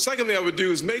flow. Second thing I would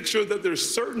do is make sure that there's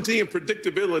certainty and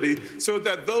predictability so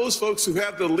that those folks who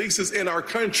have the leases in our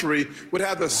country would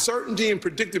have the certainty and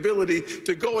predictability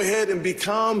to go ahead and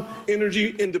become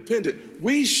energy independent.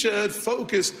 We should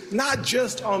focus not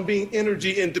just on being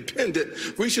energy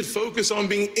independent, we should focus on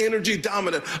being energy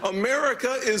dominant.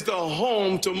 America is the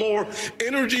home to more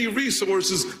energy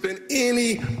resources than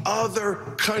any other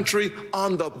country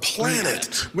on the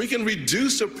planet. We can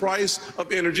reduce the price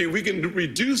of energy, we can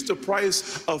reduce the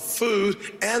price of food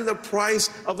and the price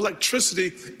of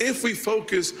electricity if we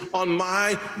focus on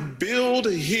my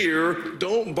build here,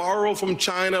 don't borrow from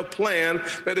China plan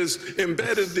that is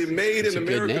embedded the Made in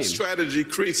America strategy,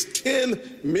 creates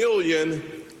 10 million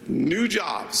new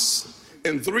jobs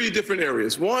in 3 different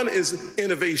areas. One is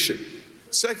innovation.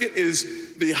 Second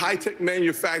is the high-tech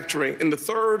manufacturing. And the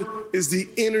third is the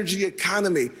energy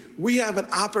economy. We have an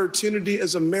opportunity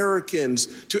as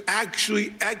Americans to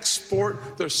actually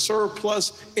export the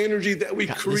surplus energy that we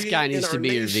create in our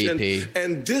nation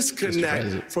and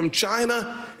disconnect from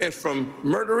China and from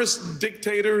murderous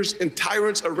dictators and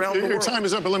tyrants around the world. Your time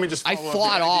is up, but let me just follow I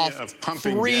fought off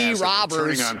 3 robbers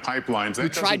turning on pipelines. who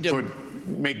tried to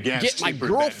get my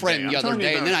girlfriend the other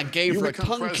day, and then I gave her a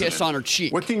tongue kiss on her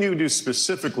cheek. What can you do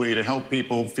specifically to help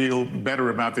people feel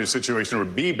better about their situation or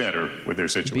be better with their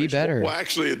situation? Be better. Well,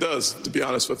 actually, it does, to be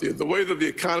honest with you. The way that the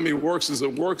economy works is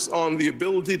it works on the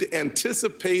ability to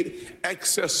anticipate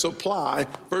excess supply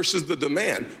versus the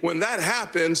demand. When that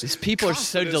happens, these people are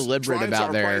so deliberate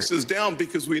about their prices down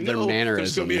because we know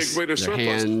there's going to be a greater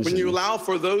surplus. When you allow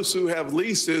for those who have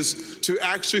leases to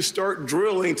actually start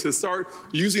drilling, to start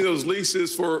using those leases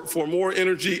increases for more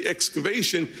energy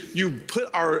excavation, you put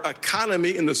our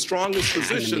economy in the strongest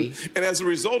position. And as a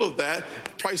result of that,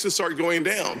 prices start going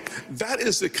down. That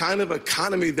is the kind of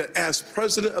economy that, as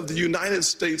President of the United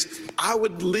States, I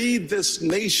would lead this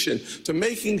nation to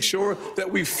making sure that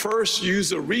we first use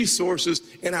the resources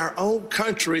in our own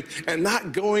country and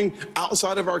not going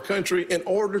outside of our country in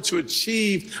order to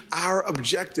achieve our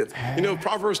objective. You know,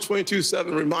 Proverbs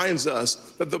 22:7 reminds us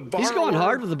that the borrower He's going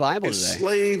hard with the Bible is today.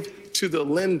 slave to the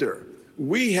lender.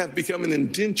 We have become an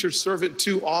indentured servant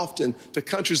too often to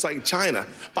countries like China.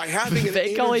 By having an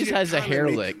Fake always has a hair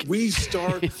economy, lick. we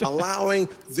start allowing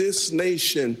this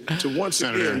nation to once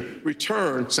again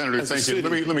return. Senator, thank you.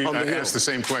 Let me ask the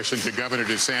same question to Governor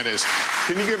DeSantis.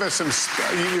 Can you give us some?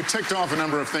 You ticked off a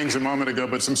number of things a moment ago,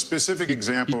 but some specific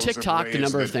examples. You ticked-tocked a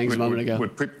number of things a moment ago.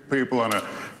 Would put people on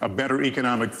a better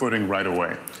economic footing right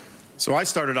away. So I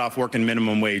started off working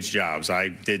minimum wage jobs. I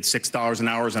did $6 an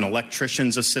hour as an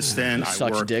electrician's assistant. I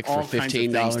worked dick all for kinds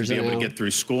of things to be able to get through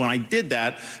school. And I did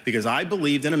that because I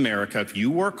believed in America, if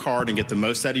you work hard and get the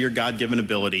most out of your God-given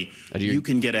ability, you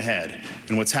can get ahead.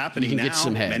 And what's happening now,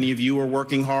 many of you are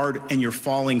working hard and you're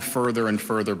falling further and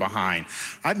further behind.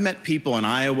 I've met people in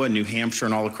Iowa, New Hampshire,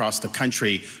 and all across the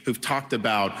country who've talked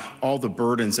about all the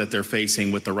burdens that they're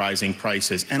facing with the rising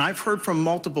prices. And I've heard from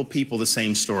multiple people the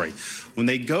same story. When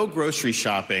they go grocery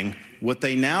shopping, what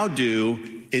they now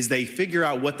do is they figure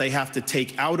out what they have to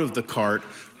take out of the cart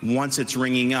once it's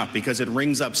ringing up, because it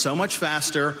rings up so much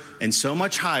faster and so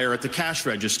much higher at the cash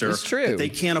register that they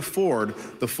can't afford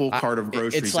the full cart of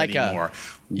groceries anymore.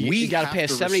 You got to pay a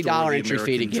 $70 entry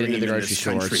fee to get into the grocery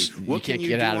stores. You can't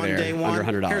get out of there under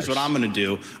 $100. Here's what I'm going to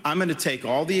do. I'm going to take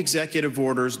all the executive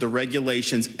orders, the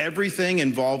regulations, everything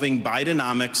involving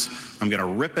Bidenomics. I'm going to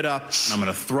rip it up, and I'm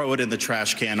going to throw it in the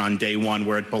trash can on day one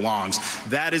where it belongs.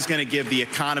 That is going to give the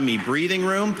economy breathing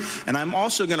room, and I'm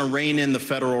also going to rein in the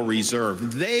Federal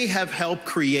Reserve. They have helped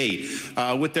create,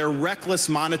 with their reckless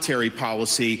monetary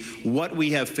policy, what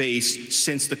we have faced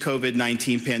since the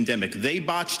COVID-19 pandemic. They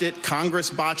botched it. Congress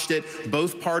botched it.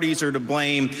 Both parties are to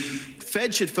blame.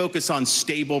 Fed should focus on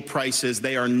stable prices.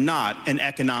 They are not an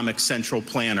economic central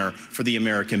planner for the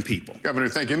American people. Governor,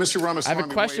 thank you. Mr. Ramaswamy, I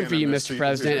have a question for you, Mr.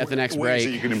 President, at the next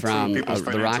break from the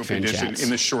Rockfin Chats. In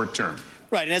the short term.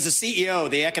 Right, and as a CEO,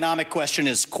 the economic question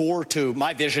is core to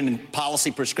my vision and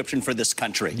policy prescription for this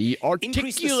country. The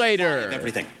articulator. Of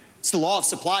everything. It's the law of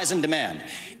supplies and demand.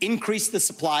 Increase the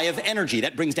supply of energy.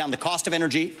 That brings down the cost of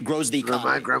energy, grows the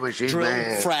economy.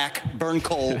 Drill, frack, burn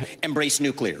coal, embrace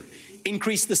nuclear.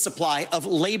 Increase the supply of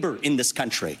labor in this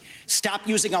country. Stop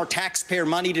using our taxpayer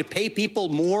money to pay people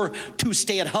more to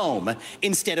stay at home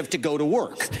instead of to go to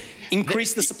work.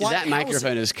 Increase the supply of housing. That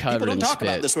microphone is covered in spit. People don't talk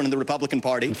about this one in the Republican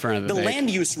Party. In front of the land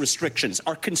use restrictions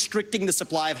are constricting the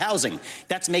supply of housing.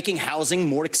 That's making housing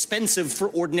more expensive for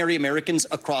ordinary Americans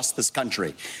across this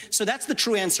country. So that's the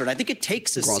true answer. And I think it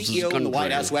takes a CEO in the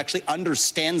White House who actually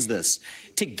understands this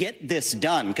to get this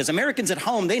done. Because Americans at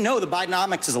home, they know the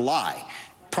Bidenomics is a lie.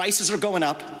 Prices are going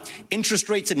up, interest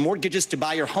rates and mortgages to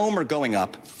buy your home are going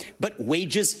up, but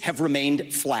wages have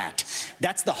remained flat.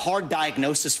 That's the hard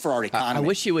diagnosis for our economy. I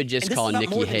wish you would just call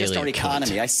Nikki Haley our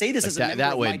economy. I say this as a member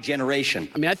of my generation.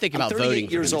 I mean, I think about I'm voting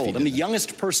 38 years old. I'm the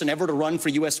youngest person ever to run for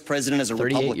U.S. president as a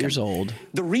Republican. 38 years old.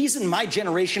 The reason my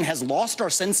generation has lost our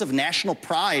sense of national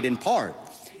pride, in part,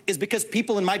 is because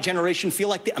people in my generation feel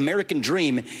like the American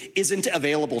dream isn't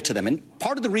available to them. And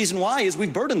part of the reason why is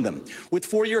we've burdened them with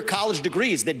four-year college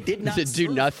degrees that did not do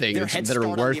nothing, their head that are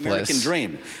start worthless. On the American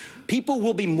dream. People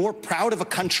will be more proud of a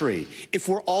country if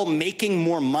we're all making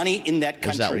more money in that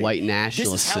country. There's that white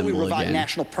nationalist This is how we symbol revive again.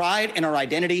 national pride and our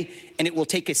identity, and it will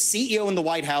take a CEO in the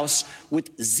White House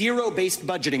with zero-based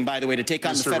budgeting, by the way, to take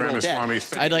on the federal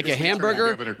debt. I'd like a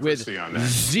hamburger with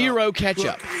zero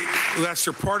ketchup.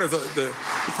 Lester, part of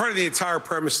the entire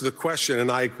premise of the question,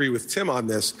 and I agree with Tim on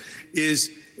this,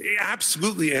 is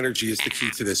absolutely energy is the key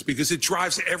to this because it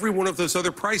drives every one of those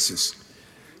other prices.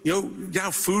 You know,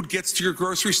 now food gets to your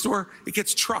grocery store, it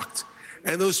gets trucked.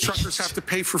 And those truckers have to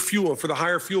pay for fuel, for the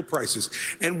higher fuel prices.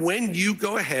 And when you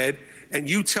go ahead and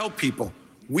you tell people,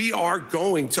 we are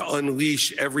going to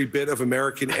unleash every bit of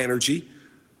American energy,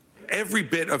 every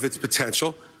bit of its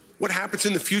potential, what happens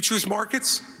in the futures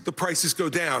markets? The prices go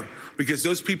down because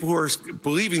those people who are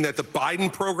believing that the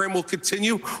Biden program will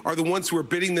continue are the ones who are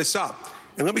bidding this up.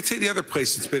 And let me tell you the other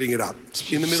place that's bidding it up,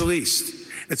 in the Middle East.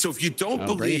 And so if you don't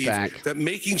believe that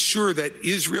making sure that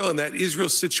Israel and that Israel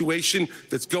situation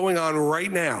that's going on right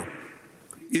now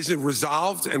isn't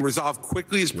resolved and resolved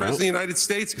quickly as President of the United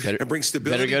States and bring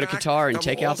stability better go to Qatar and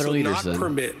take out their leaders then.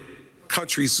 Permit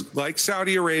countries like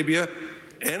Saudi Arabia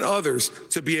and others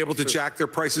to be able to jack their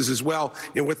prices as well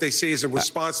in what they say is in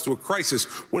response to a crisis,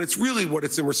 when it's really what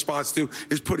it's in response to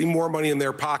is putting more money in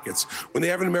their pockets. When they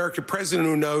have an American president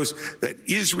who knows that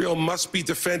Israel must be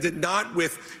defended not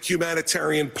with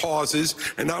humanitarian pauses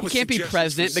and not with he can't be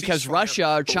president because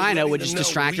Russia or China would just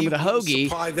distract him with a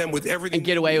hoagie and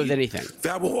get away with anything.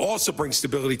 That will also bring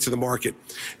stability to the market.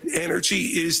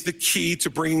 Energy is the key to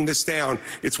bringing this down.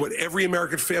 It's what every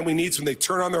American family needs when they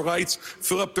turn on their lights,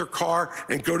 fill up their car,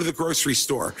 and go to the grocery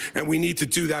store. And we need to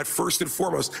do that first and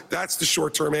foremost. That's the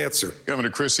short-term answer. Governor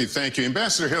Christie, thank you.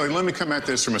 Ambassador Haley, let me come at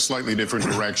this from a slightly different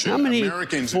direction. How many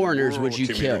Americans foreigners in would you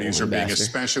kill, communities are being Ambassador?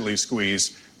 especially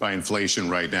squeezed by inflation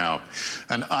right now.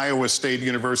 An Iowa State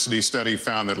University study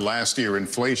found that last year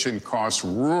inflation cost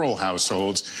rural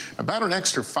households about an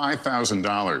extra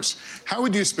 $5,000. How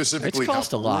would you specifically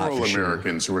help rural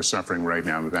Americans who are suffering right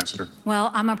now, Ambassador? Well,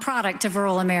 I'm a product of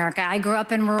rural America. I grew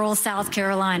up in rural South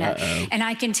Carolina. And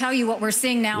I can tell you what we're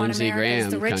seeing now in America is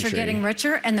the rich are getting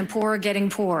richer and the poor are getting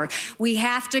poorer. We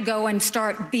have to go and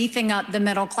start beefing up the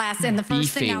middle class. And the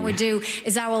first thing I would do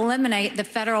is I will eliminate the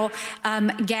federal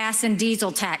gas and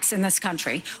diesel tax in this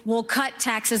country. We'll cut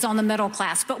taxes on the middle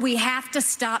class, but we have to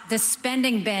stop this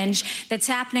spending binge that's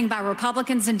happening by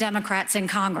Republicans and Democrats in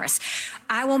Congress.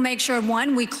 I will make sure,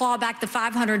 one, we claw back the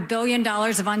 $500 billion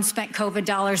of unspent COVID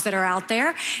dollars that are out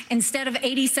there. Instead of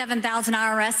 87,000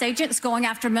 IRS agents going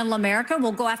after middle America,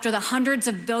 we'll go after the hundreds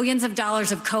of billions of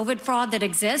dollars of COVID fraud that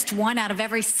exist, one out of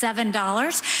every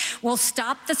 $7. We'll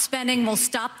stop the spending, we'll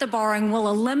stop the borrowing, we'll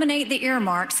eliminate the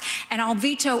earmarks, and I'll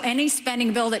veto any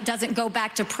spending bill that doesn't go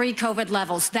back to pre-COVID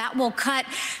levels. That will cut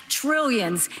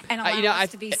trillions and allow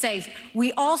us to be safe.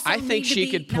 We also I think she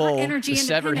could pull the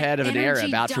severed head of an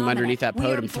Arab out from underneath that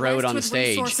podium, throw it on the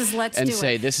stage, and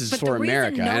say, this is for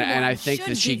America. And I think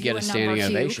that she'd get a standing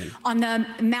ovation. On the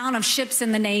amount of ships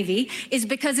in the Navy is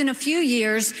because in a few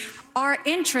years, our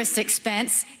interest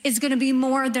expense is going to be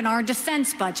more than our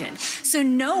defense budget. So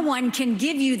no one can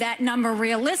give you that number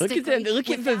realistically. Look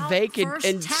at Vivek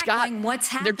and Scott.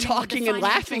 They're talking and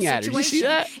laughing at her. Did you see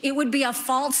that? It would be a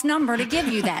false number to give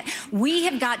you that. We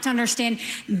have got to understand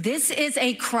this is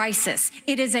a crisis.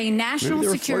 It is a national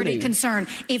security concern.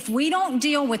 If we don't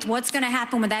deal with what's going to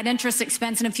happen with that interest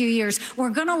expense in a few years, we're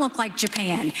going to look like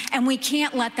Japan. And we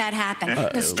can't let that happen.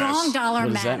 The strong dollar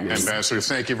matters. Ambassador,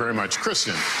 thank you very much.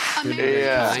 Kristen.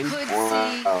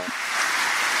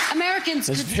 Americans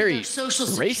could see their Social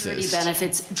Security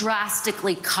benefits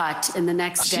drastically cut in the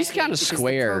next decade. She's kind of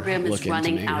square. The program is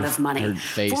running out of money.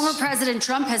 Former President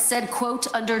Trump has said, quote,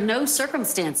 under no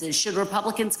circumstances should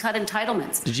Republicans cut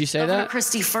entitlements. Did you say Governor that?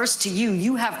 Christie, first to you.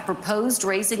 You have proposed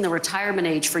raising the retirement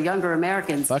age for younger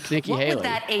Americans. Fuck Nikki Haley. What would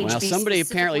that age be somebody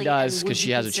apparently does because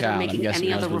she has a child. Making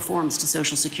any other reforms to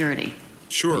Social Security?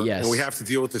 Sure, and we have to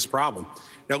deal with this problem.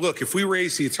 Now, look, if we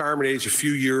raise the retirement age a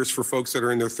few years for folks that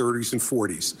are in their 30s and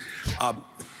 40s,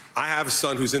 I have a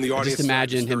son who's in the audience. Just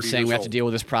imagine him saying we have to deal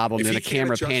with this problem, and a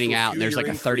camera panning out, and there's like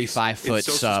a 35-foot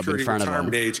sub in front of him,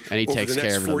 and he takes care of it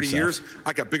himself. 40 years,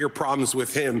 I got bigger problems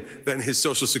with him than his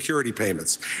Social Security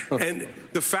payments. And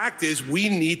the fact is, we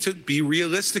need to be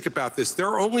realistic about this. There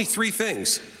are only three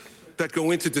things that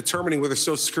go into determining whether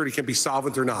Social Security can be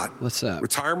solvent or not. What's that?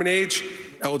 Retirement age,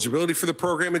 eligibility for the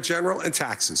program in general, and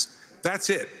taxes.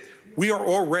 That's it. We are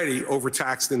already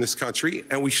overtaxed in this country,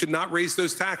 and we should not raise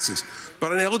those taxes.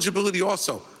 But on eligibility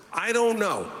also, I don't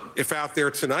know if out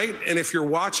there tonight, and if you're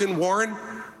watching Warren,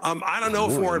 I don't know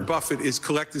if Warren Buffett is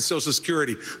collecting Social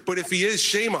Security, but if he is,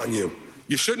 shame on you.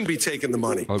 You shouldn't be taking the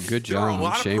money. Oh, good job. There are a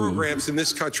lot of programs in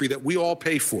this country that we all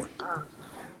pay for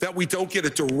that we don't get a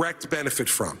direct benefit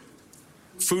from.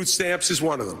 Food stamps is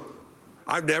one of them.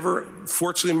 I've never,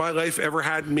 fortunately in my life, ever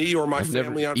had me or my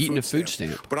family on eaten food a food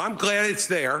stamp. But I'm glad it's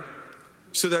there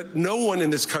so that no one in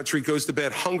this country goes to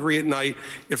bed hungry at night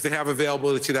if they have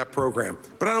availability to that program.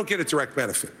 But I don't get a direct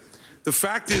benefit. The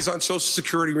fact is, on Social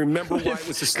Security, remember why it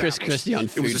was established.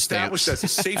 It was established as a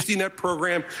safety net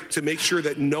program to make sure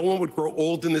that no one would grow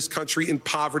old in this country in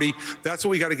poverty. That's what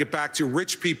we got to get back to.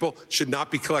 Rich people should not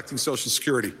be collecting Social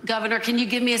Security. Governor, can you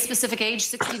give me a specific age,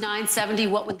 69, 70?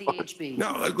 What would the age be?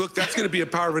 No, look, that's going to be a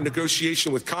part of a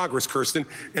negotiation with Congress, Kirsten.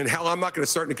 And hell, I'm not going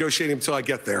to start negotiating until I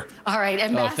get there. All right,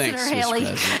 Ambassador Haley,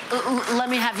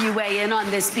 let me have you weigh in on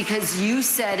this because you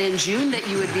said in June that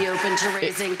you would be open to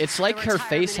raising. It's like her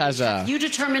face has a Have you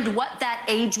determined what that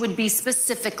age would be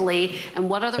specifically, and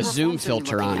what other Zoom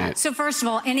filter on it? So first of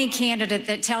all, any candidate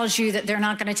that tells you that they're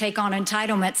not going to take on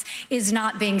entitlements is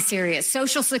not being serious.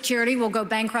 Social Security will go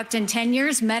bankrupt in 10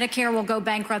 years. Medicare will go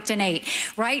bankrupt in 8.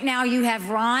 Right now, you have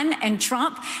Ron and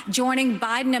Trump joining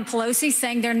Biden and Pelosi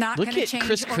saying they're not going to change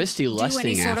Chris or Christie do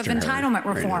any sort of entitlement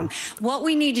reform. What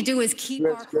we need to do is keep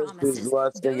our promises.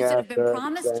 Those that have been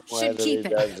promised should keep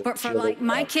it. But for like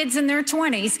my kids in their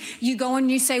 20s, you go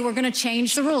and you say we're going to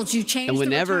change the rules. You change the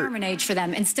retirement age for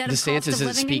them. Instead of DeSantis cost of living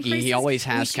is speaking, increases, he always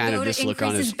has kind of this look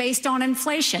on his based on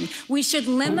inflation. We should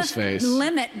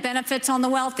limit benefits on the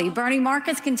wealthy. Bernie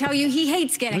Marcus can tell you he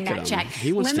hates getting that check.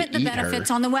 Limit the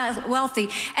benefits on the wealthy,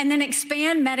 and then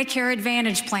expand Medicare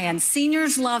Advantage plans.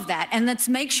 Seniors love that, and let's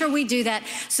make sure we do that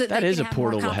so that they can have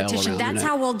more competition. That's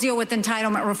how we'll deal with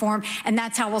entitlement reform, and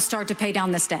that's how we'll start to pay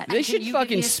down this debt. They should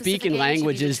fucking speak in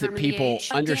languages that people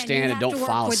understand and don't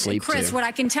fall asleep to. Chris, what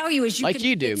I can tell you is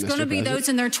it's going to be those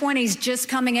in their 20s just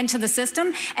coming into the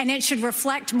system, and it should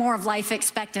reflect more of life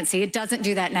expectancy. It doesn't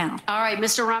do that now. All right,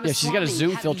 Mr. Ramaswamy. Yeah, she's got a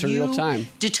Zoom filter in real time.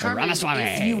 Determined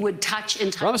if you would touch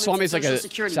entitlements. Ramaswamy is like a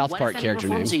Security. South Park character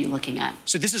name. What are you looking at?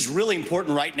 So this is really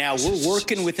important right now. We're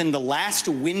working within the last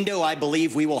window I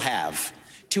believe we will have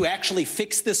to actually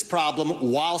fix this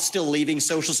problem while still leaving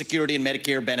Social Security and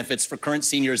Medicare benefits for current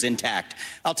seniors intact.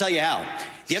 I'll tell you how.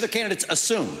 The other candidates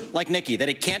assume, like Nikki, that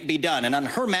it can't be done. And on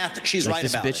her math, she's right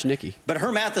about it. Nikki. But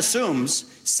her math assumes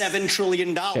 $7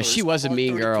 trillion. Yeah, she was a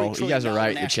mean girl. You guys are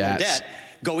right in the chats.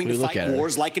 Going to fight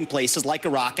wars like in places like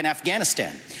Iraq and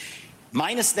Afghanistan.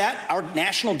 Minus that, our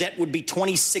national debt would be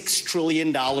 $26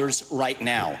 trillion right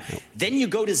now. Then you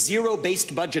go to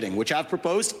zero-based budgeting, which I've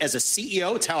proposed as a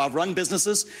CEO. It's how I've run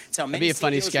businesses. It's how many That'd be a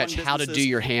funny sketch, how to do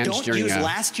your hands during a Don't use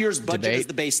last year's budget as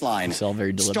the baseline. It's all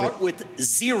very deliberate. Start with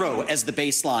zero as the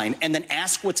baseline, and then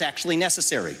ask what's actually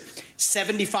necessary.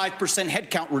 75%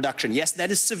 headcount reduction. Yes,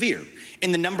 that is severe.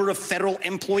 In the number of federal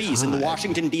employees in the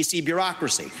Washington, D.C.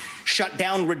 bureaucracy. Shut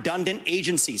down redundant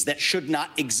agencies that should not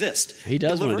exist. He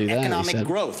does want to do that. Economic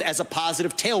growth as a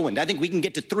positive tailwind. I think we can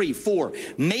get to 3, 4,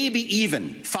 maybe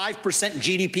even 5%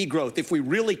 GDP growth if we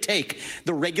really take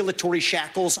the regulatory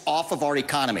shackles off of our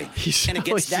economy. And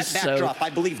against that backdrop,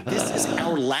 I believe this is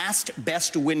our last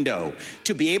best window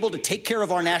to be able to take care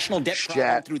of our national debt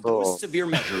problem through those severe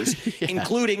measures,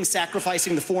 including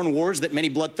sacrificing the foreign wars that many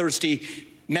bloodthirsty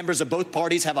members of both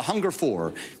parties have a hunger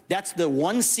for. That's the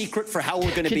one secret for how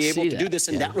we're going to be able to do this,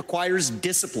 and that requires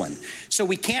discipline. So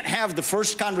we can't have the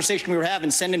first conversation we were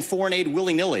having, sending foreign aid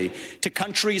willy-nilly to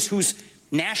countries whose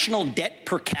national debt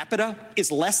per capita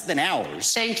is less than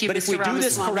ours. Thank you, But if we do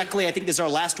this correctly, I think this is our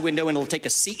last window, and it'll take a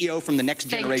CEO from the next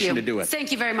generation to do it.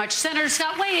 Thank you very much. Senator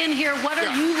Scott, weigh in here. What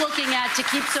are you looking at to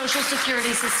keep Social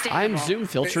Security sustainable? I'm Zoom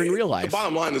filtering real life. The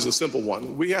bottom line is a simple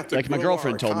one. We have to like my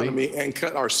girlfriend told me, and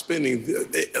cut our spending.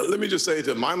 Let me just say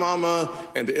to my mama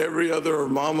and to every other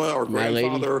mama or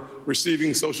grandfather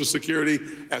receiving Social Security,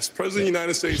 as President of the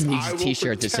United States, I will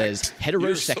T-shirt that says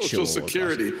heterosexual Social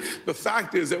Security. The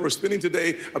fact is that we're spending today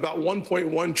about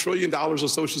 $1.1 trillion of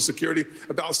Social Security,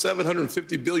 about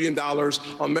 $750 billion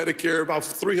on Medicare, about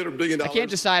 $300 billion. I can't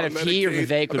decide if he or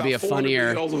Vivek would be a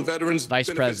funnier vice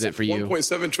president for you.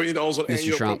 $1.7 trillion on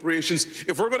annual appropriations.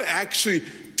 If we're going to actually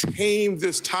tame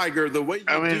this tiger the way you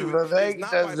Vivek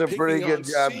does a pretty good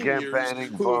job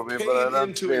campaigning for me, but I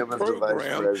don't see him as a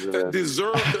vice president. That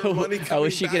deserve their money I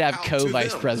wish you could have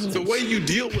co-vice presidents. The way you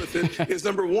deal with it is,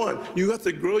 number one, you have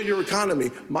to grow your economy.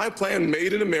 My plan,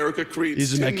 Made in America,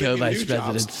 creates 10 million new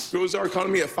jobs, grows our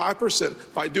economy at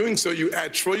 5%. By doing so, you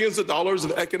add trillions of dollars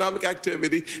of economic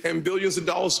activity and billions of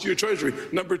dollars to your treasury.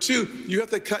 Number two, you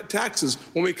have to cut taxes.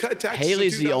 When we cut taxes,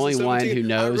 Haley's the only one who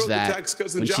knows that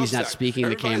when she's not speaking,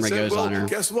 the camera goes on her.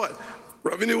 Guess what?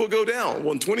 Revenue will go down.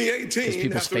 Well, in 2018,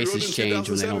 people's faces change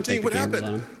when they don't take the cameras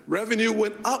on. Revenue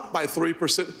went up by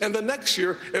 3%, and the next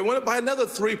year it went up by another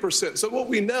 3%. So what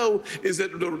we know is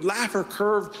that the Laffer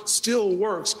curve still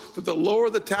works, but the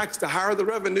lower the tax, the higher the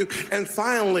revenue. And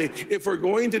finally, if we're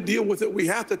going to deal with it, we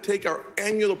have to take our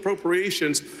annual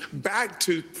appropriations back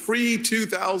to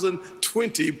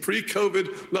pre-2020,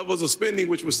 pre-COVID levels of spending,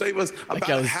 which would save us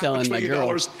about $500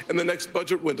 billion in the next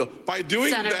budget window. By doing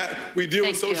that, we deal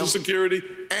with Social Security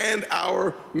and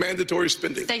our mandatory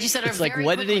spending. Thank you, Senator. It's like,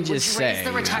 what did he just say?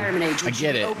 The retirement age. I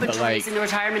get it, but like, in the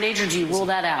retirement age, or do you rule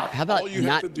that out? How about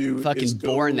not fucking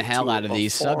boring the hell out of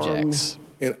these subjects?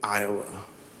 In Iowa,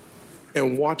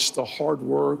 and watch the hard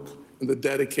work and the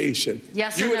dedication.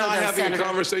 Yes or you no, and I though, having Senator. a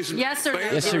conversation. Yes or no?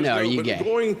 Yes or no? Are you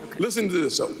gay? Listen to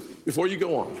this, though, before you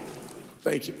go on.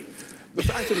 Thank you. The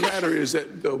fact of the matter is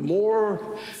that the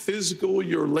more physical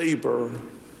your labor,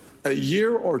 a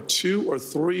year or 2 or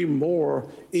 3 more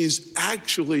is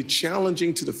actually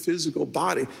challenging to the physical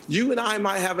body. You and I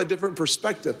might have a different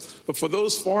perspective, but for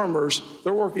those farmers,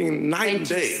 they're working night and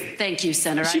day. Thank you,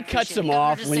 Senator. She cuts him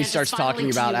off when he starts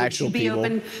talking about actual people.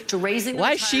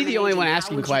 Why is she the only one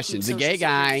asking questions? The gay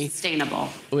guy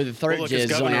with the third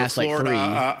jizz only asked like 3.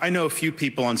 I know a few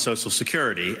people on Social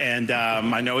Security, and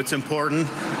I know it's important.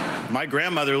 My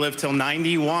grandmother lived till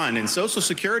 91, and Social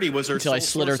Security was her until I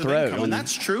slit her throat. And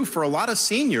that's true for a lot of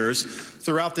seniors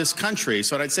throughout this country.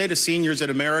 So what I'd say to seniors in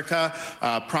America,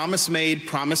 promise made,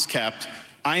 promise kept.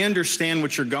 I understand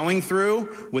what you're going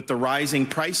through with the rising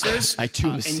prices. I too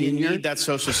am a senior. And you need that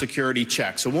Social Security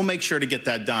check. So we'll make sure to get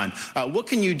that done. What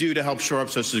can you do to help shore up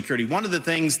Social Security? One of the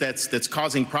things that's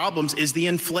causing problems is the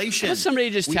inflation. Let somebody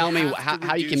just tell me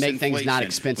how you can make things not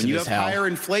expensive as hell. When you have higher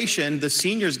inflation, the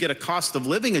seniors get a cost of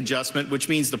living adjustment, which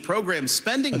means the program's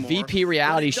spending more. VP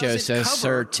reality show says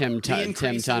Sir Tim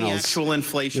Tunnels. Actual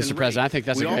inflation Mr. President, I think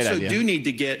that's a great idea. We also do need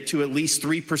to get to at least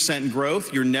 3%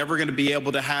 growth. You're never going to be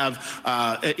able to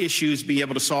have issues be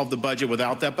able to solve the budget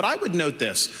without that. But I would note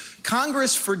this.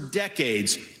 Congress for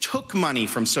decades took money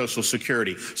from Social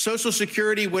Security. Social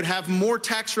Security would have more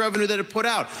tax revenue than it put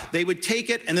out. They would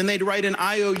take it and then they'd write an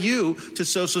IOU to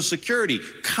Social Security.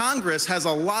 Congress has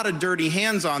a lot of dirty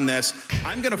hands on this.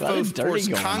 I'm going to force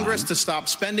Congress to stop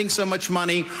spending so much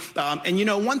money. And you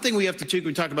know, one thing we have to do,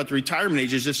 we talk about the retirement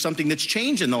age, is just something that's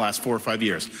changed in the last 4 or 5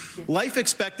 years. Life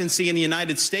expectancy in the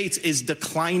United States is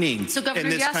declining. So, Governor, in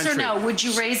this yes country. or no? Would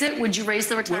you raise it? Would you raise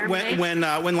the retirement age?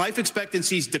 When life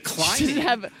expectancy is declining, she doesn't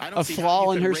have a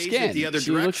flaw in her skin. The other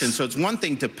direction. So it's one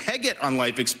thing to peg it on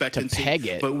life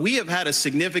expectancy, but we have had a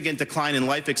significant decline in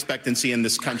life expectancy in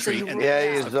this country. So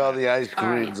yeah, you saw the ice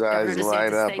queen's eyes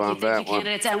light up on that one.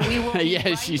 And we will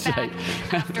yeah, she's like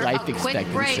life expectancy. Quick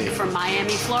break from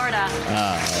Miami, Florida.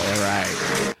 Oh, all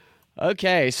right.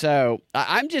 Okay, so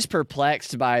I'm just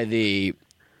perplexed by the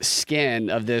skin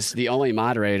of the only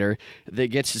moderator that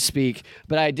gets to speak.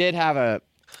 But I did have a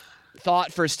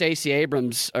thought for Stacey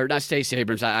Abrams, or not Stacey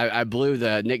Abrams. I blew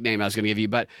the nickname I was going to give you,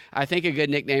 but I think a good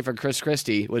nickname for Chris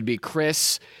Christie would be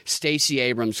Chris Stacey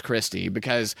Abrams Christie,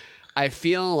 because I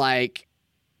feel like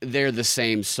they're the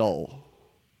same soul.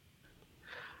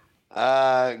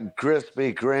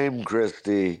 Krispy Kreme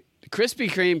Christie. Krispy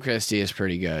Kreme Christie is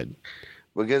pretty good.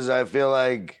 Because I feel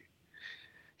like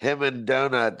him and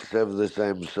donuts have the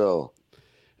same soul.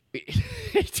 He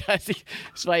does.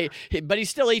 It's like, but he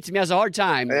still eats them. He has a hard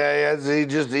time. Yeah, he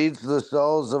just eats the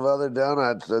souls of other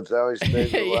donuts. That's how he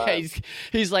stays alive. Yeah,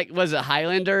 he's like, was it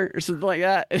Highlander or something like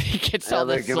that? He gets all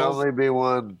the there can souls. only be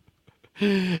one.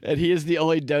 And he is the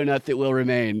only donut that will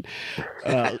remain.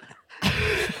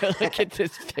 Look at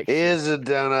this picture. He is a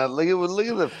donut. Look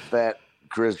at the fat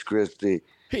Chris Christie.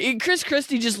 Chris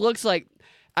Christie just looks like.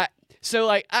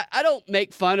 I don't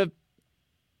make fun of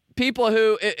people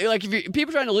who, like, if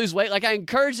people trying to lose weight, like, I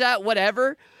encourage that,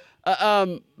 whatever.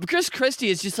 Chris Christie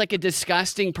is just like a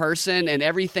disgusting person, and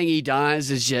everything he does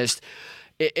is just,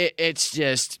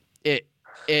 it's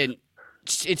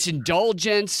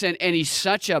indulgence, and he's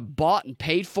such a bought and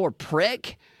paid for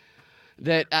prick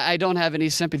that I don't have any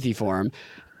sympathy for him.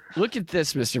 Look at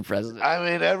this, Mr. President. I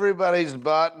mean, everybody's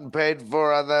bought and paid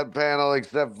for on that panel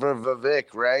except for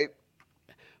Vivek, right?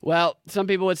 Well, some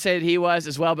people would say that he was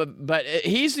as well, but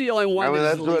he's the only one. I mean,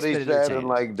 that's what he said in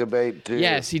like debate too.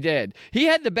 Yes, he did. He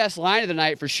had the best line of the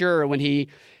night for sure when he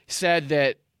said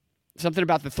that something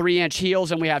about the 3-inch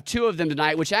heels, and we have 2 of them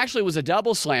tonight, which actually was a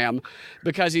double slam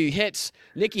because he hits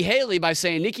Nikki Haley by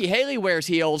saying Nikki Haley wears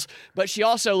heels, but she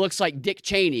also looks like Dick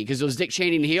Cheney because it was Dick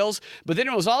Cheney in heels. But then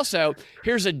it was also,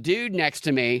 here's a dude next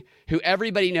to me who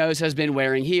everybody knows has been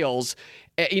wearing heels,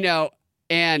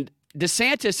 and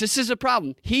DeSantis, this is a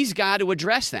problem. He's got to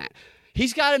address that.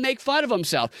 He's got to make fun of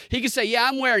himself. He can say, yeah,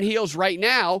 I'm wearing heels right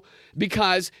now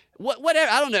because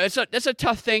whatever. I don't know. That's a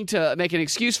tough thing to make an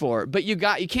excuse for, but you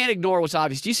can't ignore what's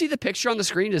obvious. Do you see the picture on the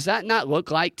screen? Does that not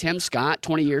look like Tim Scott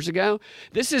 20 years ago?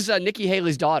 This is Nikki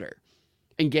Haley's daughter,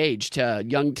 engaged to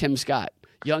young Tim Scott,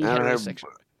 young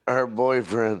heterosexual. Her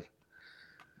boyfriend.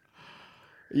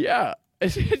 Yeah.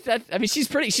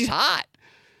 She's hot.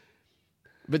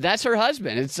 But that's her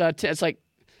husband. It's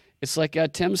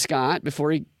like Tim Scott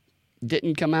before he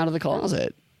didn't come out of the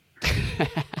closet.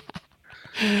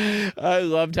 I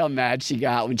loved how mad she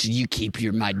got when you keep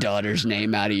my daughter's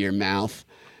name out of your mouth.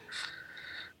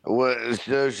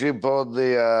 So she pulled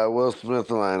the Will Smith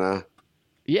line, huh?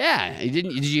 Yeah.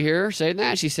 Did you hear her say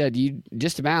that? She said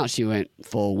just about. She went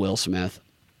full Will Smith.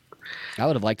 I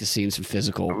would have liked to seen some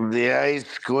physical. The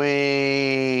Ice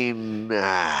Queen.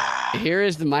 Here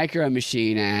is the Micro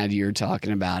Machine ad you were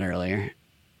talking about earlier.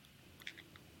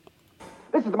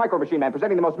 The This is the Micro Machine Man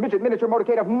presenting the most midget miniature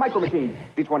motorcade of micro machines.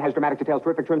 Each one has dramatic details,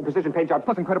 terrific trim, precision paint jobs,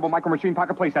 plus incredible micro machine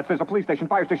pocket playsets. There's a police station,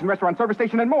 fire station, restaurant, service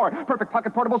station, and more. Perfect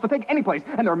pocket portables to take any place.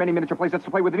 And there are many miniature playsets to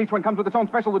play with, and each one comes with its own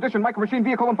special edition micro machine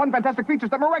vehicle and fun, fantastic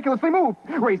features that miraculously move.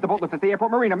 Raise the boat lift at the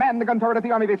airport marina, man the gun turret at the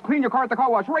army base, clean your car at the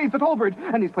car wash, raise the toll bridge.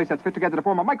 And these playsets fit together to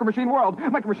form a micro machine world.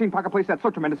 Micro machine pocket playsets,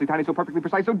 so tremendously tiny, so perfectly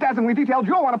precise, so dazzlingly detailed,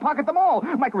 you'll want to pocket them all.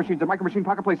 Micro machines and micro machine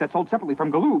pocket playsets sold separately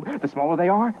from Galoob. The smaller they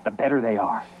are, the better they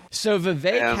are. So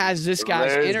Vivek has this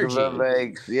guy's energy.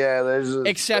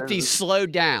 Except he's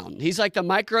slowed down. He's like the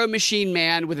Micro Machine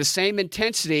Man with the same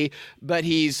intensity, but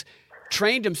he's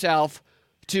trained himself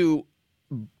to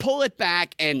pull it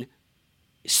back and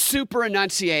super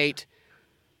enunciate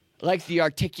like the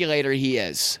articulator he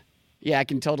is. Yeah, I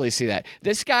can totally see that.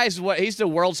 This guy's he's the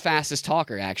world's fastest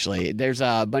talker, actually. There's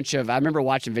a bunch of, I remember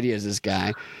watching videos of this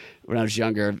guy when I was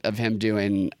younger of him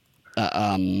doing,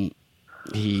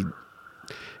 he's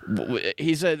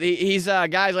a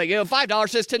guy's like,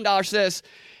 $5 this, $10 this,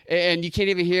 and you can't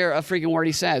even hear a freaking word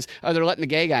he says. Oh, they're letting the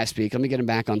gay guy speak. Let me get him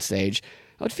back on stage.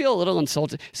 I would feel a little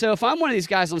insulted. So if I'm one of these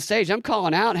guys on stage, I'm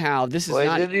calling out how this is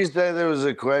not. Didn't you say there was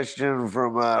a question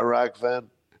from Rockfin?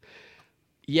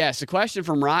 Yes, the question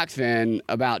from Rockfin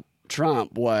about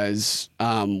Trump was,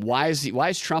 why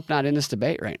is Trump not in this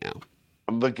debate right now?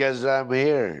 Because I'm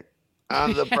here.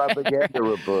 I'm the propaganda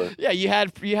report. Yeah, you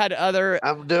had other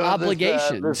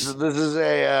obligations. This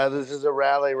is a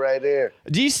rally right here.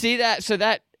 Do you see that? So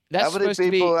that's how many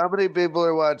people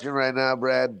are watching right now,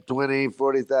 Brad? 20,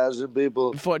 40,000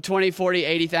 people? 20, 40,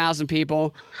 80,000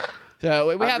 people.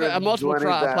 So we have multiple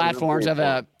platforms. I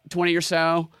have 20 or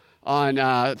so on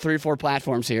 3 or 4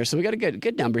 platforms here. So we got a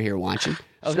good number here watching.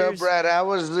 So Brad, I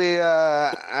was the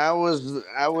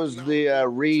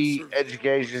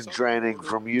re-education training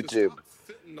from YouTube.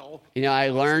 You know, I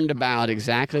learned about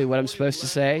exactly what I'm supposed to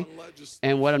say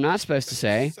and what I'm not supposed to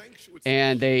say,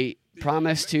 and they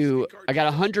promised to. I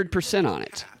got 100% on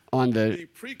it on the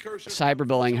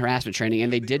cyberbullying harassment training,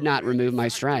 and they did not remove my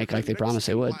strike like they promised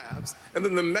they would. And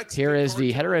then the next here is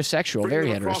the heterosexual, very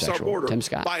heterosexual, Tim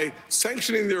Scott. By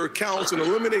sanctioning their accounts and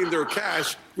eliminating their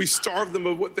cash, we starve them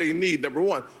of what they need. Number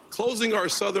one, closing our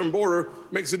southern border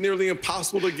makes it nearly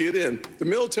impossible to get in. The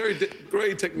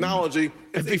military-grade technology.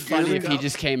 It'd be funny if he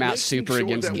just came out super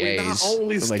against gays. Not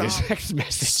only like his next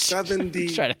message.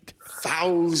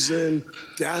 70,000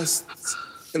 deaths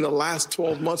in the last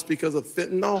 12 months because of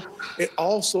fentanyl, it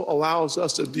also allows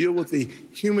us to deal with the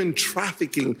human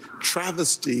trafficking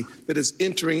travesty that is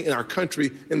entering in our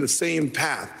country in the same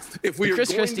path. If we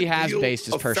Chris Christie has based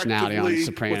his personality on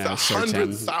Sopranos, so I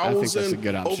think that's a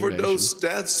good observation. Overdose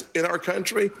deaths in our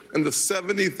country and the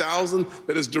 70,000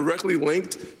 that is directly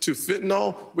linked to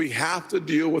fentanyl, we have to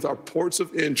deal with our ports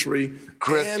of entry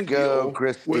and deal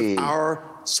with our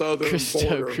southern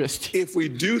border. If we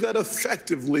do that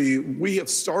effectively, we have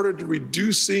started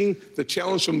reducing the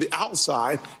challenge from the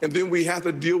outside, and then we have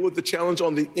to deal with the challenge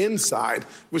on the inside,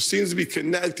 which seems to be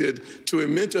connected to a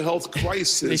mental health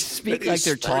crisis. They speak like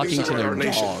they're talking to their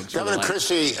dogs. Governor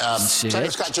Christie, Senator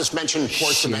Scott just mentioned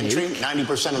ports of entry.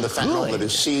 90% of the fentanyl that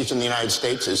is seized in the United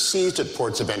States is seized at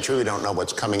ports of entry. We don't know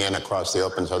what's coming in across the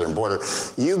open southern border.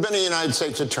 You've been a United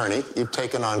States attorney. You've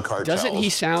taken on cartels. Doesn't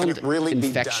he sound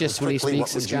infectious when he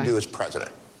speaks? What would you do as president?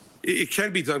 It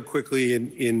can be done quickly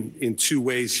in 2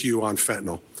 ways, Hugh, on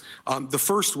fentanyl. The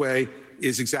first way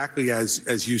is exactly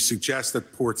as you suggest,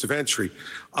 at ports of entry.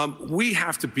 We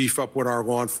have to beef up what our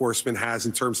law enforcement has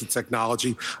in terms of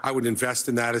technology. I would invest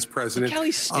in that as president. Look how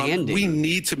he's standing. We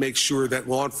need to make sure that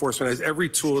law enforcement has every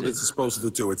tool at its disposal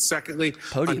to do it. Secondly,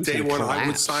 on day one, I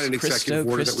would sign an executive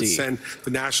order that would send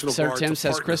the National Guard Tim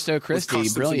says Christo Christie,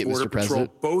 brilliant, Mr. President.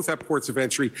 Both at ports of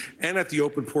entry and at the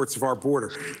open ports of our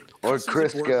border. Or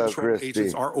Crisco Christie.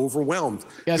 Agents are overwhelmed.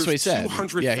 That's what he said.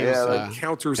 200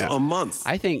 encounters a month.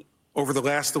 I think over the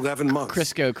last 11 months.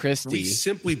 Crisco Christie. We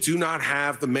simply do not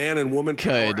have the man and woman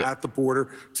power at the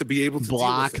border to be able to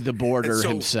block the border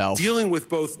himself. Dealing with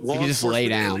both law enforcement just lay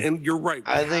down. And you're right.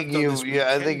 I think you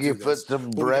put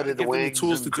some breaded wings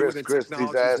in Chris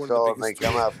Christie's asshole and they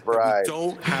come out fried. We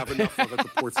don't have enough of it at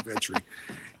the ports of entry.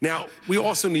 Now, we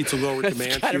also need to lower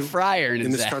demand got a fryer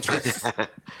in this country.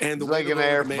 And the way to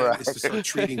lower demand is to start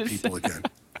treating people again.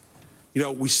 You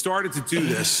know, we started to do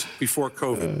this before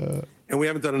COVID, and we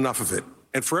haven't done enough of it.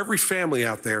 And for every family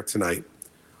out there tonight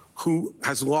who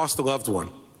has lost a loved one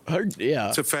to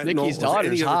fentanyl or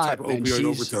any other type of opioid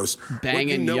overdose, banging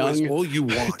what you know young is all you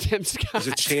want is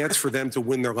a chance for them to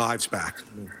win their lives back.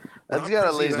 That's got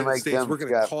at least make them we're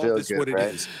going to call this what it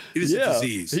is. It is a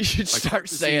disease. He should start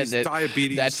saying that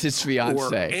diabetes, that's his fiance.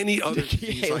 Or any other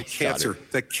disease like cancer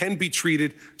that can be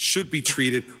treated, should be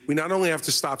treated. We not only have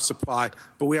to stop supply,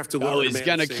 but we have to lower he's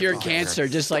going to cure cancer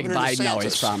just like Biden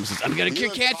always promises. I'm going to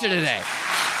cure cancer today.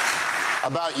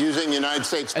 About using United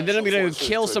States, and then I'm going to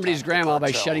kill somebody's grandma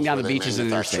by shutting down the beaches in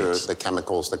the interstates. The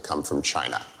chemicals that come from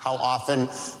China. How often?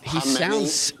 He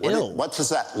sounds ill. What does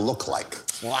that look like?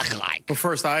 Well,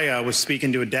 first, I was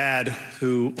speaking to a dad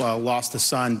who lost a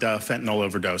son to fentanyl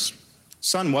overdose.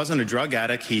 Son wasn't a drug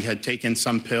addict. He had taken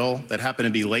some pill that happened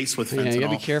to be laced with fentanyl. You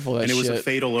gotta be careful of that and it was a shit.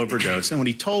 fatal overdose. And when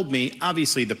he told me,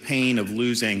 obviously the pain of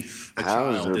losing a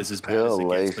child is as bad as it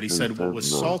gets. But he said what was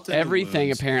salt in everything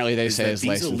the apparently they say is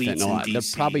laced with fentanyl. They're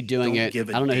probably doing it. I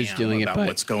don't know who's doing it, but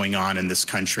what's going on in this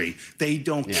country. They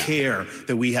don't care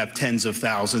that we have tens of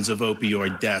thousands of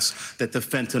opioid deaths, that the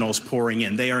fentanyl's pouring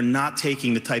in. They are not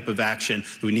taking the type of action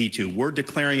we need to. We're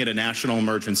declaring it a national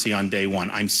emergency on day one.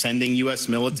 I'm sending U.S.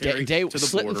 military to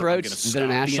the border. It's been a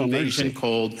national emergency.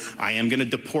 Cold. I am going to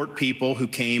deport people who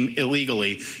came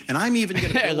illegally, and I'm even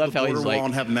going to build the border wall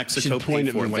and have Mexico pay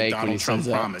for it, like Donald Trump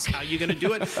promised. How are you going to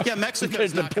do it? Yeah,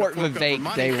 Mexico's not going to fork over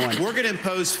money. We're going to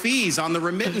impose fees on the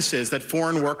remittances that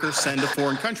foreign workers send to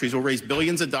foreign countries. We'll raise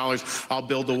billions of dollars. I'll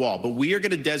build a wall, but we are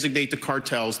going to designate the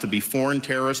cartels to be foreign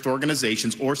terrorist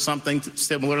organizations or something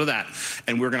similar to that,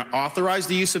 and we're going to authorize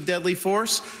the use of deadly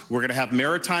force. We're going to have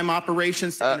maritime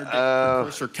operations to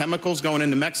interdict or chemicals going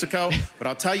into Mexico. But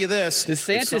I'll tell you this: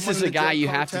 DeSantis is the guy you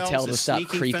have to tell to stop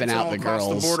creeping out the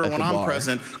girls the border at when the I'm bar.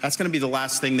 president. That's going to be the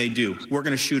last thing they do. We're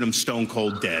going to shoot them stone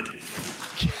cold dead.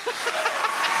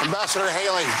 Ambassador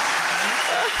Haley.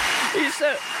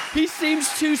 He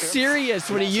seems too serious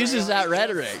when he uses that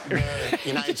rhetoric. The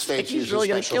United States uses really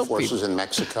special forces in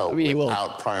Mexico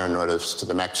without prior notice to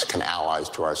the Mexican allies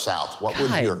to our south. What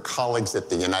would your colleagues at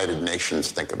the United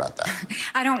Nations think about that?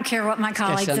 I don't care what my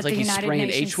colleagues at the United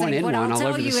Nations think. What I'll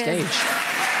tell you is,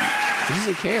 he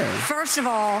doesn't care. First of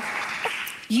all,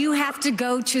 you have to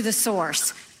go to the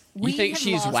source. You think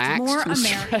she's waxed? More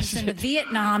Americans in the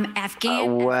Vietnam,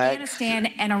 Afghanistan,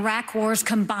 and Iraq wars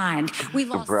combined. We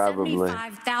lost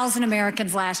 75,000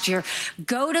 Americans last year.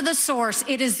 Go to the source.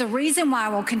 It is the reason why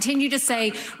we'll continue to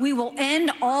say we will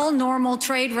end all normal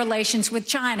trade relations with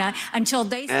China until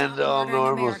they stop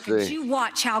murdering Americans. You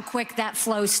watch how quick that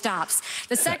flow stops.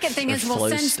 The second thing is we'll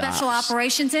send special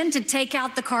operations in to take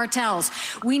out the cartels.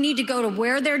 We need to go to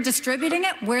where they're distributing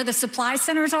it, where the supply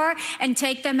centers are, and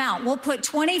take them out. We'll put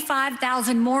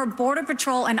 25,000 more Border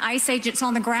Patrol and ICE agents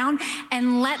on the ground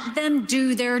and let them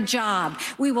do their job.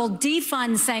 We will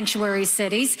defund sanctuary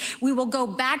cities. We will go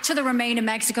back to the Remain in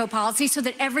Mexico policy so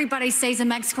that everybody stays in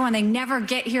Mexico and they never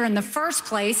get here in the first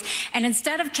place. And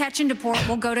instead of catch and deport,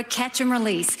 we'll go to catch and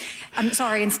release. I'm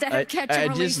sorry, instead of catch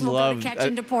and release, we'll go to catch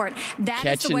and deport. That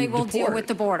is the way we'll deal with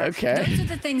the border. Okay. Those are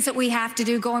the things that we have to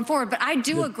do going forward. But I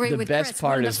do agree with Chris.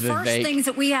 One of the first things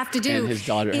that we have to do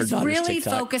is really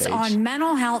focus on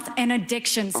mental health and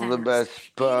addiction centers. The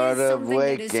best part of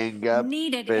waking up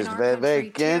is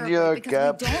waking your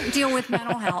cup. We don't deal with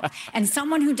mental health, and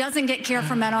someone who doesn't get care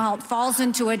for mental health falls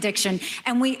into addiction,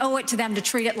 and we owe it to them to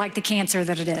treat it like the cancer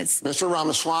that it is. Mr.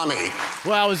 Ramaswamy.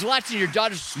 Well, I was watching your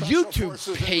daughter's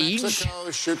YouTube page.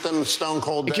 Shoot them stone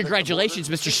cold dead. And congratulations,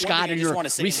 Mr. Scott, on your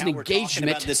recent engagement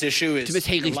about this issue is, to Miss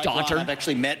Haley's daughter. I've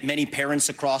actually met many parents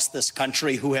across this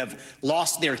country who have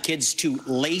lost their kids to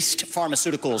laced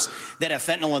pharmaceuticals that have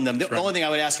fentanyl in them. The only thing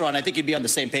I would ask, Ron, I think you'd be on the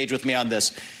same page with me on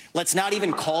this. Let's not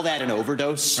even call that an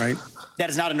overdose. Right. That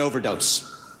is not an overdose.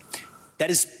 That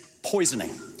is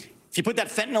poisoning. If you put that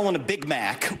fentanyl in a Big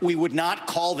Mac, we would not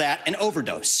call that an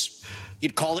overdose.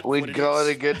 You'd call it. We'd call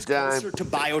it a good time. Closer to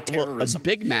bioterrorism. Well, a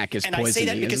Big Mac is poisoning, and I say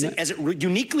that because as it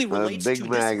uniquely relates to Big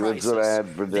Mac, that's what I had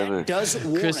for dinner.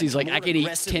 Chrissy's like, I can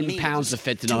eat 10 pounds of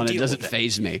fentanyl and it doesn't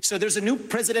faze me. So there's a new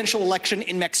presidential election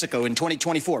in Mexico in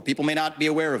 2024. People may not be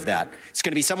aware of that. It's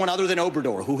going to be someone other than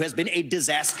Obrador, who has been a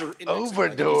disaster in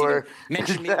Obrador.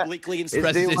 Mentioned me obliquely in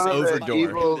President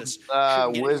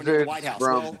Obrador. Wizard White House.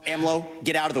 from Well, AMLO,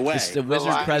 get out of the way. It's the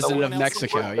wizard president of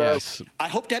Mexico, yes. I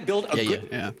hope to build a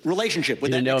good relationship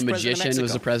with you that know a next president of magician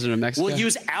was the president of Mexico? We'll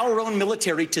use our own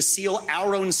military to seal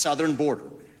our own southern border.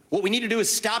 What we need to do is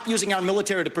stop using our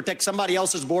military to protect somebody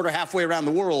else's border halfway around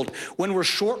the world when we're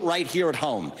short right here at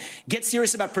home. Get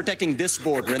serious about protecting this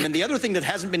border. And then the other thing that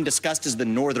hasn't been discussed is the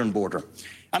northern border.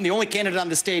 I'm the only candidate on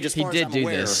the stage, as far as I'm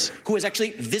aware, who has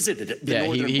actually visited the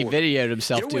northern border. He videoed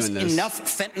himself doing this. There was enough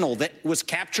fentanyl that was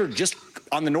captured just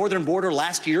on the northern border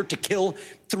last year to kill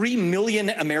 3 million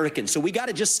Americans. So we got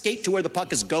to just skate to where the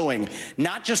puck is going,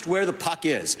 not just where the puck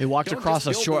is. He walked across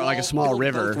a short, like a small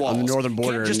river on the northern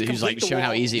border, and he's like showing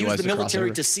how easy it was to cross the river. Use the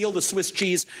military to seal the Swiss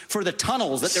cheese for the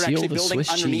tunnels that they're actually building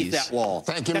underneath that wall.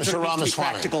 Thank you, Mr. Ramaswamy. That's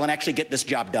practical and actually get this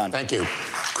job done. Thank you.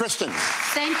 Kristen.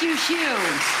 Thank you, Hugh.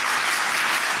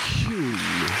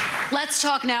 Let's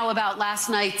talk now about last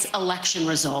night's election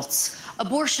results.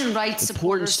 Abortion rights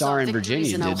supporters saw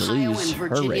victories in Ohio and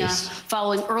Virginia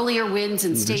following earlier wins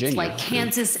in states like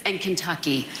Kansas and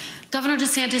Kentucky. Governor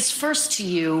DeSantis, first to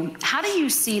you, how do you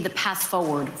see the path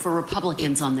forward for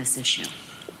Republicans on this issue?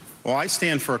 Well, I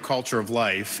stand for a culture of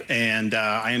life, and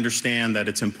I understand that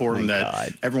it's important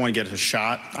that everyone gets a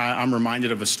shot. I'm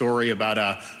reminded of a story about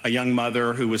a young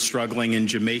mother who was struggling in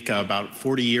Jamaica about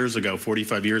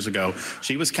 45 years ago.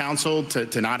 She was counseled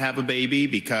to not have a baby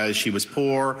because she was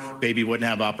poor, baby wouldn't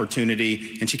have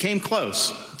opportunity, and she came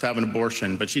close to have an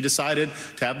abortion, but she decided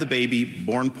to have the baby,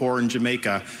 born poor in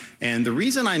Jamaica. And the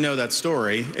reason I know that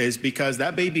story is because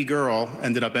that baby girl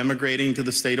ended up emigrating to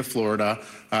the state of Florida,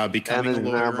 becoming a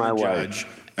lawyer and a judge,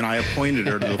 and I appointed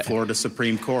her to the Florida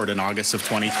Supreme Court in August of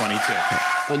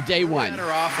 2022. On day one. We're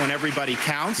better off when everybody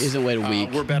counts. Isn't wait a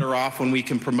week. We're better off when we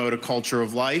can promote a culture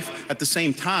of life. At the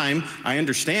same time, I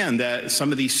understand that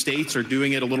some of these states are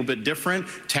doing it a little bit different.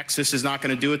 Texas is not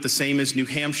going to do it the same as New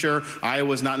Hampshire.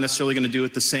 Iowa's not necessarily going to do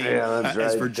it the same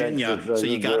as Virginia. So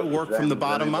you got to work from the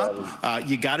bottom up.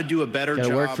 You got to do a better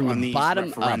job on these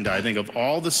referenda. I think of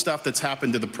all the stuff that's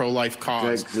happened to the pro-life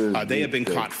cause, they have been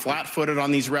caught flat-footed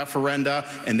on these referenda,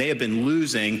 and they have been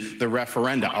losing the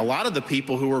referenda. A lot of the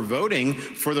people who are voting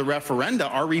for the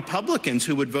referenda are Republicans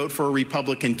who would vote for a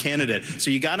Republican candidate.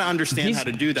 So you got to understand how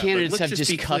to do that. Candidates but let's have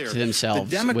just cucked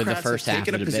themselves with the first half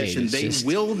of the debate. They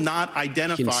will not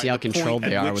identify the point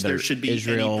at which there should be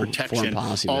any protection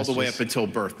all the way up until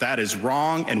birth. That is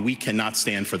wrong, and we cannot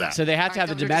stand for that. So they have to have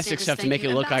the domestic stuff to make it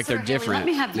look like they're different. Let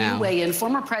me have you weigh in.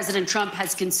 Former President Trump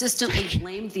has consistently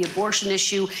blamed the abortion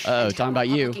issue. Talking about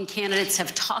you. Republican candidates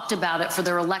have talked about it for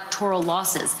their electoral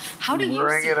losses. How do you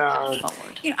see that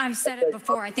forward? You know, I've said it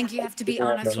before. I think you have to be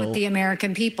honest with the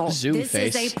American people. This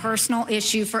is a personal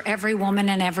issue for every woman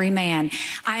and every man.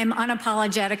 I am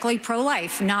unapologetically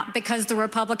pro-life, not because the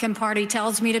Republican Party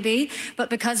tells me to be, but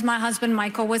because my husband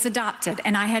Michael was adopted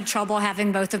and I had trouble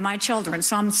having both of my children.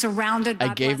 So I'm surrounded by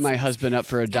I gave my husband up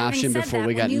for adoption before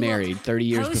we got married, 30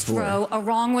 years before. Post-Roe, a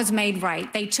wrong was made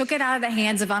right. They took it out of the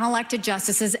hands of unelected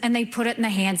justices and they put it in the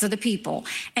hands of the people.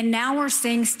 And now we're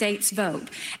seeing states vote.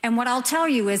 And what I'll tell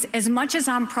you is, as much as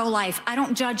I'm pro-life, I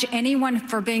don't judge anyone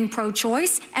for being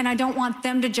pro-choice, and I don't want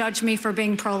them to judge me for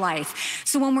being pro-life.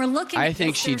 So when we're looking at I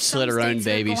think she'd slit her own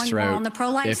baby's throat on the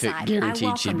pro-life if it side.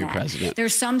 guaranteed she'd be president.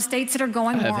 There's some states that are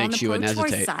going more on the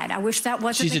pro-choice side. I wish that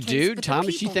wasn't the case. She's a dude, Tom.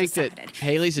 Does she think that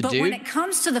Haley's a dude? But when it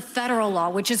comes to the federal law,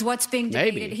 which is what's being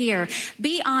debated here,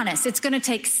 be honest. It's going to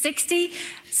take 60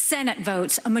 Senate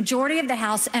votes, a majority of the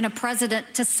House, and a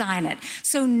president to sign it.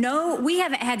 So no, we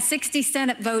haven't had 60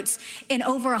 Senate votes in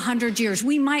over 100 years.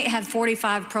 We might have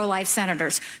 45 pro-life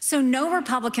senators. So no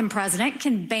Republican president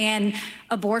can ban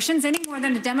abortions any more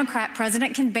than a Democrat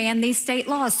president can ban these state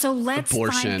laws. So let's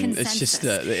find consensus.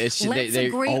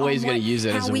 They're always going to use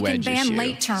it as a wedge issue.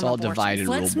 It's all divided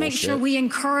rule bullshit. Let's make sure we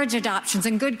encourage adoptions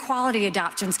and good quality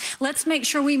adoptions. Let's make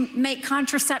sure we make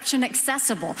contraception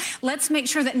accessible. Let's make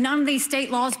sure that none of these state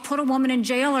laws put a woman in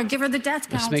jail or give her the death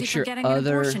penalty for getting an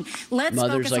abortion. Let's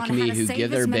mothers like me who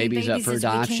give their babies up for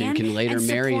adoption can later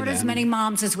marry them. Support as many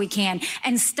moms as we can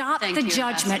and stop the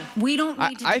judgment. We don't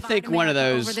need to divide America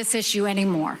over this issue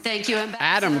anymore. Thank you,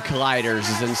 Ambassador. Atom colliders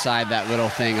is inside that little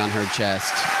thing on her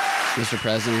chest, Mr.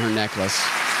 President, her necklace.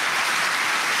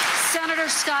 Senator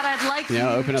Scott, I'd like you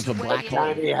open up a black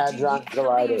hole.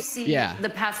 Yeah. The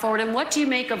path forward, and what do you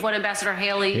make of what Ambassador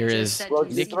Haley just said to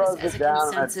this as a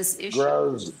consensus issue?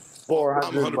 I'm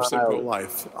 100%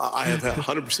 pro-life. I have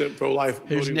 100% pro-life.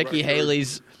 Here's Nikki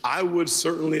Haley's. I would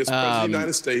certainly, as President of the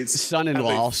United States,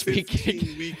 son-in-law have a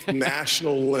 15-week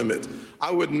national limit.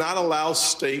 I would not allow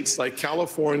states like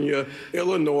California,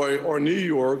 Illinois, or New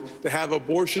York to have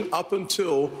abortion up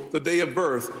until the day of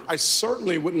birth. I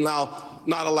certainly wouldn't not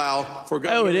allow for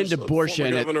governors, it ended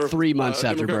abortion at 3 months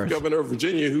after birth. Governor of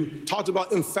Virginia, who talked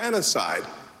about infanticide.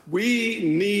 We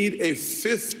need a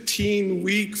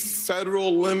 15-week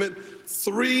federal limit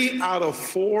 3 out of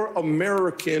 4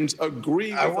 Americans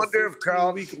agree. I wonder if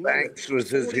Carl Banks was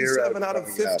his hero. 47 out of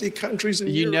 50 countries in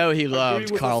You Europe know he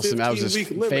loved Carlson. That was his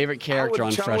 15-week favorite character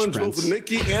on Fresh challenge Prince. both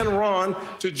Nikki and Ron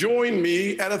to join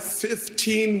me at a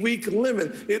 15-week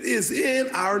limit. It is in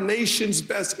our nation's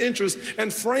best interest,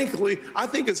 and frankly, I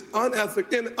think it's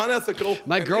unethical.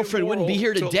 My girlfriend wouldn't be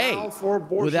here today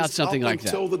without something like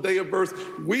that. Until the day of birth,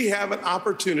 we have an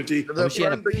opportunity. She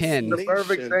had a pen. The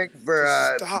perfect thing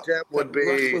for Tim would be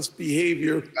reckless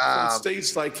behavior from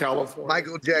states like California,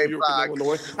 Michael J. Fox,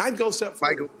 Illinois. I'd go step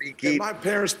further. In my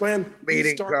parents' plan,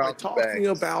 we start by talking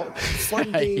about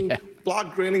funding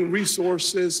block granting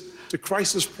resources to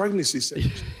crisis pregnancy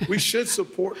centers. We should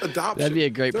support adoption. That'd be a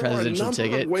great presidential ticket. There are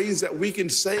a number of ways that we can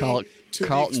say to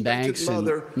Carlton the Banks expected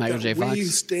mother and Michael J. Fox. We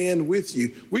stand with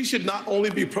you. We should not only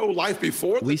be pro-life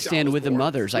before we stand with the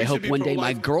mothers. I hope one day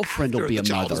my girlfriend will be a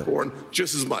mother. Born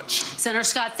just as much. Senator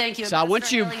Scott, thank you. So I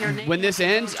want you, when this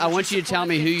ends, I want you to tell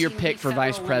me who your pick for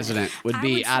vice president would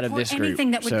be out of this group.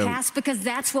 Anything that would So pass, because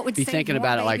that's what would be save thinking more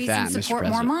about it like babies that, and Mr. support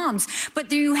more President. moms. But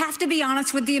you have to be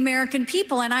honest with the American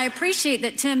people, and I appreciate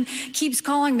that Tim keeps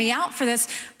calling me out for this.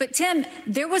 But Tim,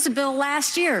 there was a bill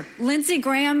last year. Lindsey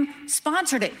Graham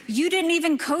sponsored it. You didn't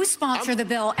even co-sponsor the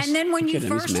bill. And then when you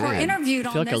first were interviewed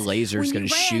on this, I feel like a laser's going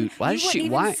to shoot. Why does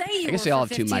shoot? Why? I guess they all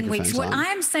have 2 microphones What on.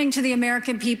 I'm saying to the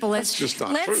American people is,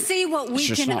 let's see what we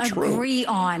can agree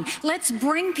on. Let's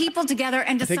bring people together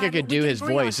and decide. I think I could do his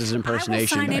voice as an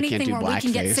impersonation, but I can't do blackface. We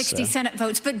can get 60 Senate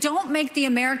votes, but don't make the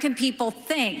American people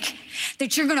think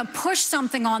that you're going to push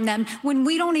something on them when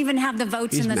we don't even have the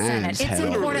votes in the Senate. It's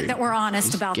important that we're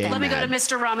honest about that. Let me go to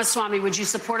Mr. Ramaswamy. Would you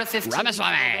support a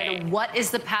 15-week? What is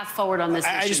the path forward on this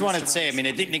issue? I just wanted to say, I mean,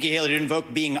 I think Nikki Haley did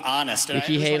invoke being honest.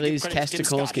 Nikki Haley's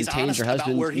testicles contains her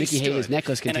husband. Nikki Haley's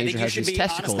necklace contains her husband's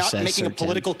testicles. Not making a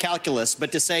political calculus,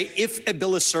 but to say if a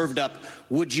bill is served up,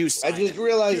 would you sign I just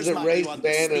realized that Ray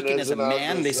Bannon as a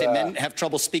man. They say men have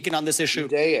trouble speaking on this issue.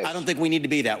 I don't think we need to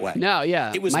be that way. No,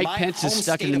 yeah. It was Mike Pence is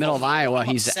stuck in the middle of Iowa.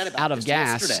 He's out of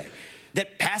gas.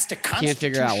 That passed a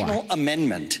constitutional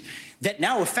amendment that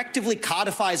now effectively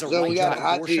codifies a right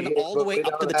to abortion all the way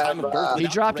up to the time of birth. He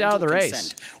dropped out of the race.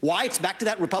 Consent. Why? It's back to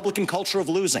that Republican culture of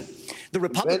losing. The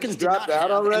Republicans did not have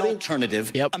an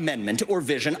alternative amendment or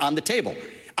vision on the table.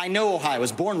 I know Ohio. I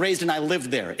was born, raised, and I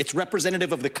lived there. It's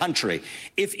representative of the country.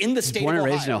 If in the state of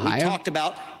Ohio, we talked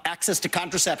about access to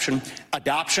contraception,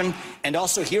 adoption, and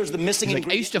also here's the missing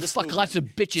ingredient. I used to fuck lots of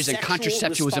bitches, and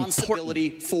contraception was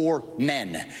important for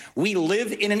men. We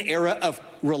live in an era of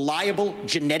reliable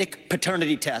genetic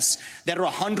paternity tests that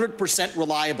are 100%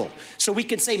 reliable. So we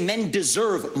can say men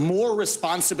deserve more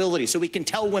responsibility. So we can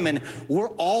tell women we're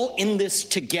all in this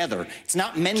together. It's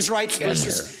not men's rights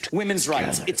versus women's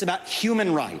rights. It's about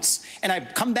human rights. And I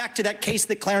come back to that case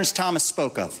that Clarence Thomas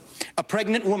spoke of. A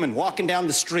pregnant woman walking down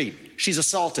the street. She's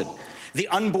assaulted. The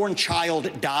unborn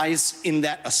child dies in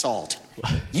that assault.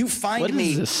 You find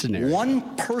me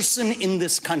one person in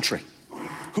this country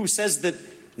who says that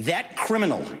that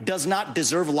criminal does not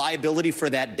deserve liability for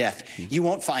that death. You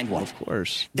won't find one. Of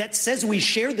course. That says we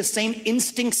share the same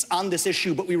instincts on this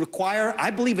issue, but we require,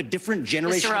 I believe, a different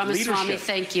generation of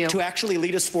leadership to actually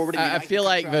lead us forward. I feel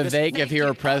like Vivek, if he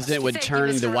were president, would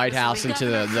turn the White House into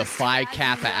the Phi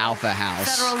Kappa Alpha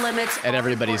house Federal limits at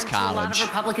everybody's college. A lot of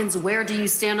Republicans, where do you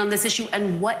stand on this issue,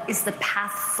 and what is the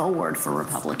path forward for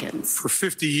Republicans? For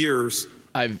 50 years,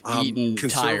 I've eaten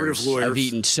conservative tires. lawyers I've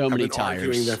eaten so many tires.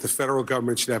 Arguing that the federal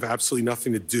government should have absolutely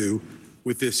nothing to do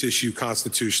with this issue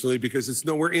constitutionally because it's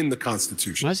nowhere in the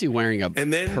Constitution. Why is he wearing a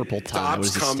purple tie?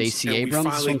 Was it Stacey Abrams?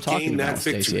 That's what I'm talking about,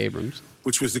 Stacey Abrams.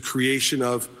 Which was the creation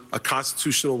of a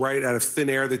constitutional right out of thin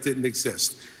air that didn't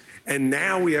exist. And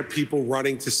now we have people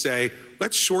running to say,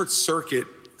 let's short circuit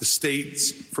the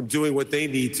states from doing what they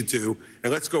need to do,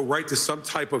 and let's go right to some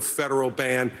type of federal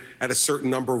ban at a certain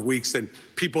number of weeks. And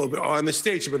people on the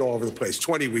stage have been all over the place,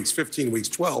 20 weeks, 15 weeks,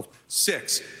 12,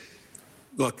 6.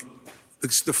 Look, the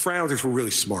Frowners were really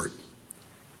smart.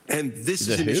 And this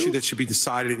is an issue that should be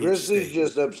decided in each state. Chris is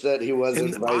just upset he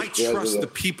wasn't vice president. I trust the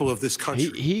people of this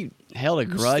country. He held a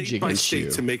grudge against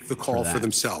you to make the call for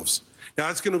themselves. Now,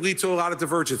 it's going to lead to a lot of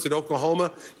divergence. In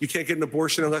Oklahoma, you can't get an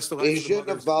abortion unless the He shouldn't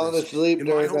have fallen asleep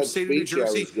during that speech I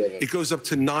was giving. It goes up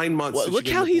to 9 months. Well, look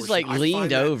how he's like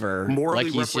leaned over, like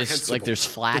he's just like there's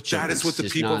flatulence. That is what the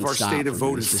people of our state have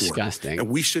voted for. Disgusting. And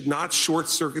we should not short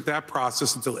circuit that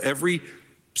process until every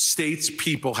state's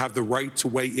people have the right to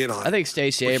weigh in on it. I think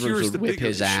Stacey Abrams would whip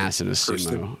his ass in a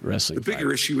sumo wrestling fight. The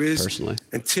bigger issue is, personally,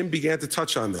 and Tim began to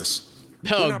touch on this.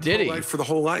 Oh, did he? For the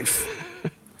whole life.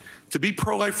 To be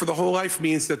pro-life for the whole life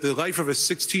means that the life of a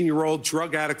 16-year-old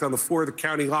drug addict on the floor of the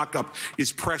county lockup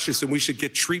is precious, and we should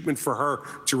get treatment for her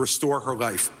to restore her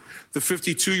life. The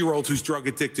 52-year-old who's drug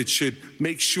addicted should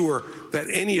make sure that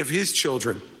any of his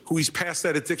children who he's passed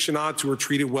that addiction on to are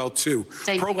treated well, too.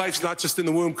 Pro-life's not just in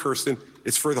the womb, Kirsten.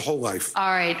 It's for the whole life.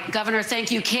 All right, Governor, thank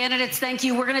you. Candidates, thank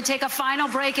you. We're going to take a final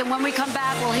break, and when we come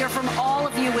back, we'll hear from all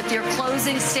of you with your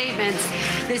closing statements.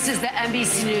 This is the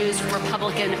NBC News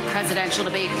Republican presidential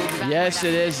debate. Yes,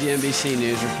 it is the NBC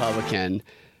News Republican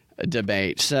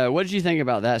debate. So what did you think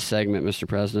about that segment, Mr.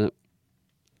 President?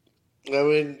 I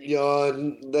mean,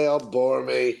 yawn. They all bore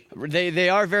me. They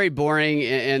are very boring,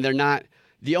 and they're not.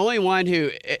 The only one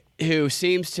who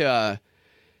seems to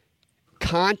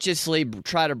consciously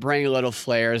try to bring a little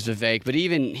flair is Vivek, but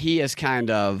even he has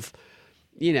kind of,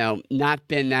 not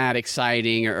been that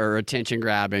exciting or attention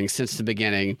grabbing since the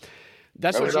beginning.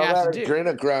 That's what you have to do.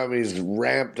 Adrenochrome he's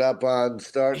ramped up on,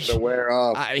 starting to wear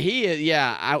off.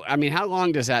 I mean, how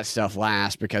long does that stuff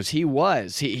last? Because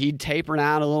he'd tapered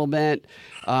out a little bit.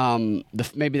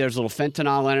 Maybe there's a little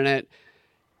fentanyl in it.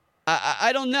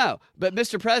 I don't know. But,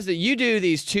 Mr. President, you do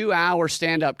these 2-hour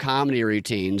stand-up comedy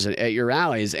routines at your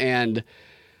rallies, and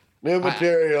new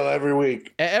material every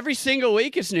week. Every single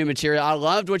week it's new material. I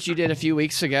loved what you did a few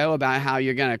weeks ago about how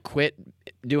you're going to quit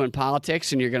doing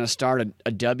politics and you're going to start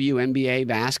a WNBA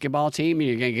basketball team, and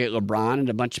you're going to get LeBron and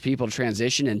a bunch of people to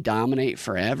transition and dominate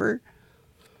forever.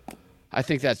 I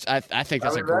think that's a great.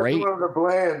 That's one of the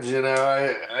plans.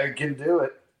 I can do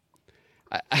it.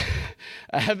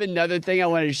 I have another thing I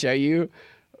wanted to show you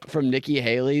from Nikki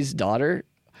Haley's daughter.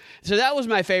 So that was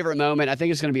my favorite moment. I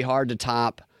think it's going to be hard to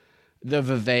top the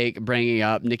Vivek bringing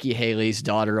up Nikki Haley's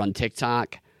daughter on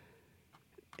TikTok.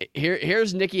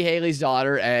 Here's Nikki Haley's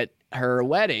daughter at her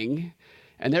wedding,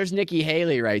 and there's Nikki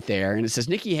Haley right there. And it says,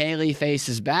 Nikki Haley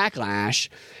faces backlash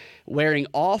wearing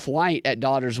off-white at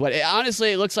daughter's wedding.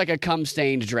 Honestly, it looks like a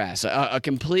cum-stained dress, a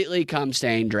completely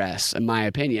cum-stained dress, in my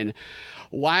opinion.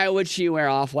 Why would she wear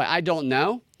off-white? I don't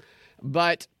know,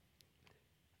 but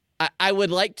I would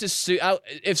like to see.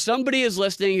 If somebody is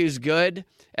listening who's good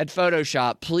at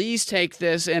Photoshop, please take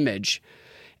this image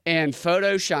and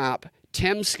Photoshop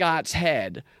Tim Scott's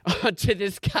head onto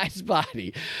this guy's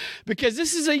body, because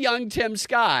this is a young Tim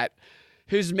Scott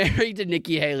who's married to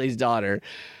Nikki Haley's daughter,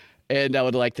 and I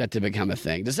would like that to become a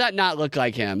thing. Does that not look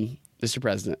like him, Mr.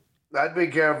 President? I'd be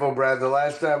careful, Brad. The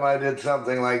last time I did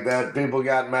something like that, people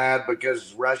got mad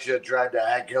because Russia tried to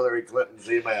hack Hillary Clinton's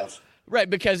emails. Right,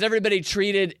 because everybody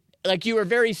treated like you were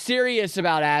very serious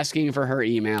about asking for her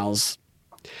emails.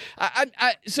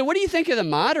 So what do you think of the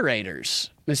moderators,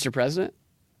 Mr. President?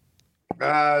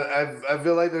 I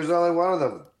feel like there's only one of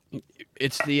them.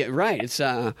 It's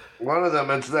one of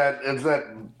them. It's that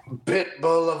pit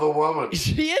bull of a woman.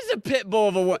 She is a pit bull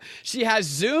of a woman. She has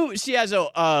Zoom. She has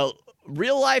a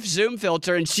real life Zoom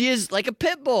filter, and she is like a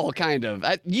pit bull, kind of.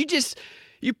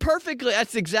 You perfectly.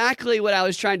 That's exactly what I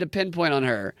was trying to pinpoint on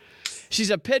her. She's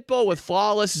a pit bull with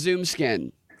flawless Zoom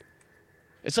skin.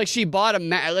 It's like she bought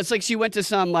it's like she went to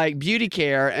some like beauty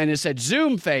care and it said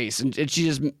Zoom face, and she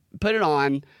just put it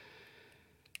on.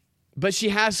 But she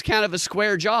has kind of a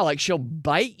square jaw, like she'll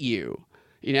bite you,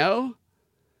 Yeah,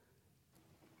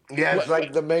 it's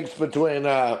like the mix between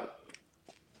one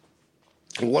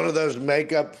of those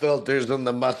makeup filters and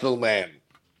the Muscle Man.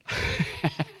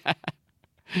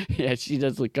 Yeah, she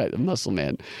does look like the Muscle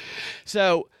Man.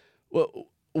 So,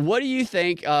 what do you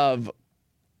think of?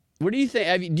 What do you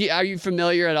think? Are you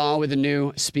familiar at all with the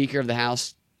new Speaker of the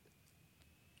House,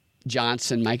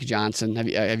 Mike Johnson?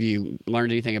 Have you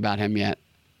learned anything about him yet?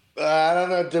 I don't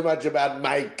know too much about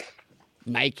Mike.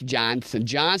 Mike Johnson.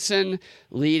 Johnson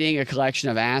leading a collection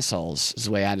of assholes is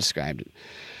the way I described it.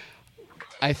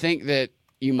 I think that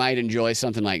you might enjoy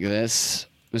something like this,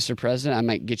 Mr. President. I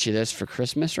might get you this for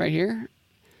Christmas right here.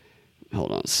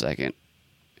 Hold on a second.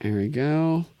 Here we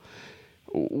go.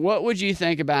 What would you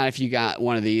think about if you got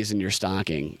one of these in your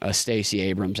stocking, a Stacey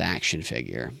Abrams action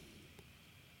figure?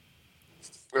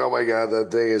 Oh my God, that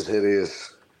thing is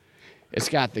hideous. It's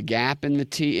got the gap in the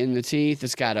teeth.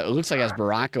 It looks like it has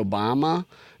Barack Obama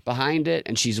behind it,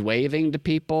 and she's waving to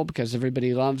people because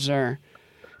everybody loves her.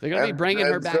 They're going to be bringing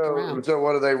her back around. So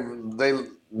what do they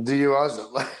do you also,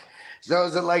 so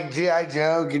is it like G.I.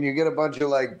 Joe? Can you get a bunch of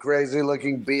like crazy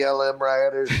looking BLM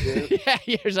rioters too? Yeah,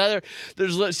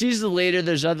 she's the leader.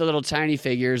 There's other little tiny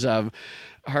figures of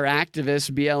her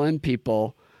activist BLM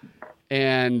people,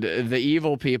 and the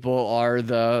evil people are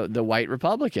the white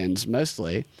Republicans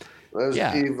mostly. Those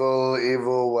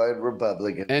evil white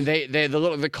Republicans. And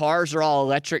the cars are all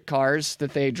electric cars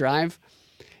that they drive.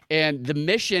 And the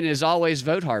mission is always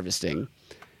vote harvesting.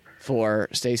 for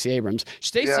Stacey Abrams.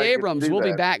 Stacey Abrams will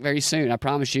be back very soon, I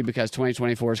promise you, because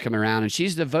 2024 is coming around, and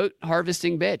she's the vote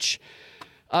harvesting bitch.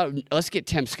 Let's get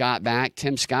Tim Scott back.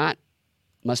 Tim Scott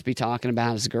must be talking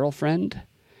about his girlfriend,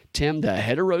 Tim the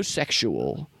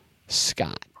heterosexual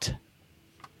Scott.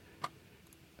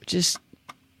 Just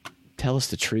tell us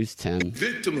the truth, Tim.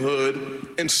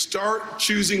 Victimhood and start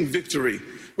choosing victory.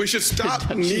 We should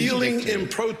stop kneeling in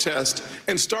protest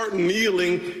and start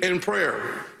kneeling in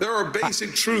prayer. There are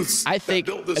basic truths. I think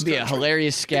it'd be a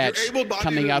hilarious sketch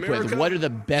coming up with what are the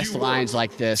best lines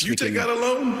like this we can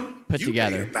put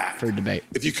together for a debate.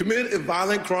 If you commit a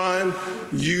violent crime,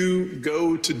 you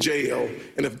go to jail.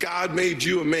 And if God made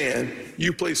you a man,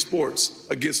 you play sports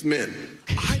against men.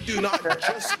 I do not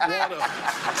just want to.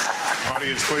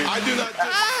 Audience, please.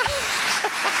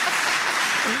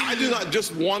 I do not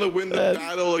just want to win the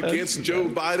battle against Joe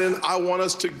Biden. I want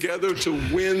us together to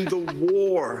win the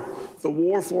war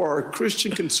for our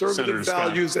Christian conservative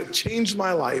values that changed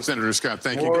my life. Senator Scott,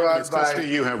 thank you.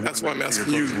 You have That's why I'm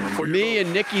asking you. Me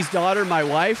and Nikki's daughter, my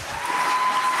wife.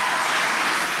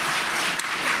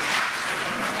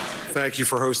 Thank you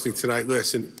for hosting tonight.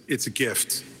 Listen, it's a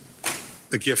gift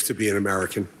to be an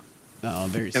American. Oh,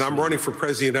 very and I'm running for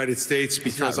president of the United States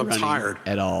because I'm tired.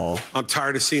 At all. I'm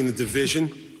tired of seeing the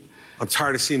division. I'm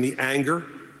tired of seeing the anger.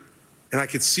 And I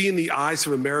could see in the eyes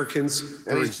of Americans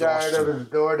and he's tired of his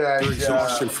DoorDash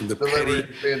exhaustion from the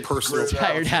petty personal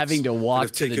tired having to walk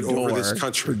to the door over this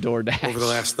country over the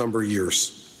last number of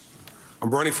years. I'm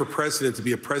running for president to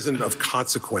be a president of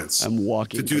consequence. I'm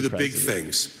walking to do the big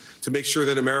things, to make sure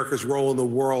that America's role in the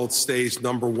world stays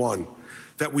number one,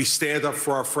 that we stand up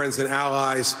for our friends and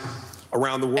allies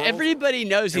around the world. Everybody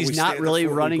knows he's not really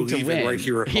running to win. Right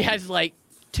here at he home. has like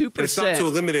 2%. And it's not to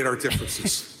eliminate our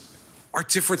differences. Our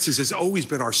differences has always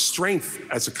been our strength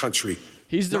as a country.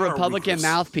 He's the Republican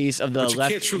mouthpiece of the left-wing media.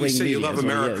 You can't truly say you love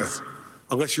America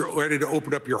unless you're ready to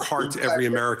open up your heart to every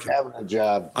American. Having a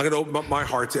job. I'm going to open up my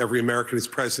heart to every American as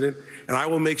president, and I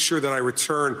will make sure that I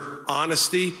return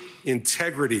honesty,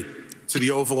 integrity to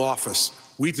the Oval Office.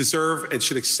 We deserve and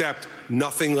should accept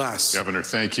nothing less. Governor,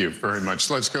 thank you very much.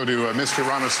 Let's go to Mr.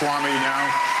 Ramaswamy now.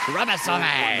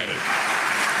 Ramaswamy.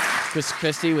 Chris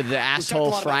Christie with the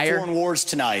asshole fryer. Foreign wars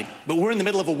tonight, but we're in the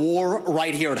middle of a war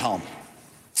right here at home.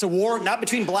 It's a war not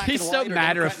between black and white. He's so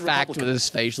matter of fact with his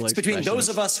facial expressions. It's between those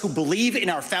of us who believe in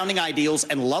our founding ideals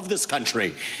and love this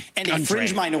country, and a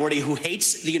fringe minority who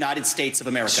hates the United States of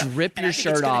America. Just rip your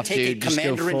shirt off, dude. Just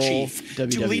go full commander-in-chief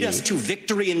to lead us to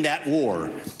victory in that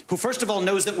war, who first of all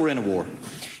knows that we're in a war.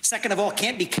 Second of all,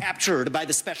 can't be captured by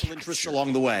the special interests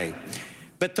along the way.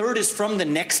 But third is from the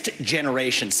next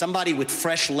generation, somebody with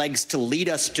fresh legs to lead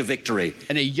us to victory.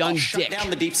 And a young dick. Shut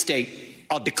down the deep state.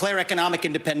 I'll declare economic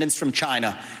independence from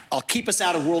China. I'll keep us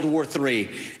out of World War III,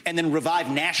 and then revive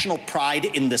national pride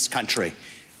in this country.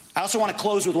 I also want to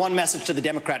close with one message to the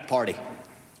Democrat Party.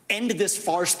 End this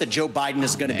farce that Joe Biden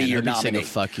is going to be your nominee.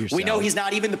 We know he's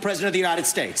not even the president of the United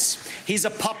States. He's a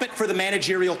puppet for the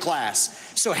managerial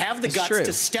class. So have the guts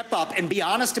to step up and be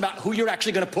honest about who you're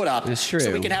actually going to put up. That's true.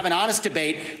 So we can have an honest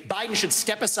debate. Biden should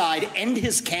step aside, end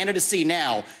his candidacy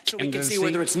now, so we can see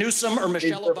whether it's Newsom or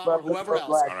Michelle Obama or whoever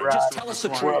else. Just tell us the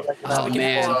truth. Oh,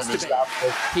 man.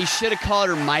 He should have called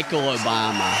her Michael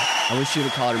Obama. I wish you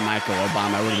would have called her Michael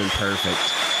Obama. It would have been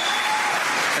perfect.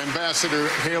 Ambassador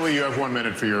Haley, you have 1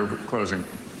 minute for your closing.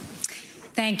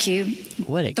 Thank you.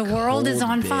 What a The world is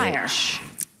on bitch. fire.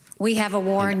 We have a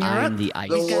war in Europe. The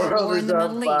world is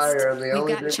on fire. The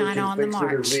only thing China on the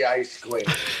march. is the ice queen.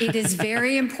 It is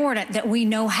very important that we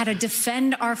know how to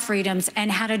defend our freedoms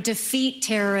and how to defeat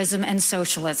terrorism and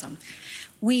socialism.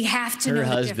 We have to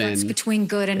know the difference between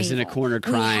good and evil. Is in a corner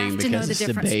crying because this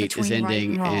debate is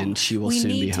ending and she will soon be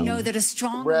home. We need to know that a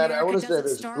strong America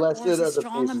doesn't start wars. A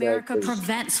strong America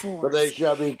prevents wars. But they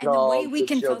shall be and the called way we the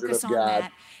can children focus of on God.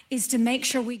 that is to make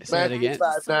sure we Matthew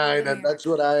 5:9, and that's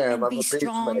what I am. I'm be a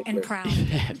strong and proud.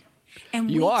 And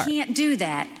You are. can't do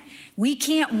that. We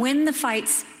can't win the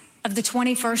fights of the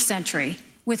 21st century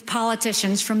with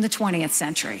politicians from the 20th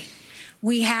century.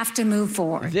 We have to move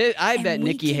forward. I bet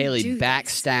Nikki Haley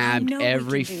backstabbed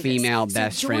every female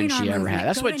best friend she ever had.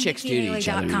 That's what chicks do to each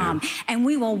other now. And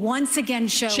we will once again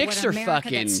show Chicks what are America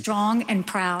fucking that's strong and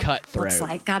proud cutthroat. looks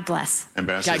like. God bless.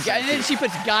 Ambassador. And then she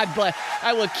puts God bless.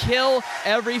 I will kill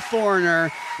every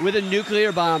foreigner with a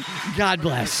nuclear bomb. God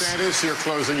bless. Sanders, you're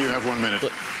closing. You have 1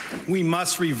 minute. We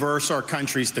must reverse our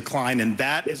country's decline, and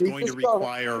that is going to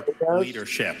require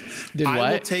leadership.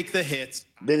 I will take the hits.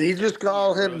 Did he just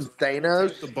call him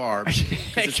Thanos? The barb.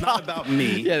 It's not about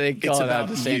me. Yeah, they call it's it about out at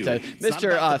the same you. time. It's Mr.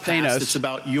 not about the past, Thanos. It's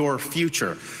about your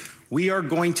future. We are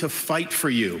going to fight for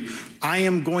you. I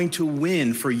am going to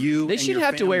win for you. They and should your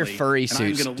have to wear family, furry and I'm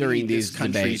suits gonna during lead these this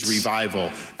country's debates revival.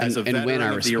 As a and veteran win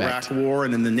our of the respect. Iraq War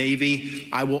and in the Navy,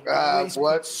 I will always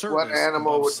put service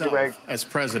animal above would you self make? as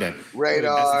president.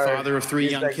 Radar. As the father of 3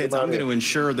 young think kids, about I'm going it. to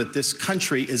ensure that this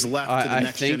country is left to the I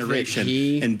next think that generation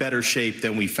he- in better shape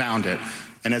than we found it.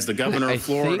 And as the governor I of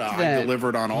Florida, think I that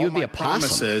delivered on he all would be my a possum.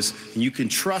 promises, and you can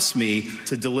trust me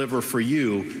to deliver for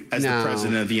you as No. the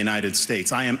president of the United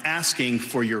States. I am asking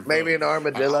for your Maybe vote. an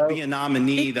armadillo? I'll be a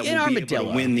nominee that An will be able armadillo,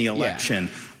 to win the yeah. election.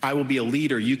 I will be a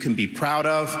leader you can be proud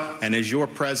of, and as your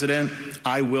president,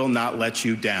 I will not let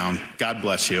you down. God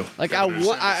bless you. Like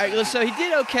so he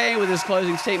did okay with his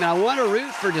closing statement. I want to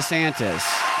root for DeSantis,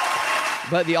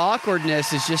 but the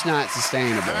awkwardness is just not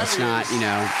sustainable.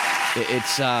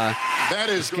 It's not, That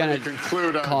is going to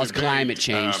conclude our cause debate. climate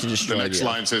change to destroy The next you.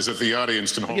 line says that the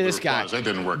audience can hold Look at the this guy. applause. That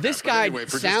didn't work. This out. But guy anyway,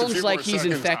 for just a sounds few like more he's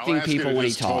seconds, infecting I'll ask you people to when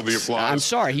he just hold the talks. applause. I'm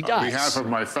sorry, he On does. behalf of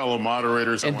my fellow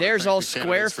moderators, I And want to there's thank all the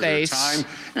candidates for their square-face time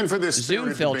and for this Zoom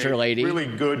spirited filter debate. lady. Really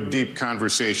good, deep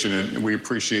conversation, and we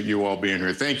appreciate you all being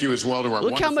here. Thank you as well to our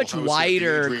Look how wonderful much host at the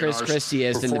wider Adrian Chris Arts Christie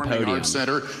is than the Performing podium. Arts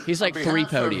Center. He's like On 3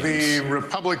 behalf of podiums. the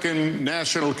Republican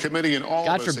National Committee and all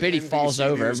God of us forbid at he falls NBC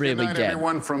over. News, Everybody good will night, be dead.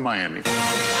 everyone from Miami.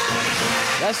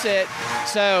 That's it.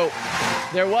 So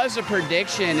there was a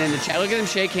prediction in the chat. Look at them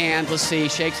shake hands. Let's see.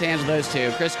 Shakes hands with those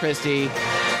two. Chris Christie.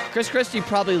 Chris Christie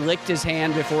probably licked his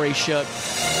hand before he shook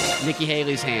Nikki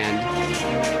Haley's hand.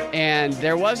 And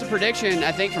there was a prediction,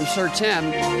 I think, from Sir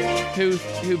Tim,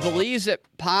 who believes that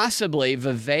possibly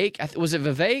Vivek, was it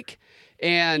Vivek,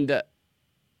 and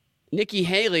Nikki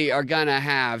Haley are going to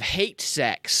have hate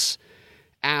sex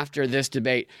after this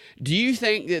debate. Do you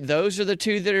think that those are the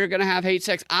two that are going to have hate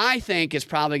sex? I think it's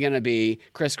probably going to be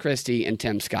Chris Christie and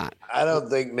Tim Scott. I don't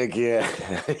think Nikki.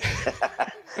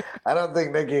 I don't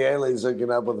think Nikki Haley's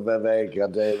hooking up with Vivek.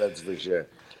 I'll tell you that's for sure.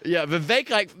 Yeah,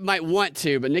 Vivek might want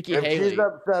to, but Nikki If Haley. she's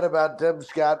upset about Tim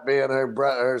Scott being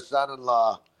her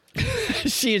son-in-law,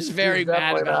 she is very she's mad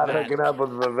definitely about not that. hooking up with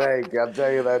Vivek. I'll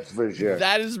tell you that's for sure.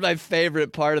 That is my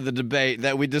favorite part of the debate,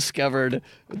 that we discovered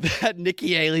that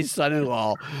Nikki Haley's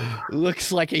son-in-law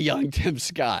looks like a young Tim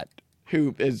Scott,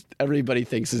 who everybody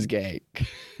thinks is gay.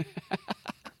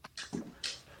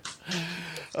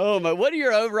 Oh my! What are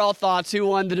your overall thoughts? Who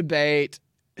won the debate?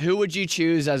 Who would you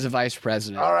choose as a vice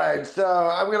president? All right, so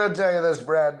I'm gonna tell you this,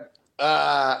 Brad.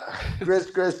 Chris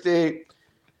Christie,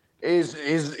 he's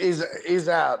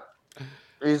out.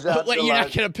 He's out. Wait, you're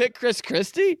not gonna pick Chris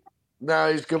Christie?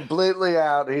 No, he's completely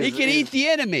out. He can eat the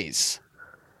enemies.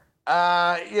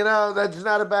 That's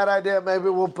not a bad idea. Maybe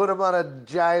we'll put him on a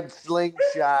giant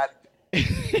slingshot.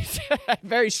 A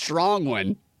very strong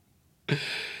one.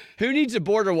 Who needs a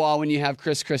border wall when you have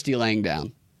Chris Christie laying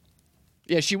down?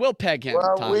 Yeah, she will peg him.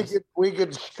 Well, we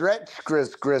could stretch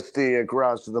Chris Christie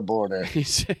across the border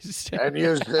and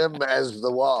use him as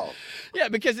the wall. Yeah,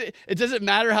 because it doesn't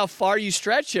matter how far you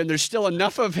stretch him. There's still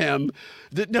enough of him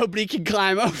that nobody can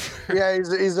climb over. Yeah,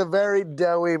 he's a very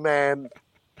doughy man.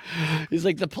 He's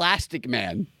like the plastic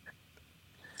man.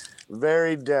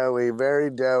 Very doughy,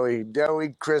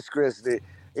 doughy Chris Christie.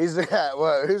 He's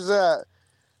who's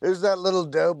that little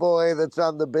doughboy that's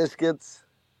on the biscuits?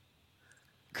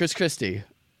 Chris Christie.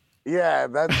 Yeah,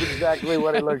 that's exactly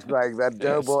what he looks like. That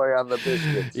doughboy on the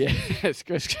biscuits. Yes,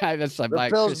 Chris. That's like the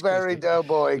Pillsbury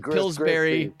doughboy.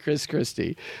 Pillsbury Christie. Chris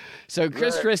Christie. So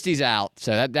Chris Christie's out.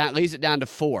 So that leaves it down to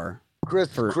 4. Chris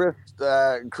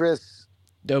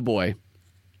Doughboy.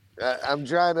 I'm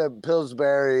trying to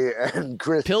Pillsbury and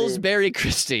Christie. Pillsbury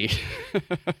Christie.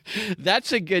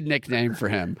 That's a good nickname for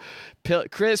him.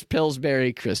 Chris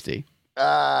Pillsbury Christie.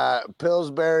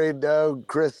 Pillsbury Dough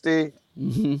Christie.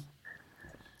 Mm-hmm.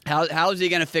 How is he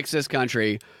going to fix this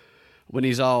country when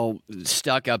he's all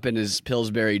stuck up in his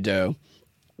Pillsbury dough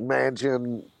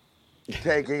mansion,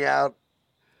 taking out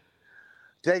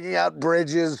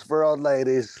bridges for old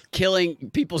ladies, killing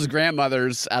people's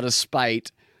grandmothers out of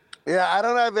spite? Yeah, I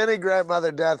don't have any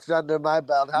grandmother deaths under my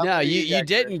belt. No, you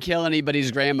didn't kill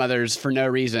anybody's grandmothers for no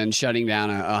reason, shutting down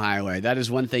a highway. That is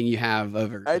one thing you have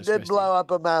over. I did blow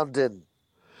up a mountain.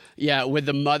 Yeah, with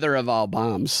the mother of all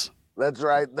bombs. That's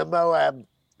right, the Moab.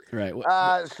 Right.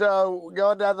 So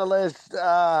going down the list,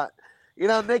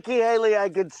 Nikki Haley, I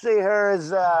could see her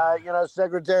as,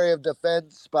 Secretary of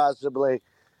Defense, possibly.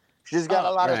 She's got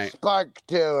a lot of spark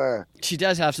to her. She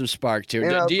does have some spark to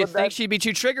her. Do you think she'd be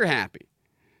too trigger happy?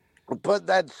 Put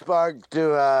that spark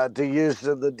to use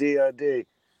in the DOD.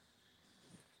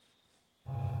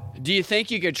 Do you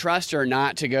think you could trust her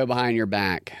not to go behind your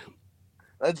back?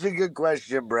 That's a good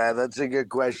question, Brad. That's a good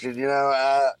question.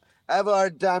 I have a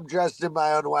hard time trusting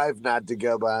my own wife not to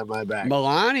go behind my back.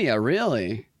 Melania,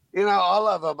 really? You know, all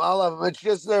of them. It's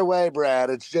just their way, Brad.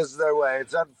 It's just their way.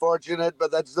 It's unfortunate,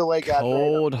 but that's the way God made them.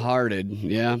 Cold-hearted.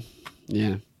 Yeah.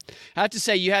 I have to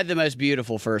say, you had the most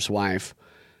beautiful first wife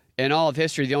in all of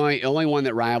history. The only one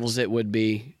that rivals it would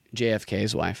be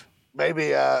JFK's wife.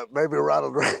 Maybe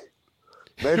Ronald Reagan.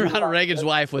 Ronald Reagan's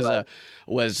wife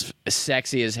was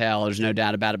sexy as hell. There's no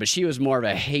doubt about it. But she was more of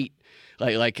a hate,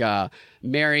 like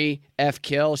Mary F.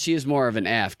 Kill. She is more of an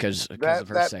F because of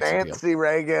her sex appeal. Nancy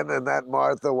Reagan and that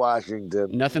Martha Washington.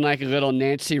 Nothing like a little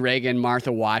Nancy Reagan,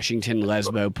 Martha Washington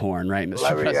lesbo porn, right, Mr.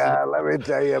 President? Let me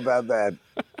tell you about that.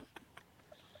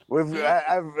 We'll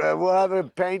have a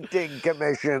painting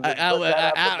commission. I'll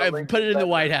put it in the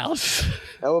White House.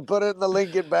 And we'll put it in the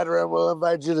Lincoln bedroom. We'll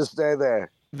invite you to stay there.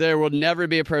 There will never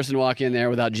be a person walk in there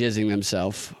without jizzing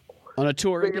themselves on a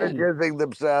tour again. Jizzing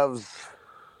themselves.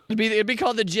 It'd be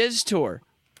called the Jizz Tour.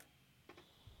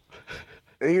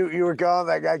 You were calling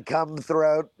that guy Cum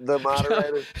Throat, the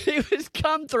moderator? He was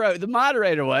Cum Throat. The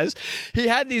moderator was. He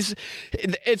had these.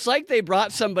 It's like they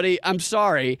brought somebody, I'm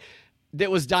sorry,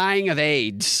 that was dying of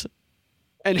AIDS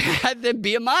and had them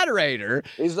be a moderator.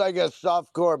 He's like a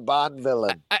softcore Bond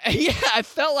villain. I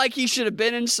felt like he should have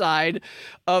been inside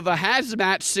of a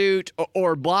hazmat suit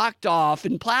or blocked off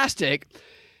in plastic.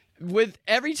 With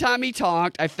every time he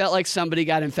talked, I felt like somebody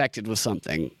got infected with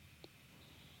something.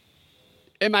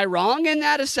 Am I wrong in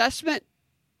that assessment?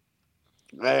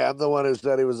 Hey, I'm the one who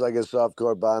said he was like a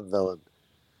softcore Bond villain.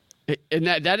 And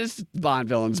that is Bond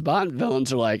villains. Bond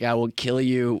villains are like, I will kill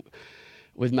you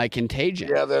with my contagion.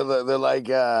 Yeah, they're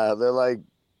like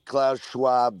Klaus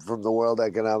Schwab from the World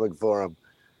Economic Forum.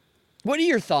 What are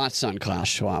your thoughts on Klaus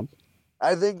Schwab?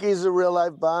 I think he's a real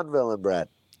life Bond villain, Brett.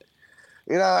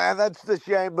 You know, and that's the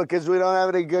shame because we don't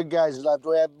have any good guys left.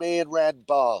 We have me and Rand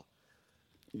Paul.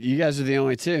 You guys are the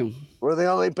only two. We're the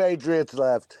only Patriots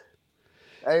left.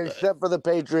 Except for the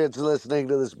Patriots listening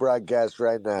to this broadcast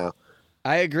right now.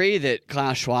 I agree that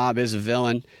Klaus Schwab is a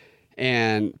villain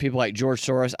and people like George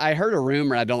Soros. I heard a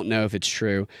rumor, I don't know if it's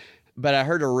true, but I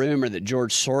heard a rumor that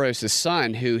George Soros'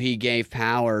 son, who he gave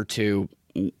power to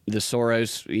the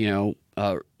Soros,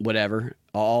 whatever,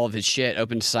 all of his shit,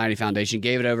 Open Society Foundation,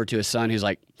 gave it over to his son who's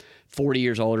like 40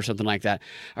 years old or something like that.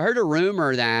 I heard a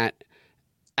rumor that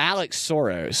Alex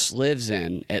Soros lives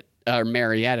in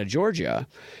Marietta, Georgia,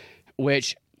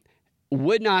 which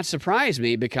would not surprise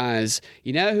me because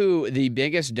you know who the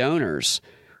biggest donors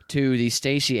to the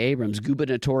Stacey Abrams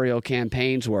gubernatorial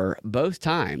campaigns were both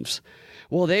times?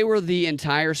 Well, they were the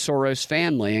entire Soros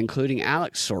family, including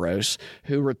Alex Soros,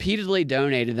 who repeatedly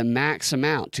donated the max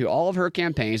amount to all of her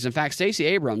campaigns. In fact, Stacey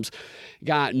Abrams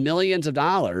got millions of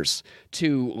dollars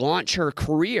to launch her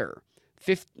career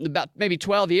about maybe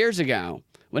 12 years ago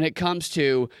when it comes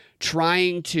to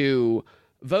trying to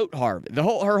vote harvest.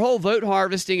 Her whole vote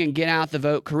harvesting and get out the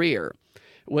vote career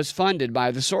was funded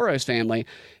by the Soros family.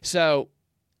 So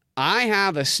I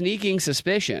have a sneaking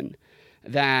suspicion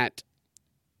that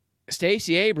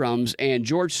Stacey Abrams and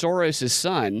George Soros'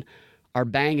 son are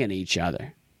banging each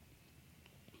other.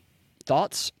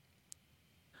 Thoughts?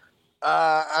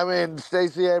 I mean,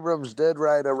 Stacey Abrams did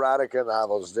write erotica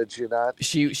novels, did she not?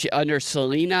 She under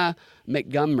Selena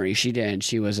Montgomery, she did.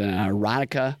 She was an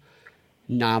erotica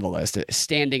novelist,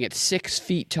 standing at 6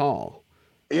 feet tall.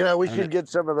 You know, we should get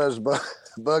some of those books.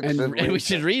 And we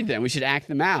should read them. We should act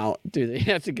them out. Dude,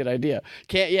 that's a good idea.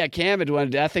 Cam had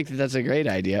wanted to. I think that's a great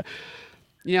idea.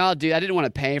 You know, I didn't want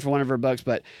to pay for one of her books,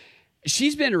 but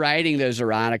she's been writing those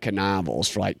erotica novels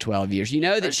for like 12 years. You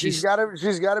know that she's got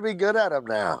to be good at them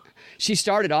now. She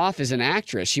started off as an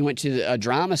actress. She went to a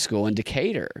drama school in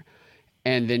Decatur,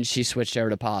 and then she switched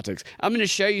over to politics. I'm going to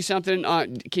show you something.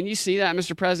 Can you see that,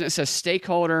 Mr. President? It says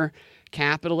Stakeholder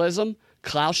Capitalism,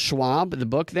 Klaus Schwab, the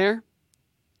book there.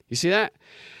 You see that?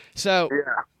 So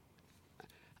yeah.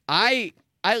 I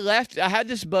had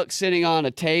this book sitting on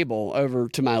a table over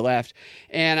to my left,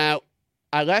 and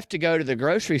I left to go to the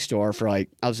grocery store I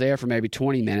was there for maybe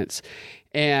 20 minutes,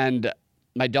 and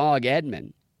my dog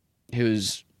Edmund,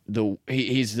 who's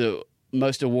he's the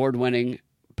most award-winning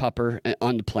pupper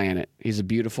on the planet. He's a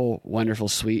beautiful, wonderful,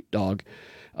 sweet dog,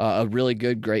 a really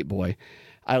good, great boy.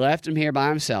 I left him here by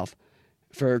himself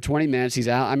for 20 minutes. He's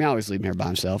out. I mean, I always leave him here by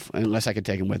himself unless I could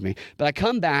take him with me. But I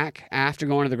come back after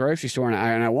going to the grocery store,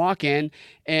 and I walk in,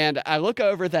 and I look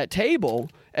over at that table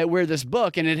at where this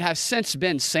book, and it has since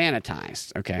been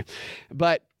sanitized, okay?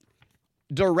 But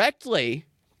directly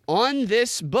on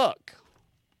this book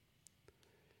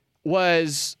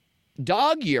was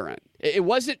dog urine. It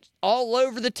wasn't all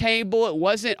over the table. It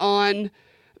wasn't on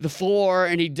the floor,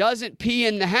 and he doesn't pee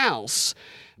in the house.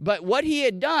 But what he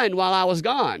had done while I was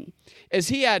gone is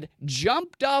he had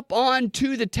jumped up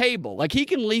onto the table. Like, he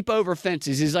can leap over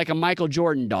fences. He's like a Michael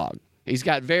Jordan dog. He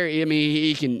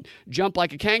can jump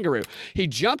like a kangaroo. He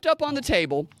jumped up on the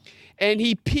table and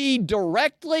he peed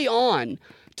directly on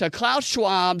to Klaus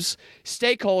Schwab's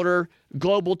Stakeholder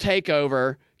Global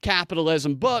Takeover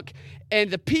Capitalism book. And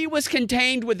the pee was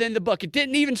contained within the book. It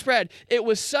didn't even spread. It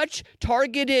was such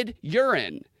targeted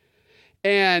urine.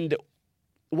 And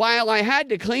while I had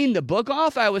to clean the book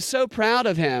off, I was so proud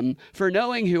of him for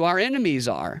knowing who our enemies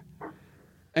are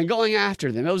and going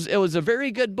after them. It was a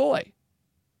very good boy.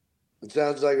 It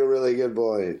sounds like a really good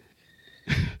boy.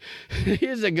 He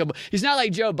is a good boy. He's not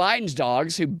like Joe Biden's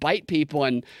dogs who bite people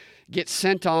and get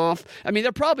sent off. I mean,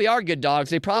 there probably are good dogs.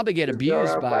 They probably get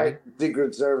abused by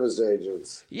Secret Service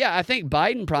agents. Yeah, I think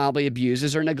Biden probably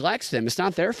abuses or neglects them. It's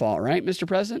not their fault, right, Mr.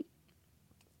 President?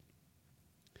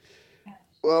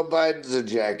 Well, Biden's a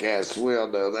jackass. We all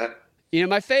know that. You know,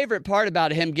 my favorite part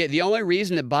about the only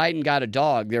reason that Biden got a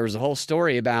dog, there was a whole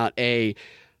story about a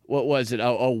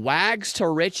wags to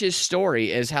riches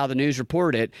story is how the news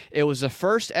reported it. It was the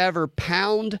first ever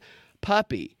pound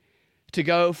puppy to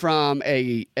go from not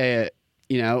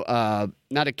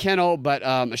a kennel, but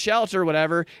a shelter or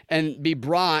whatever, and be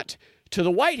brought to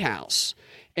the White House.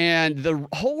 And the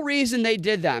whole reason they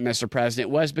did that, Mr. President,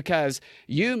 was because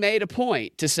you made a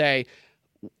point to say,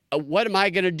 what am I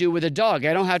going to do with a dog?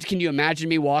 Can you imagine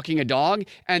me walking a dog?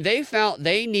 And they felt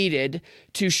they needed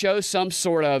to show some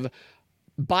sort of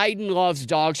Biden loves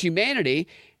dogs humanity,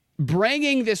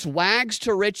 bringing this wags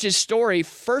to riches story,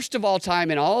 first of all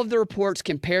time in all of the reports,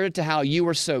 compared it to how you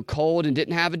were so cold and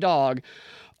didn't have a dog,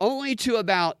 only to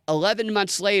about 11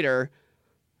 months later,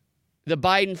 the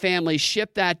Biden family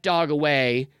shipped that dog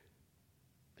away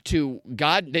to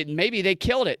God. Maybe they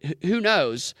killed it. Who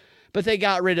knows? But they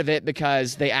got rid of it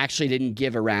because they actually didn't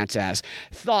give a rat's ass.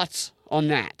 Thoughts on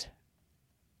that?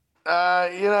 I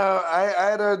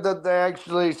had heard that they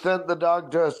actually sent the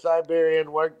dog to a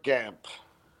Siberian work camp.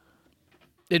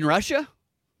 In Russia?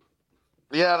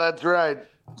 Yeah, that's right.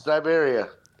 Siberia.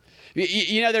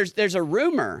 There's a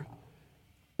rumor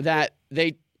that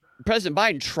President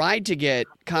Biden tried to get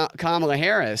Kamala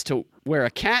Harris to wear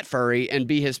a cat furry and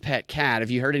be his pet cat.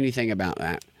 Have you heard anything about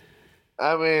that?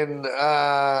 I mean,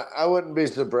 I wouldn't be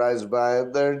surprised by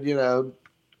it. They're,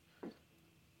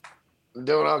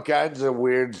 doing all kinds of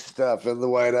weird stuff in the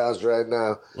White House right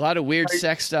now. A lot of weird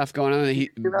sex stuff going on.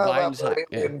 Biden's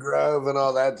Indian Grove and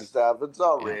all that stuff. It's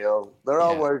all real. They're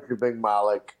all worshiping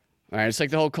Moloch. All right, it's like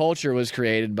the whole culture was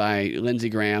created by Lindsey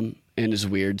Graham and his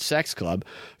weird sex club.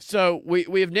 So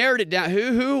we have narrowed it down.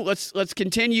 Who? Let's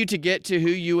continue to get to who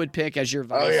you would pick as your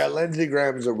vice. Oh yeah, Lindsey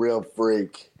Graham's a real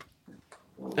freak.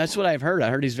 That's what I've heard. I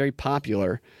heard he's very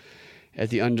popular at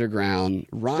the underground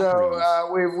rock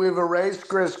rooms. We've erased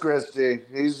Chris Christie.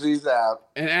 He's out.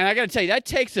 And I got to tell you, that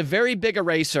takes a very big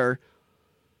eraser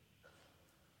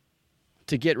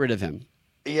to get rid of him.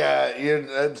 Yeah,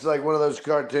 it's like one of those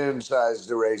cartoon-sized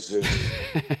erasers.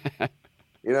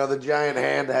 The giant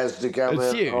hand has to come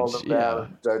in, hold him down,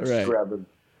 and start scrubbing.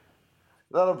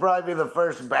 That'll probably be the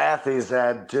first bath he's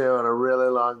had, too, in a really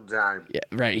long time. Yeah,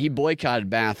 right. He boycotted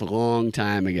bath a long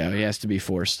time ago. He has to be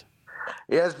forced.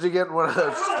 He has to get one of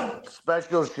those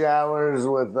special showers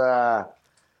with the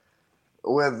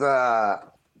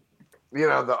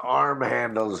arm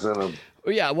handles in them.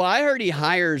 Yeah, well, I heard he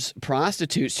hires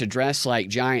prostitutes to dress like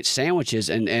giant sandwiches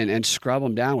and scrub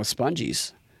them down with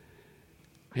sponges.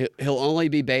 He'll only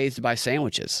be bathed by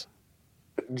sandwiches.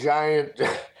 Giant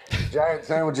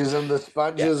sandwiches, and the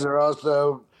sponges are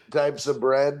also types of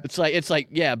bread. It's like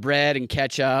bread and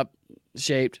ketchup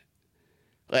shaped.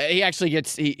 He actually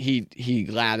gets he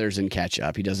lathers in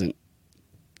ketchup. He doesn't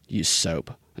use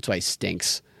soap. That's why he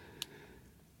stinks.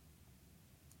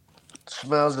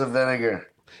 Smells of vinegar.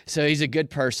 So he's a good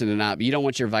person to not. You don't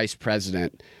want your vice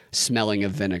president smelling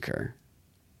of vinegar,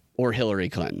 or Hillary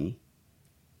Clinton.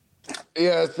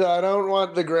 Yeah, so I don't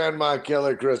want the grandma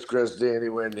killer Chris Christie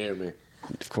anywhere near me.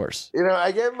 Of course.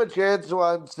 I gave him a chance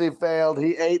once. He failed.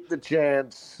 He ate the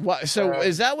chance. What? So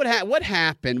is that what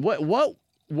happened? What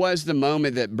was the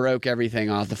moment that broke everything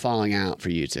off, the falling out for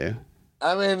you two?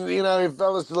 I mean, he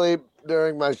fell asleep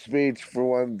during my speech, for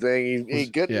one thing. He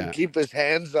couldn't keep his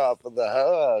hands off of the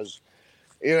hose.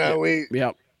 We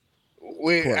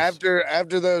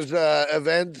after those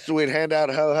events, we'd hand out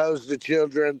ho-hos to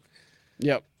children.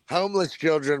 Yep. Homeless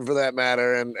children, for that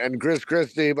matter. And Chris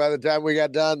Christie, by the time we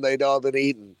got done, they'd all been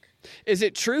eaten. Is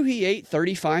it true he ate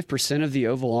 35% of the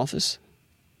Oval Office?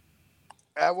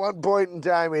 At one point in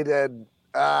time, he did.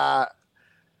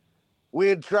 We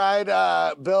had tried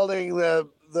building the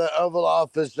Oval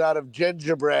Office out of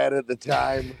gingerbread at the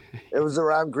time. It was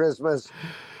around Christmas.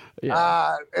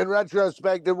 In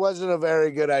retrospect, it wasn't a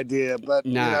very good idea, but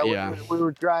we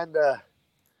were trying to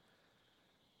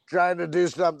do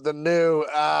something new,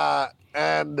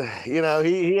 and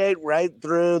he ate right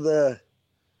through the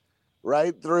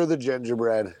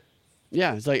gingerbread.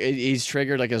 Yeah, it's like he's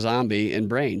triggered like a zombie in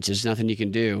brains. There's nothing you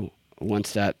can do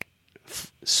once that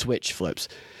switch flips.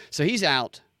 So he's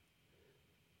out.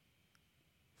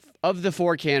 Of the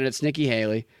 4 candidates, Nikki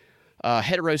Haley,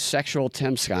 heterosexual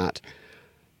Tim Scott,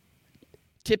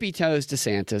 Tippy Toes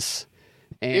DeSantis,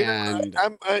 and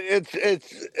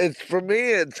it's for me.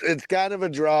 It's kind of a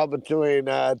draw between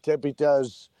Tippy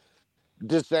Toes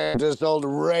DeSantis, old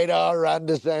radar on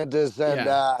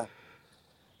DeSantis,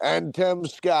 and Tim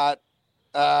Scott.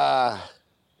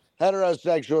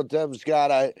 Heterosexual Tim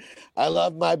Scott. I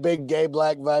love my big gay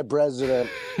black vice president.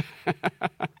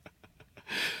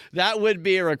 That would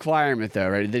be a requirement, though,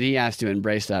 right? That he has to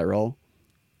embrace that role.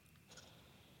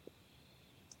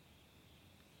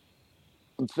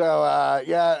 So,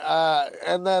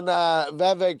 and then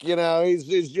Vivek,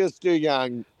 he's just too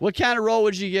young. What kind of role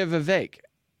would you give Vivek?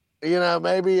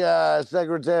 Maybe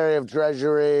Secretary of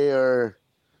Treasury or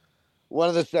one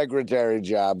of the secretary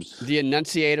jobs. The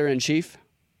enunciator in chief?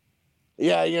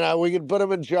 Yeah, we could put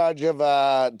him in charge of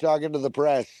talking to the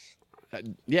press.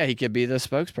 Yeah, he could be the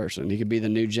spokesperson. He could be the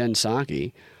new Jen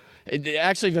Psaki.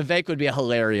 Actually, Vivek would be a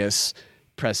hilarious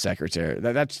press secretary.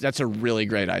 That's a really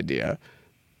great idea.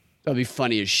 That would be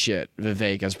funny as shit,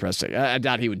 Vivek as press secretary. I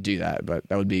doubt he would do that, but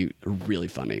that would be really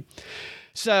funny.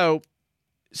 So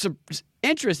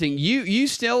interesting. You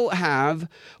still have.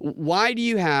 Why do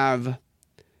you have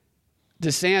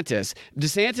DeSantis?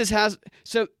 DeSantis has.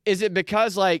 So is it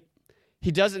because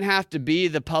he doesn't have to be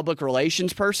the public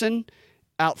relations person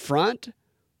out front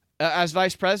as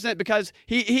vice president? Because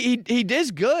he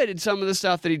does good in some of the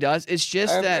stuff that he does. It's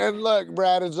just and look,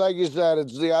 Brad, it's like you said,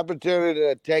 it's the opportunity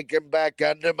to take him back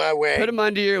under my wing. Put him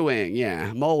under your wing,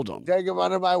 yeah. Mold him. Take him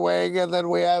under my wing, and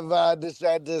then we have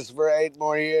DeSantis for 8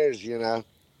 more years,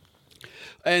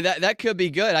 And that could be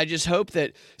good. I just hope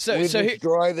that we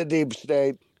destroy the deep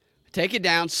state. Take it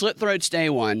down, slit throats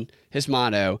day one, his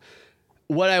motto.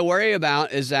 What I worry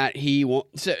about is that he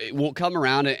won't come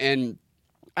around, and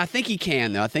I think he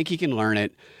can, though. I think he can learn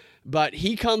it. But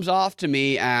he comes off to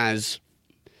me as,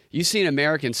 you've seen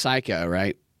American Psycho,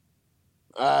 right?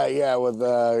 Yeah, with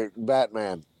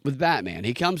Batman. With Batman.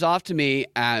 He comes off to me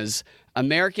as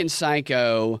American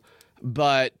Psycho,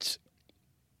 but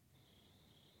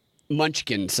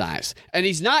Munchkin size. And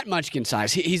he's not Munchkin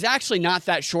size. He's actually not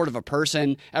that short of a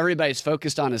person. Everybody's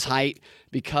focused on his height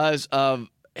because of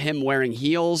him wearing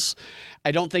heels.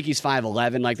 I don't think he's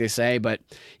 5'11", like they say, but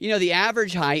the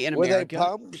average height in America. Were they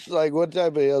pumps? Like, what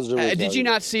type of heels are we did you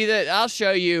not see that? I'll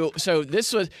show you. So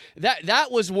this was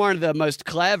that was one of the most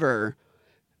clever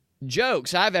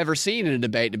jokes I've ever seen in a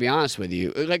debate, to be honest with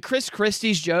you. Like Chris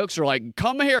Christie's jokes are like,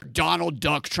 "Come here, Donald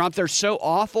Duck Trump." They're so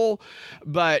awful,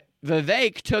 but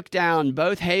Vivek took down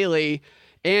both Haley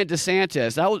and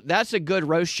DeSantis. That's a good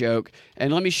roast joke,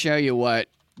 and let me show you what.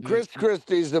 Chris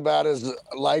Christie's about as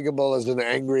likable as an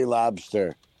angry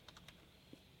lobster.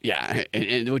 Yeah,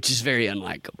 which is very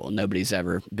unlikable. Nobody's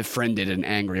ever befriended an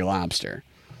angry lobster.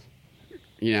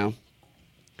 I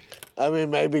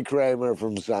mean, maybe Kramer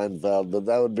from Seinfeld, but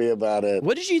that would be about it.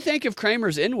 What did you think of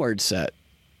Kramer's N-word set?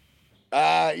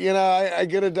 I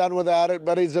could have done without it,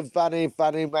 but he's a funny,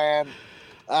 funny man.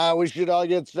 We should all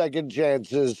get second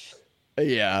chances.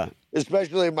 Yeah.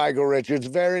 Especially Michael Richards.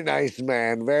 Very nice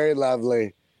man. Very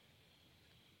lovely.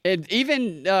 And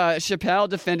even Chappelle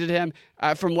defended him.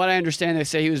 From what I understand, they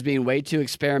say he was being way too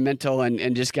experimental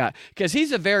and just got... Because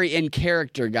he's a very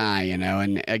in-character guy,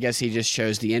 and I guess he just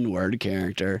chose the N-word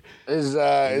character. Is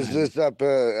this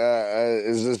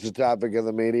the topic of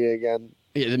the media again?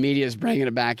 Yeah, the media is bringing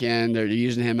it back in. They're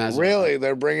using him as... Really?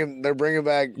 They're bringing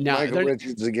back Michael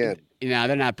Richards again? No,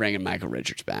 they're not bringing Michael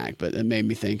Richards back, but it made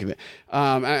me think of it.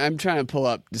 I'm trying to pull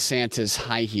up DeSantis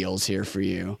high heels here for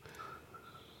you.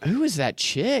 Who is that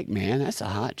chick, man? That's a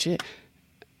hot chick.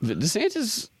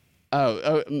 DeSantis.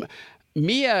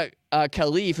 Mia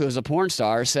Khalifa, who's a porn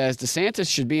star, says DeSantis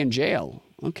should be in jail.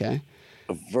 Okay.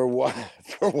 For what?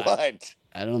 For what?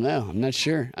 I don't know. I'm not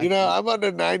sure. I'm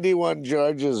under 91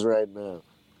 charges right now.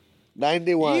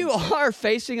 91. You are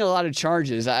facing a lot of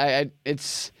charges.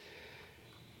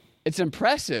 It's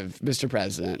impressive, Mr.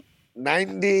 President.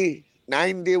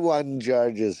 91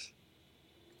 charges.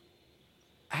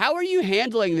 How are you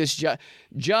handling this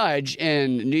judge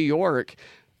in New York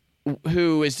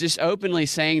who is just openly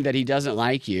saying that he doesn't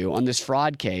like you on this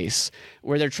fraud case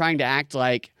where they're trying to act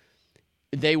like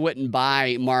they wouldn't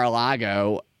buy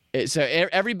Mar-a-Lago So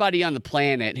everybody on the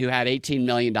planet who had $18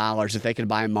 million, if they could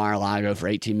buy Mar-a-Lago for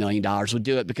 $18 million, would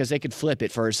do it because they could flip it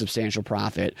for a substantial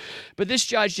profit. But this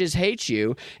judge just hates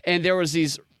you. And there was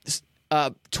these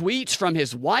tweets from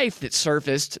his wife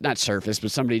that not surfaced,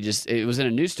 but it was in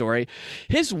a news story.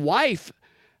 His wife,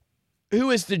 who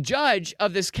is the judge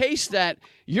of this case that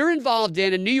you're involved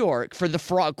in New York for the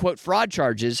fraud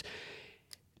charges,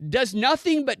 does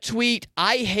nothing but tweet,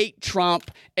 "I hate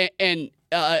Trump," and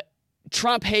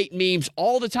Trump hate memes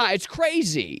all the time. It's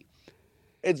crazy.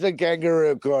 It's a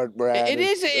kangaroo court, Brad.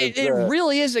 It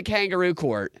really is a kangaroo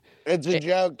court. It's a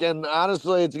joke, and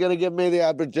honestly, it's going to give me the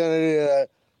opportunity to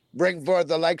bring forth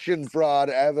election fraud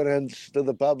evidence to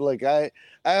the public. I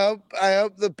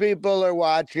hope the people are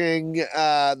watching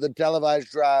the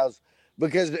televised trials,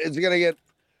 because it's going to get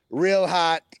real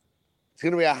hot. It's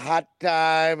going to be a hot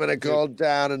time in a cold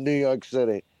town in New York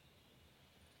City.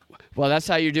 Well, that's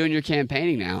how you're doing your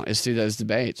campaigning now, is through those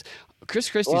debates. Chris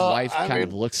Christie's wife kind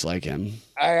of looks like him.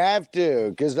 I have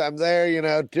to, because I'm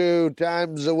there, 2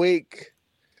 times a week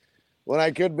when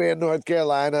I could be in North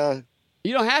Carolina.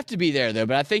 You don't have to be there, though,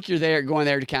 but I think you're going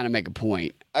there to kind of make a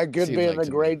point. I could be in the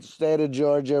great state of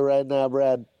Georgia right now,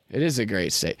 Brad. It is a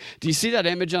great state. Do you see that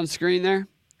image on screen there?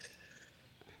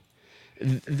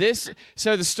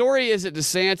 So the story is that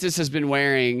DeSantis has been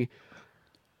wearing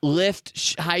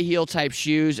lift high heel type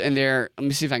shoes, and let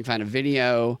me see if I can find a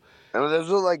video. Those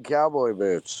look like cowboy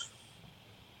boots.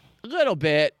 A little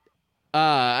bit.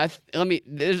 Let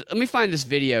me find this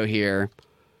video here,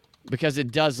 because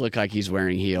it does look like he's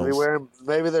wearing heels.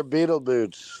 Maybe they're Beetle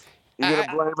boots. You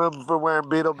gonna blame him for wearing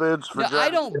Beetle boots?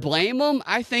 I don't blame him.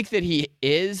 I think that he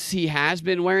has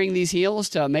been wearing these heels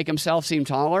to make himself seem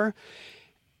taller,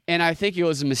 and I think it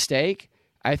was a mistake.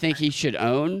 I think he should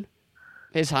own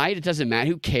his height. It doesn't matter.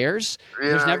 Who cares?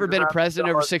 There's never been a president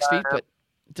over 6 feet, but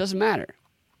it doesn't matter.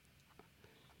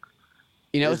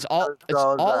 It's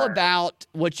all about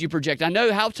what you project. I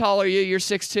know. How tall are you? You're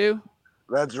 6'2"?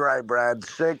 That's right, Brad.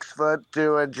 6 foot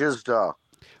 2 inches tall.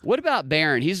 What about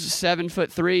Barron? He's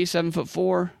 7'3",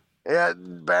 7'4". Yeah,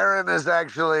 Barron is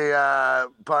actually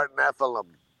part Nephilim.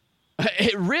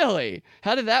 Really?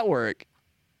 How did that work?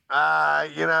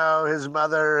 His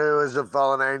mother, who is a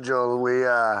fallen angel,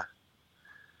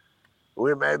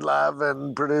 we made love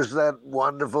and produced that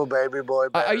wonderful baby boy.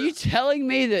 Are you telling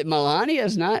me that Melania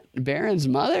is not Barron's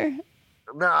mother?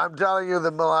 No, I'm telling you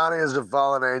that Melania is a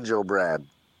fallen angel, Brad.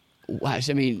 Wow,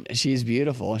 I mean, she's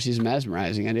beautiful. She's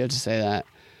mesmerizing. I do have to say that.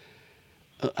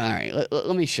 All right,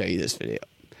 let me show you this video.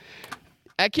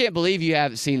 I can't believe you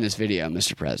haven't seen this video,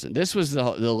 Mr. President. This was the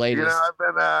latest.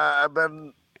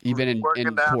 You've been in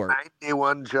court.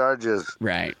 91 charges.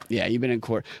 Right. Yeah, you've been in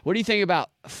court. What do you think about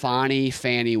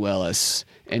Fannie Willis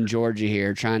in Georgia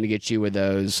here trying to get you with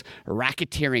those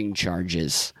racketeering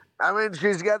charges? I mean,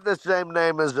 she's got the same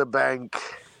name as a bank.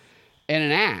 And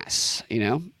an ass,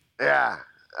 Yeah,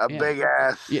 big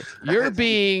ass. You're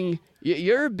being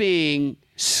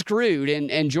screwed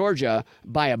in Georgia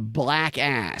by a black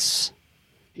ass,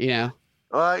 Well,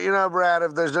 Brad,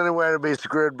 if there's anywhere to be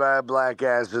screwed by a black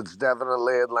ass, it's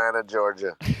definitely Atlanta,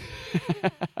 Georgia.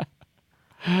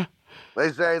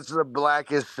 They say it's the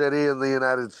blackest city in the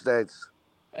United States.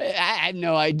 I have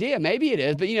no idea. Maybe it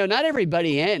is, but not every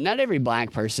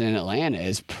black person in Atlanta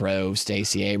is pro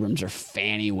Stacey Abrams or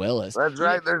Fannie Willis. That's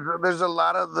right. There's a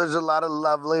lot of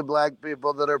lovely black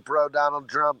people that are pro Donald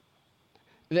Trump.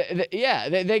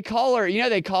 They call her.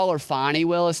 They call her Fannie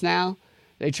Willis now.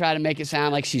 They try to make it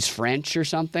sound like she's French or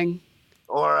something.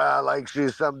 Or like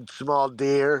she's some small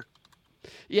deer.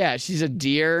 Yeah, she's a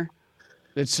deer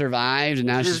that survived, and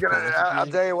now she's I'll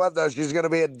tell you what, though. She's going to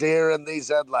be a deer in these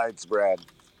headlights, Brad.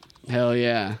 Hell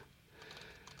yeah.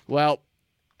 Well,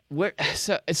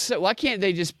 so why can't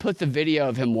they just put the video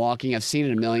of him walking? I've seen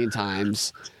it a million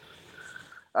times.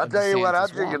 I'll tell you what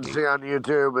else you can see on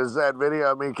YouTube is that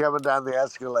video of me coming down the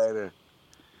escalator.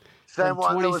 Same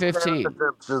one that was there in The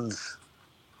Simpsons.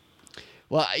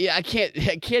 Well, yeah, I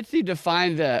can't seem to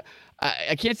find the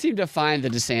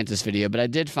DeSantis video, but I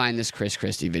did find this Chris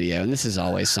Christie video, and this is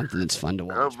always something that's fun to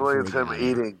watch. Hopefully it's him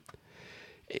eating.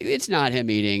 It's not him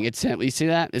eating. It's him. You see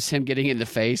that? It's him getting in the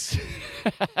face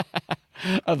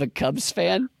of a Cubs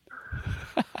fan.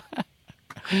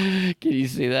 Can you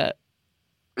see that?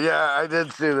 Yeah, I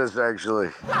did see this actually.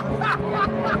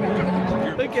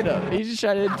 Look at him. He's just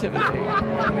trying to intimidate.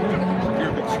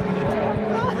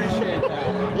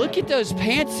 Look at those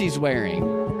pants he's wearing.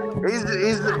 He's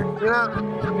somebody's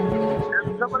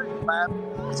laughing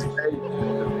in his face.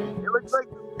 It looks like.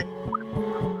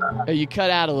 Oh, you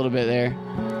cut out a little bit there.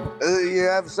 You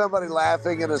have somebody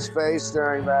laughing in his face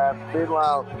during that.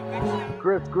 Meanwhile,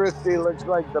 Chris Christie looks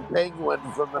like the penguin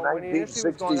from the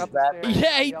 1960s Batman.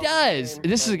 Yeah, he does.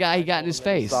 This is a guy he got in his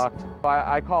face.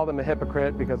 I called him a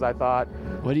hypocrite because I thought...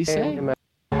 What did he say?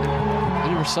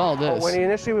 I never saw this. When he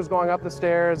initially was going up the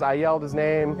stairs, I yelled his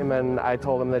name, and I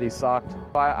told him that he sucked.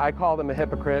 I called him a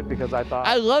hypocrite because I thought...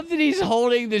 I love that he's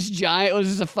holding this giant, was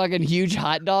this a fucking huge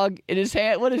hot dog in his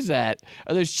hand? What is that?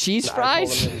 Are those cheese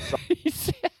fries?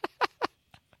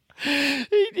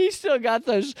 He still got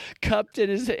those cupped in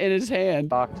his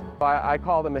hand. I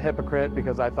called him a hypocrite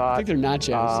because I thought... I think they're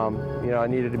nachos. It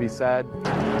needed to be said.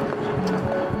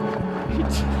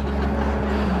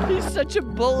 He's such a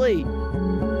bully.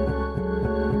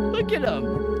 Look at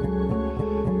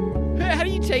him. How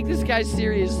do you take this guy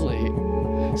seriously?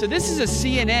 So this is a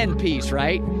CNN piece,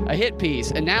 right? A hit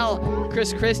piece. And now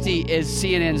Chris Christie is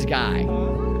CNN's guy.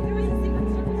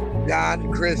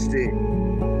 Don Christie.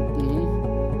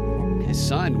 Mm-hmm. His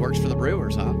son works for the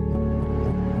Brewers, huh?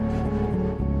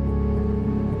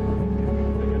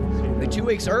 But 2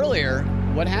 weeks earlier,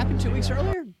 what happened 2 weeks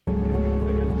earlier?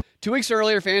 2 weeks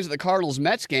earlier, fans at the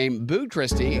Cardinals-Mets game booed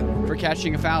Christie for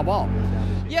catching a foul ball.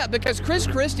 Yeah, because Chris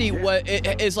Christie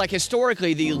is like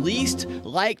historically the least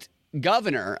liked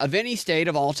governor of any state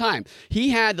of all time. He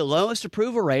had the lowest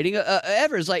approval rating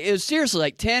ever. It was seriously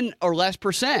like 10 or less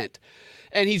 %.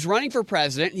 And he's running for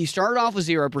president. He started off with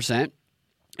 0%.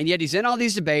 And yet he's in all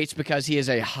these debates because he is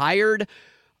a hired,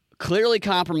 clearly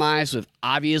compromised with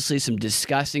obviously some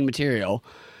disgusting material,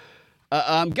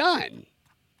 gun.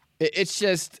 It's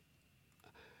just...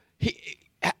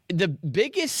 the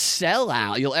biggest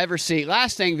sellout you'll ever see.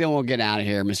 Last thing, then we'll get out of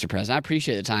here, Mr. President. I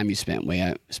appreciate the time you spent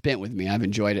with me. I've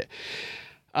enjoyed it.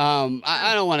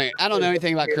 I don't know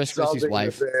anything about Chris Christie's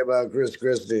wife. To say about Chris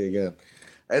Christie again.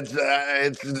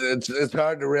 It's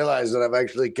hard to realize that I've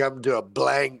actually come to a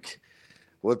blank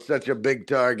with such a big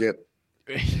target.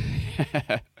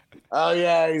 Oh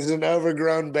yeah, he's an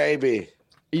overgrown baby.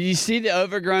 You see the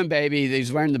overgrown baby?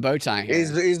 He's wearing the bow tie here.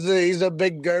 He's a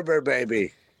big Gerber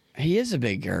baby. He is a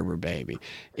big Gerber baby.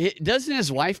 Doesn't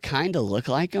his wife kind of look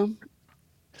like him?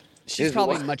 She's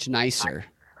probably much nicer.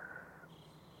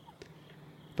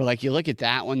 But like you look at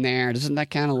that one there, doesn't that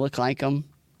kind of look like him?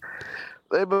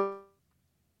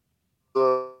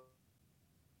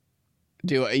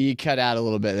 You cut out a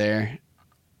little bit there.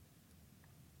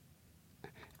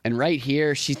 And right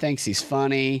here, she thinks he's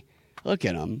funny. Look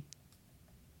at him.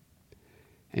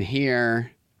 And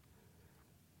here...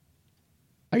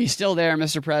 Are you still there,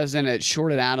 Mr. President? It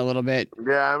shorted out a little bit.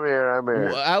 Yeah, I'm here.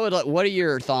 What are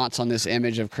your thoughts on this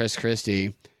image of Chris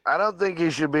Christie? I don't think he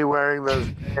should be wearing those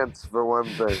pants, for one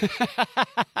thing.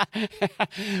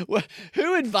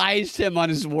 Who advised him on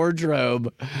his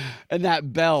wardrobe and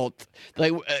that belt?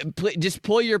 Just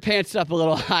pull your pants up a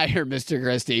little higher, Mr.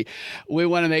 Christie. We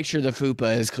want to make sure the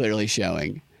fupa is clearly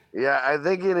showing. Yeah, I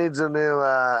think he needs a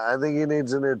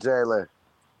new tailor.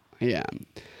 Yeah.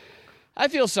 I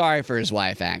feel sorry for his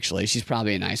wife, actually. She's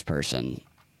probably a nice person.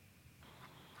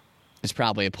 It's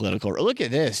probably a political... Look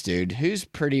at this, dude. Who's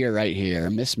prettier right here?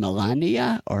 Miss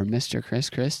Melania or Mr. Chris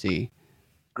Christie?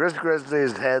 Chris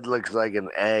Christie's head looks like an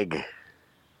egg.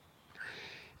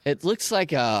 It looks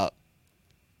like a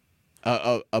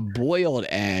boiled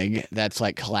egg that's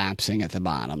like collapsing at the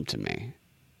bottom to me.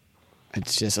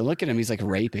 It's just... Look at him. He's like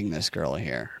raping this girl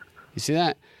here. You see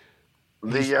that?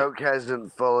 The yolk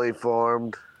hasn't fully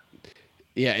formed.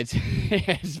 Yeah,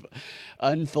 it's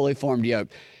unfully formed yolk.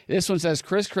 This one says,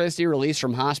 Chris Christie released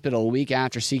from hospital a week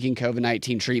after seeking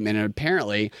COVID-19 treatment, and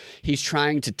apparently he's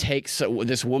trying to take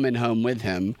this woman home with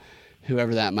him,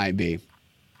 whoever that might be.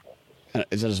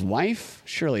 Is it his wife?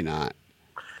 Surely not.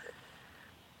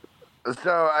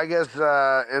 So I guess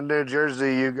in New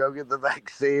Jersey, you go get the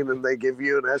vaccine and they give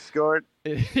you an escort?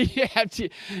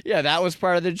 Yeah, that was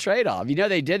part of the trade-off. You know,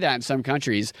 they did that in some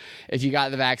countries. If you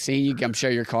got the vaccine, you come show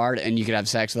your card and you could have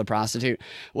sex with a prostitute.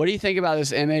 What do you think about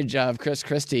this image of Chris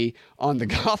Christie on the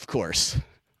golf course?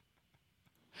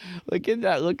 Look at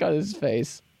that look on his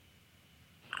face.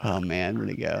 Oh, man, where'd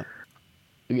he go?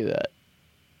 Look at that.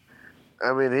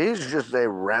 I mean, he's just a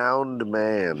round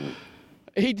man.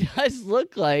 He does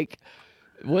look like,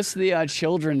 what's the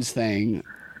children's thing?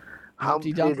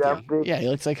 Humpty Dumpty. Yeah, he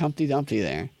looks like Humpty Dumpty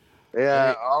there.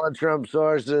 Yeah, all of Trump's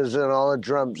sources and all of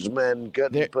Trump's men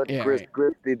couldn't put Chris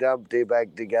Christie Dumpty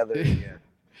back together again.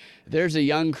 There's a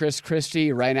young Chris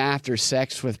Christie right after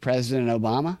sex with President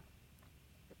Obama.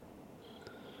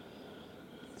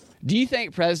 Do you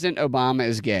think President Obama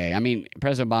is gay? I mean,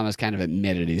 President Obama's kind of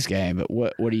admitted he's gay, but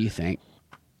what do you think?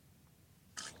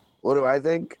 What do I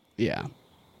think? Yeah.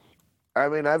 I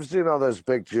mean, I've seen all those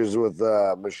pictures with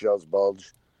Michelle's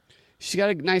bulge. She's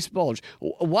got a nice bulge.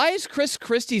 Why is Chris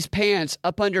Christie's pants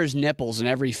up under his nipples in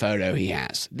every photo he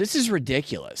has? This is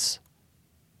ridiculous.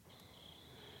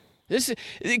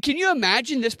 Can you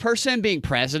imagine this person being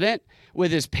president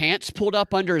with his pants pulled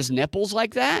up under his nipples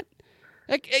like that?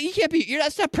 Like, you can't be.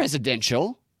 That's not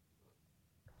presidential.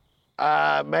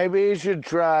 Maybe you should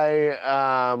try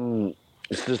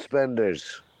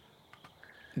suspenders.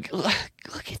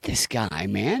 Look at this guy,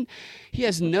 man. He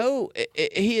has no.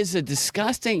 He is a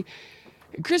disgusting.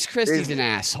 Chris Christie's an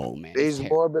asshole, man. He's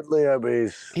morbidly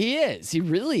obese. He is. He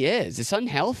really is. It's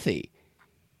unhealthy.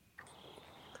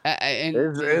 And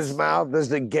his mouth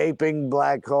is a gaping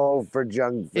black hole for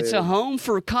junk food. It's a home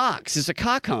for cocks. It's a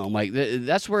cock home. Like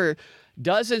that's where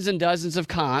dozens and dozens of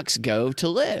cocks go to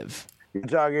live. You're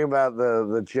talking about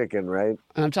the chicken, right?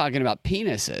 I'm talking about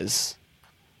penises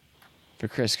for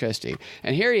Chris Christie.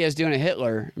 And here he is doing a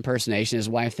Hitler impersonation. His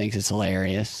wife thinks it's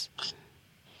hilarious.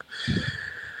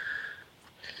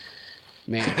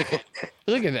 Man,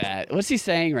 look at that. What's he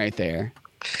saying right there?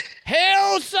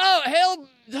 Hail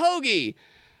Hoagie!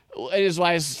 And his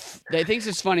wife, they thinks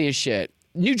it's funny as shit.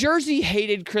 New Jersey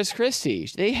hated Chris Christie.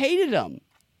 They hated him.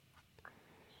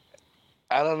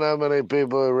 I don't know many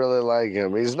people who really like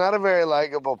him. He's not a very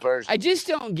likable person. I just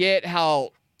don't get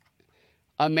how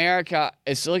America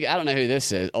is. Look, I don't know who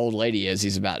this old lady is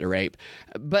he's about to rape.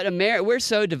 But we're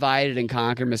so divided and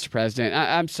conquered, Mr. President.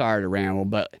 I'm sorry to ramble,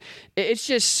 but it's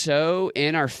just so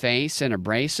in our face and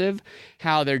abrasive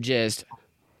how they're just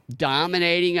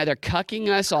dominating. They're cucking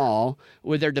us all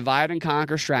with their divide and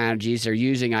conquer strategies. They're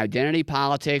using identity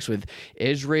politics with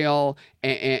Israel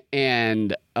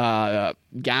and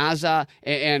Gaza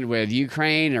and with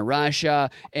Ukraine and Russia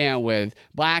and with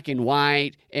black and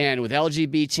white and with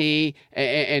LGBT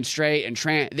and straight and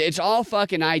trans. It's all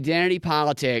fucking identity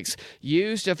politics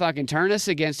used to fucking turn us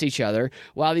against each other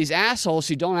while these assholes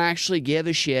who don't actually give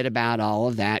a shit about all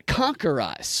of that conquer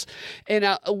us. And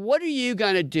what are you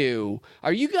going to do?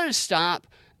 Are you going to stop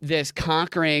this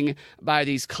conquering by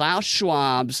these Klaus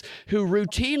Schwabs who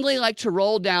routinely like to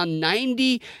roll down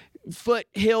 90-foot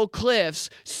hill cliffs,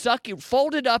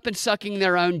 folded up and sucking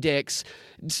their own dicks?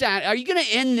 Are you going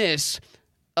to end this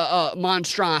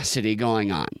monstrosity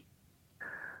going on?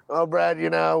 Well, Brad,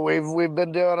 we've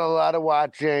been doing a lot of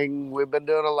watching. We've been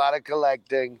doing a lot of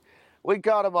collecting. We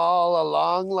caught them all a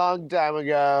long, long time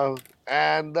ago,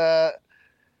 and the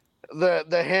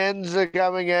hens are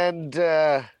coming in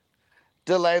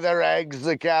to lay their eggs.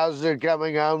 The cows are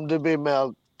coming home to be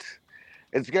milked.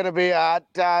 It's going to be a hot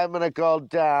time in a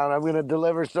cold town. I'm going to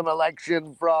deliver some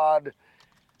election fraud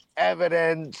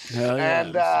evidence.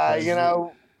 And,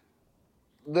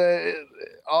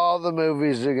 all the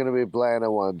movies are going to be playing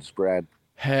at once, Brad.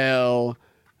 Hell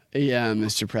yeah,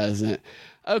 Mr. President.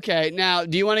 Okay, now,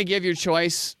 do you want to give your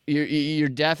choice, your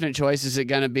definite choice? Is it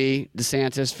going to be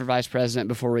DeSantis for vice president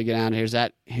before we get out of here? Is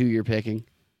that who you're picking?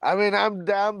 I mean, I'm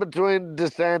down between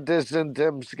DeSantis and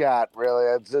Tim Scott, really.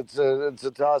 It's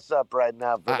a toss-up right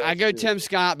now. I go Tim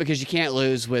Scott because you can't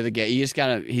lose with a gay. He's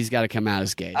got to come out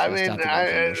as gay. I mean,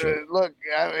 look,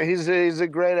 he's a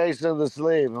great ace in the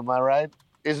sleeve. Am I right?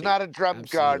 He's not a trump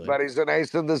card, but he's an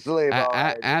ace in the sleeve.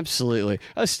 Right. Absolutely.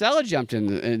 Oh, Stella jumped in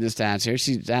the stats here.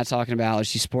 She's talking about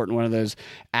she's sporting one of those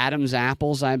Adam's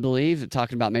apples, I believe,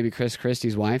 talking about maybe Chris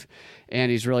Christie's wife,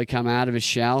 and he's really come out of his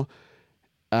shell.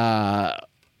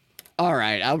 All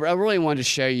right, I really wanted to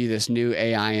show you this new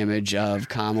AI image of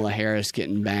Kamala Harris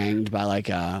getting banged by like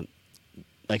a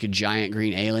giant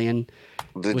green alien.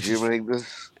 Did you make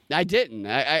this? I didn't.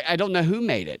 I don't know who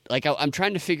made it. Like I'm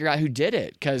trying to figure out who did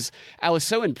it because I was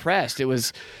so impressed. It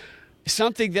was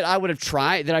something that I've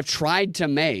tried to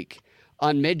make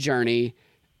on Midjourney,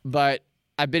 but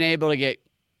I've been able to get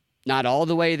not all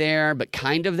the way there, but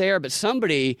kind of there. But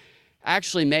somebody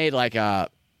actually made like a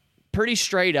pretty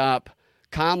straight up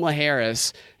Kamala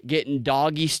Harris getting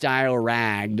doggy style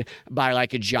ragged by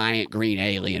like a giant green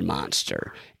alien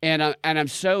monster, and I'm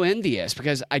so envious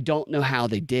because I don't know how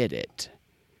they did it.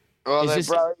 Well, they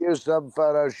probably used some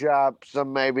Photoshop,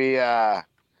 some maybe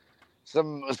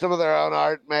some of their own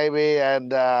art, maybe, and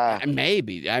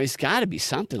maybe it's got to be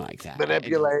something like that.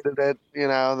 Manipulated it,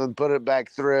 and then put it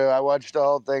back through. I watched the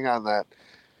whole thing on that.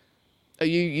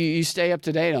 You stay up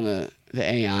to date on the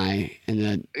AI and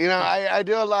the. I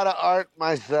do a lot of art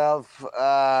myself.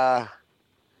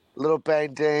 Little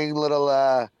painting,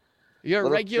 little. You're a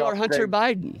regular Hunter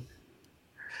Biden.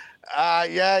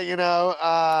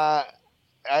 Yeah,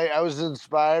 I was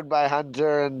inspired by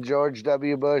Hunter and George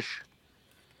W. Bush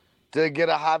to get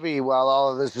a hobby while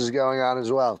all of this is going on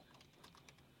as well.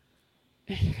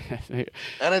 And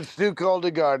it's too cold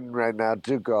to garden right now.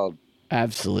 Too cold.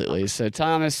 Absolutely. So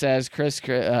Thomas says Christie's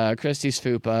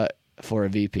fupa for a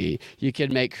VP. You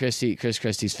could make Chris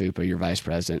Christie's FUPA your vice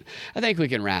president. I think we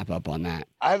can wrap up on that.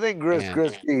 I think Chris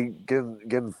Christie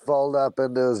can fold up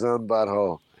into his own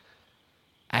butthole.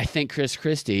 I think Chris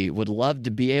Christie would love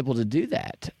to be able to do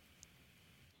that.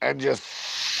 And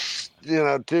just,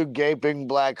 two gaping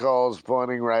black holes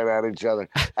pointing right at each other.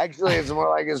 Actually, it's more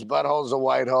like his butthole's a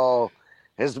white hole.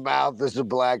 His mouth is a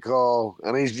black hole,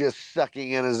 and he's just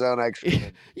sucking in his own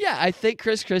excrement. Yeah, I think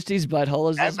Chris Christie's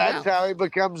butthole is his mouth. And that's how he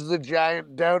becomes the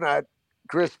giant donut,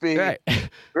 crispy,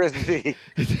 Christie.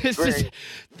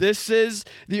 This is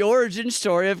the origin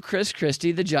story of Chris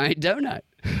Christie, the giant donut.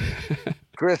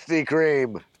 Krispy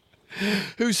Kreme.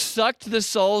 Who sucked the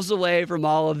souls away from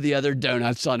all of the other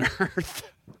donuts on Earth.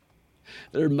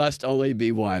 There must only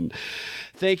be one.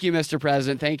 Thank you, Mr.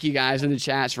 President. Thank you guys in the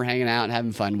chats for hanging out and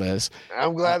having fun with us.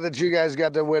 I'm glad that you guys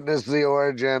got to witness the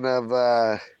origin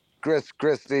of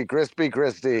Crispy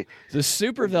Christie. The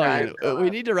supervillain. We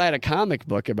need to write a comic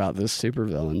book about this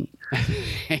supervillain.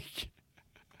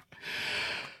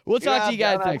 We'll talk to you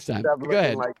guys next time. Go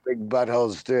ahead. Like big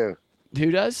buttholes too.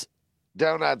 Who does?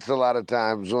 Donuts a lot of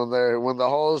times when the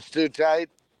hole's too tight.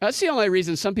 That's the only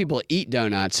reason some people eat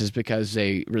donuts is because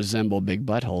they resemble big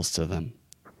buttholes to them.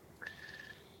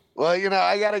 Well,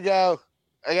 I got to go.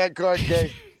 I got court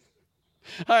case.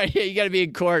 All right, yeah, you got to be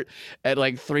in court at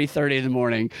like 3:30 in the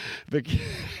morning.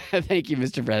 Thank you,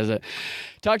 Mr. President.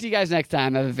 Talk to you guys next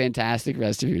time. Have a fantastic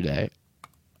rest of your day.